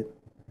about it.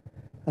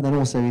 And then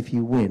also, if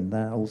you win,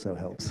 that also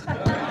helps.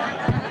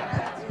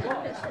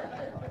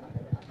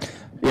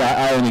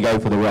 Yeah, I only go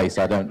for the race.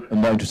 I'm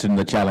not interested in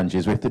the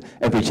challenges.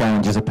 Every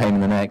challenge is a pain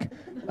in the neck.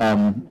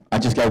 I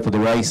just go for the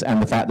race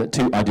and the fact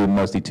that I do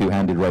mostly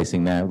two-handed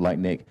racing now, like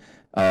Nick.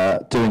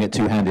 Doing it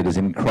two-handed is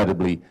an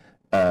incredibly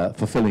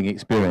fulfilling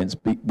experience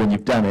when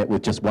you've done it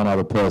with just one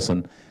other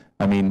person.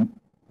 I mean,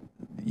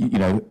 you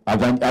know,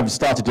 I've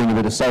started doing a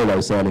bit of solo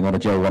sailing on a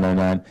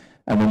J109,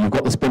 and when you've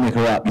got the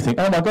spinnaker up, you think,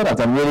 oh my God, I've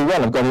done really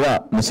well, I've got it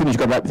up. And as soon as you've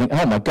got it up, you think,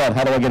 oh my God,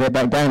 how do I get it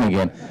back down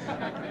again?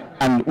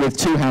 And with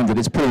two-handed,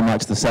 it's pretty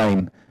much the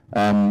same.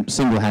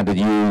 Single-handed,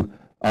 you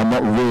are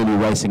not really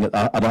racing at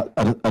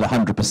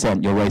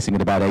 100%. You're racing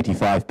at about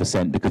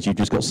 85% because you've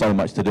just got so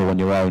much to do on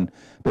your own.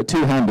 But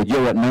two-handed,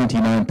 you're at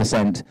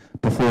 99%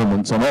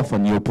 performance, and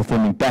often you're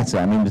performing better.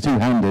 I mean, the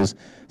two-handers,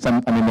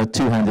 the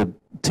two-handed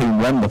team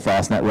won the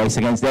Fastnet race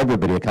against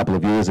everybody a couple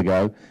of years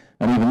ago,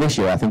 and even this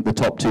year, I think the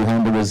top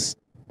two-hander was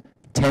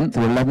 10th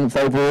or 11th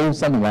overall,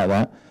 something like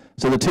that.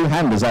 So the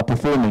two-handers are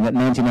performing at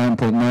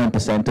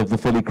 99.9% of the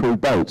fully crewed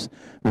boats,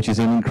 which is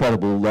an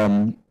incredible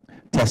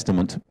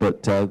testament,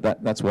 but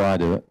that's why I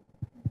do it.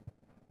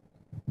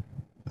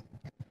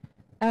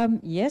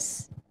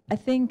 Yes, I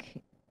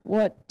think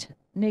what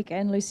Nick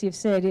and Lucy have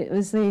said, it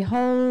was the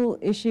whole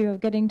issue of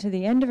getting to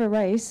the end of a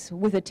race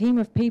with a team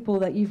of people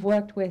that you've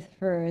worked with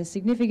for a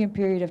significant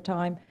period of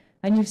time,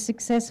 and you've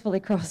successfully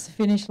crossed the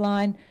finish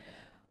line,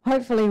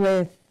 hopefully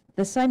with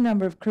the same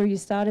number of crew you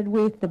started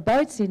with, the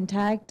boat's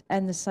intact,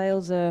 and the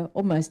sails are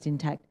almost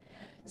intact.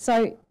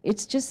 So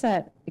it's just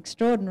that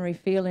extraordinary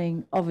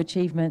feeling of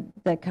achievement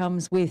that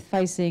comes with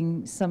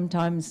facing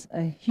sometimes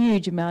a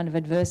huge amount of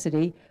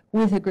adversity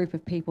with a group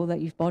of people that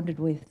you've bonded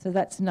with. So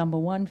that's number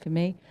one for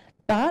me.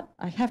 But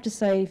I have to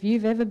say, if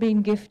you've ever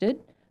been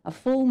gifted a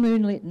full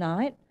moonlit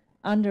night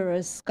under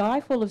a sky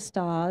full of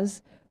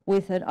stars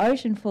with an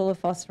ocean full of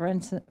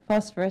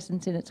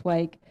phosphorescence in its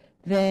wake,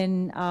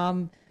 then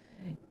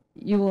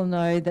you will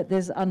know that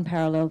it's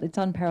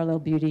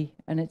unparalleled beauty,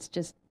 and it's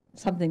just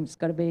something that's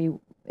got to be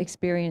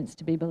experienced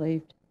to be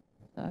believed.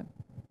 So.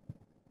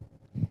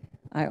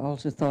 I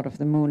also thought of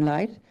the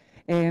moonlight.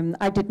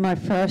 I did my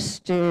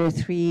first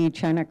 3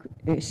 China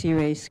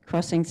Series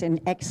crossings in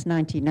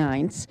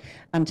X99s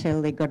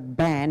until they got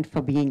banned for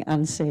being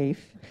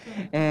unsafe.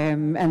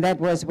 And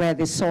that was where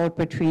the salt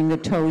between the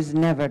toes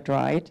never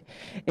dried.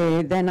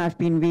 Then I've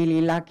been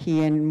really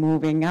lucky in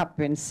moving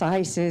up in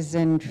sizes,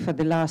 and for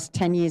the last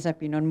 10 years I've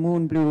been on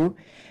Moon Blue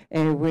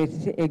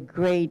with a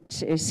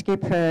great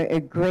skipper, a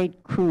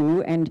great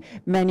crew, and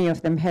many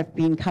of them have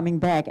been coming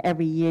back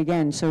every year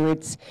again. So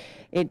it's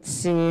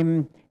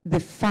the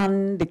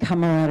fun, the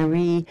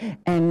camaraderie,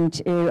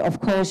 and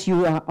of course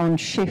you are on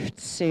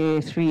shifts,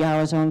 3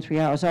 hours on, 3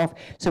 hours off.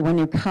 So when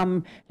you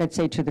come, let's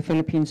say, to the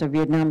Philippines or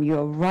Vietnam,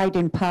 you're right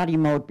in party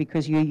mode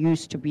because you're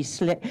used to be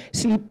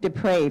sleep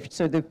deprived.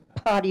 So the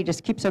party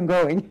just keeps on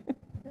going.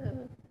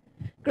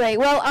 Great.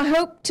 Well, I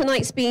hope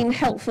tonight's been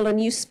helpful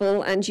and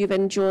useful and you've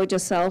enjoyed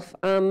yourself.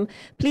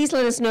 Please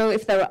let us know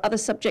if there are other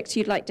subjects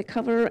you'd like to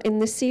cover in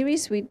this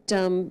series. We'd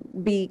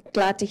be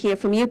glad to hear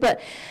from you.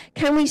 But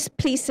can we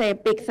please say a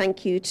big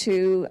thank you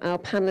to our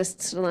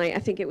panelists tonight? I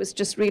think it was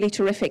just really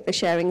terrific, the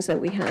sharings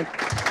that we had.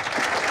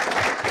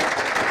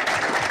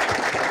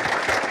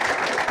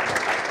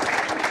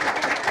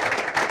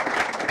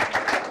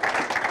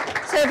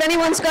 So if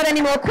anyone's got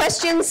any more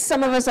questions,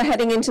 some of us are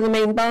heading into the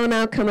main bar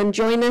now. Come and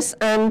join us.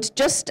 And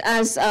just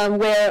as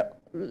we're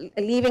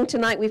leaving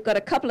tonight, we've got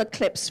a couple of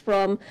clips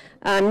from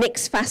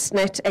Nick's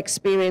Fastnet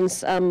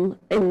experience in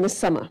the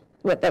summer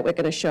that we're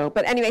going to show.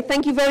 But anyway,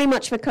 thank you very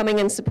much for coming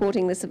and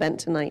supporting this event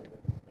tonight.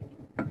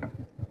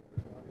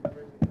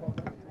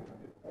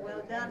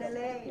 Well done,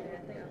 Elaine.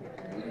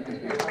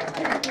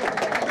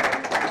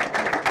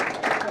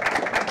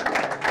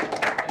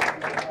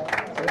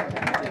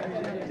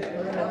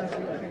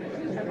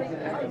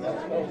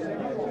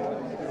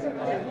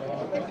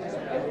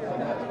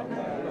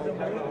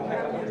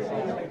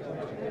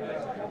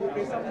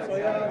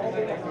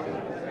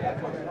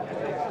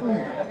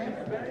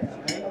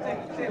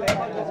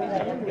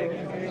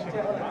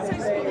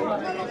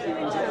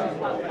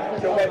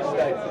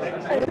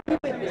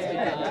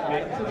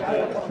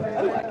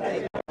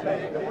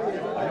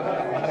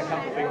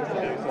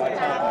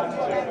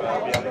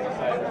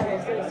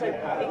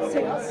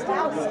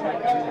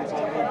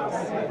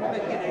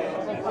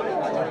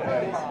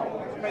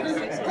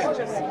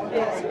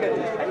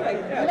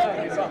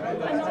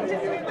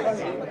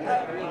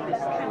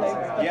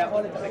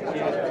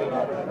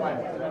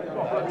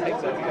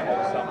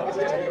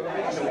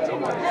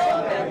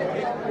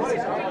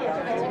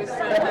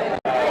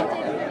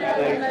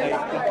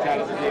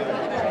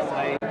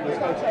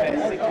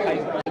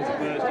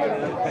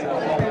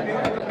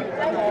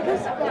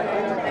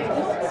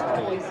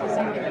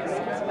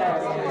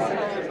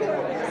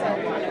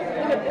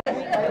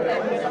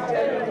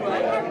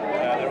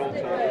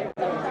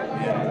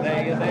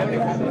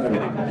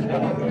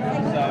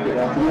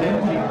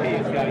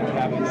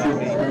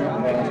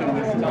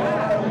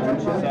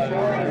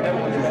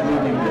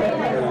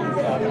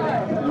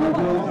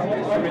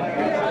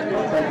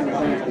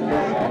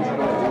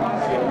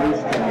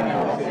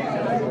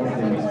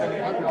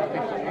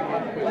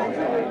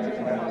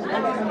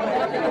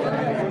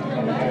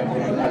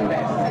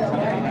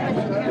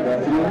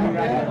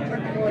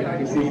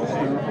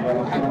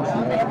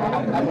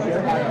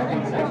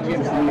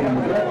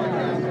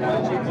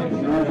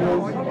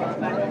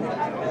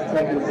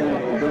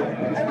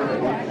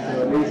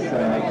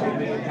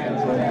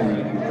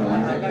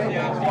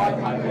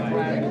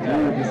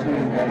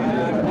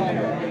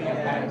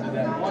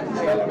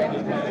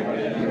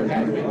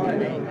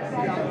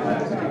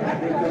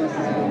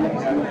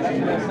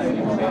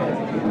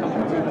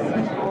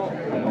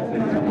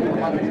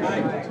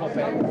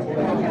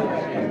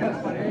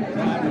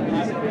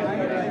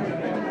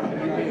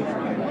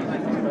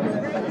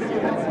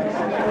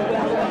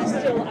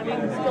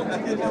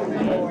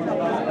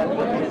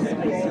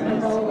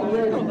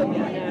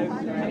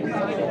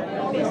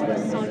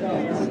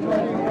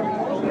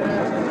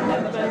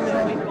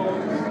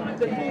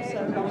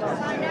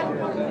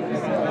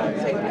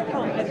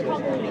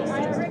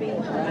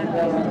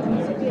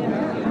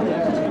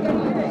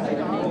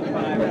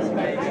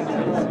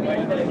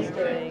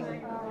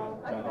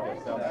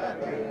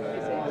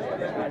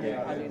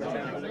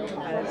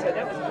 So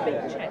that was a big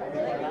check for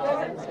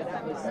them, so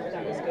that was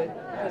good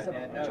because of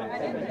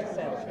chocolate went to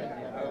sell. So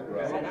that's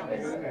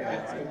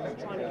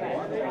trying to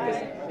get because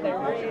they're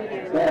really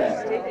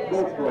interested in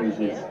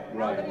supporting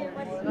right.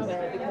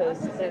 Because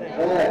they don't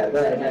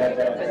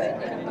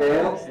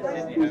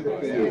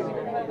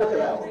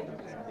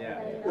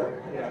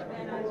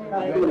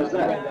How good is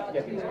that?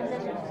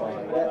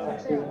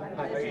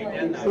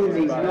 You've seen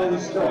these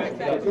non-stop,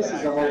 but this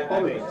is a whole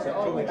following.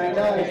 Hey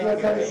guys,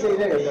 look, come and see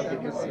this.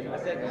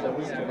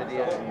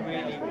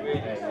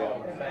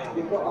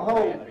 You've got a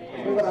whole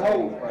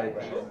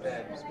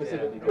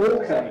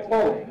orca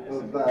full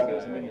of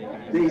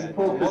these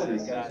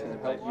porpoises.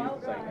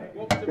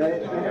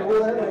 They're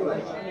all over the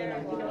place.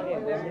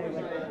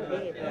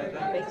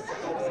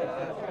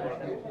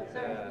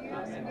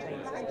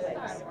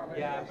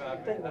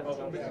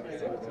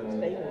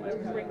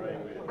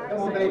 Come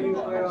on, babies,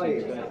 where are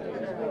you?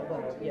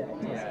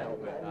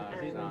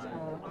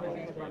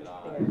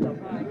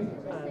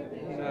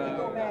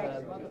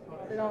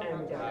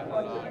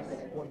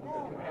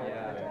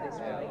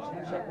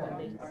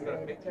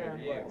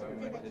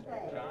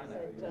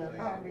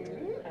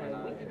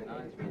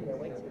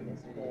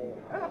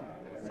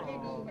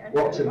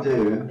 What to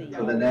do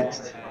for the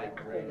next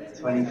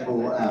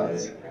 24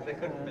 hours.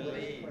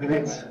 And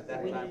it's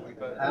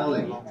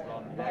howling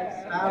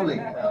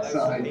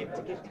outside. It's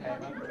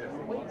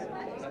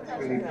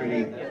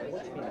really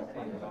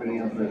pretty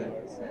unpleasant.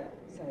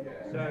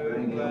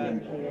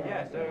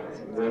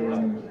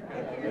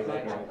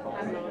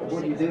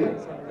 What do you do?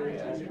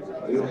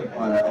 We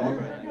autopilot on.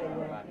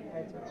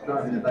 It's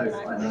driving the boat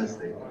quite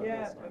nicely.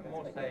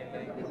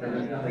 So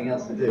there's nothing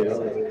else to do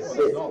other than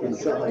sit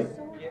inside.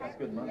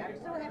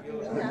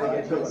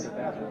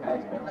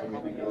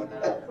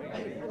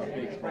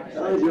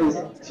 Nigel's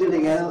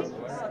chilling out,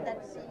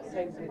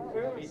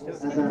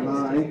 as am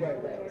I.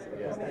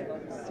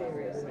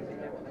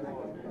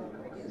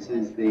 This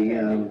is the, I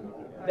don't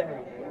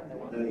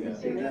know if you can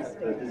see that,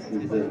 but this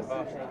is the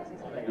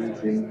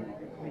routing.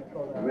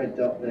 The red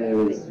dot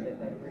there is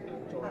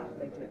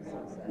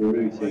the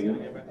routing,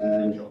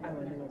 and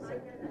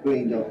the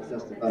green dot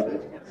just above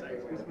it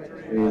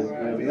is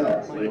where we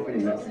are, so we're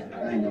pretty much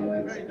bang on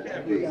where we're supposed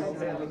to be. I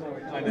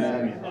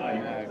know.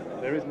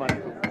 There is money.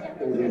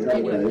 All these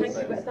other boats,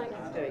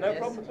 No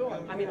problem at all.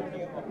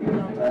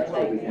 that's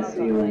what we can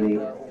see on the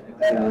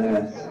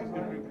AIS.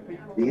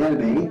 The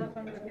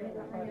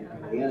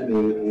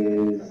enemy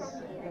is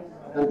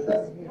Hunter,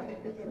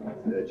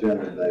 a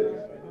German boat.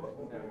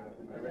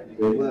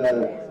 We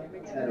were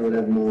 10 or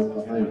 11 miles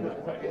behind them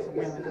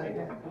yesterday.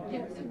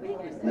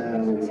 Now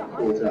we've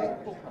caught up,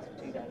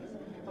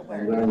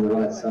 and we're on the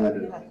right side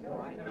of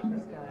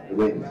the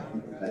wind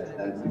compared to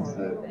them,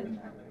 so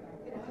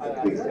at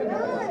the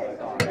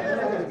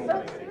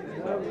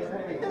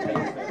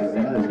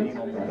moment,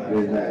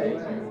 we're there.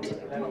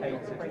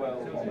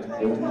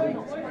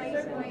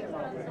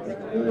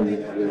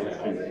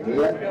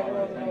 Here,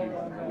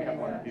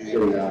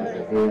 silly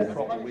answer here,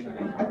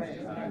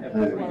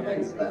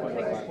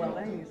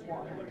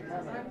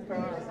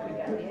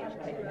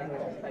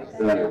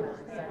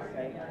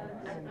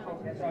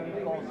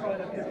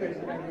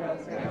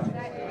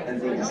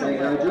 anything to say,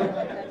 Nigel?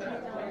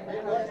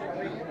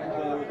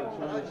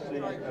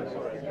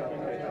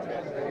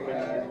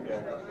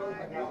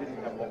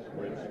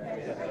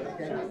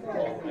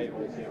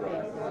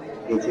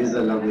 It is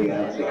a lovely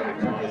outing.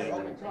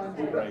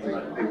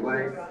 Big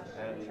wave.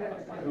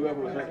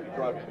 Whoever was actually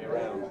driving me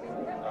around.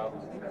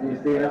 Can you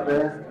see it up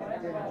there?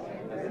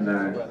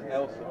 No.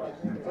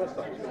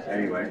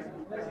 Anyway.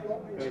 A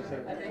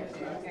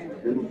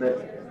little bit.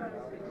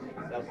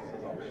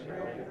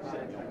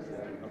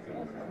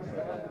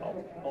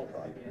 I'll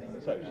try.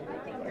 So,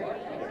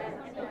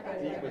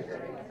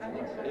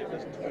 it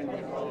was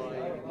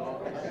 25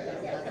 knots,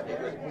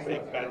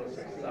 big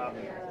bouncy stuff,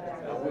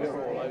 and we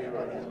were all over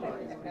it.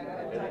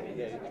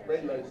 It's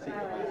very low sea.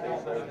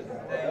 So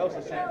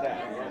Elsa sat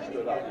down and I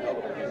stood up, and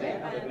otherwise they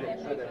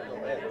didn't sit down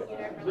on there.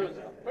 It was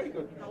very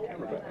good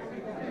camera graphic.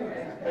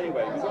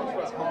 Anyway, we got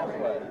about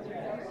halfway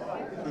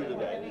through the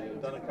day,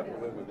 we've done a couple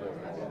of wind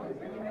maneuvers,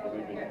 and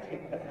we've been had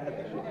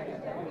the ship.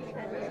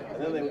 And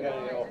then they were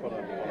going to go off on a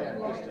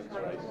distance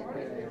race.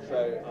 So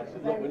I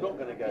said, look, we're not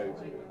going to go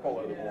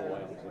follow them all the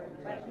way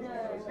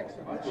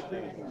onto the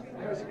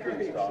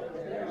security staff.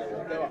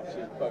 We'll go up to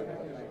the boat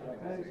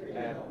and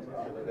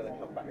they're going to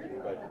come back to the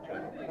boat and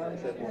channel. I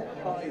said, we'll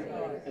hide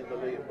in the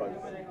lead boat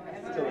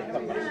until they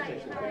come back and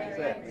take some pictures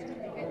there.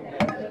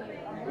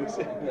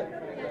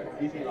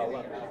 Eating our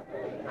lunch.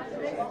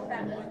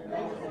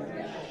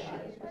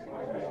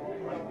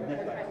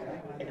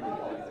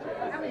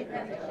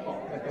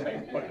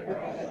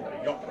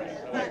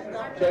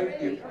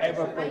 Don't you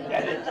ever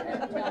forget it.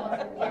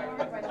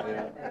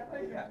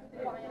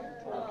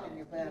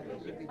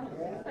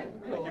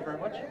 Thank you very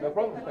much. No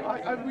problem.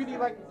 I really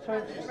like the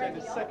term you said,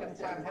 the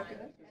second-time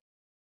happiness.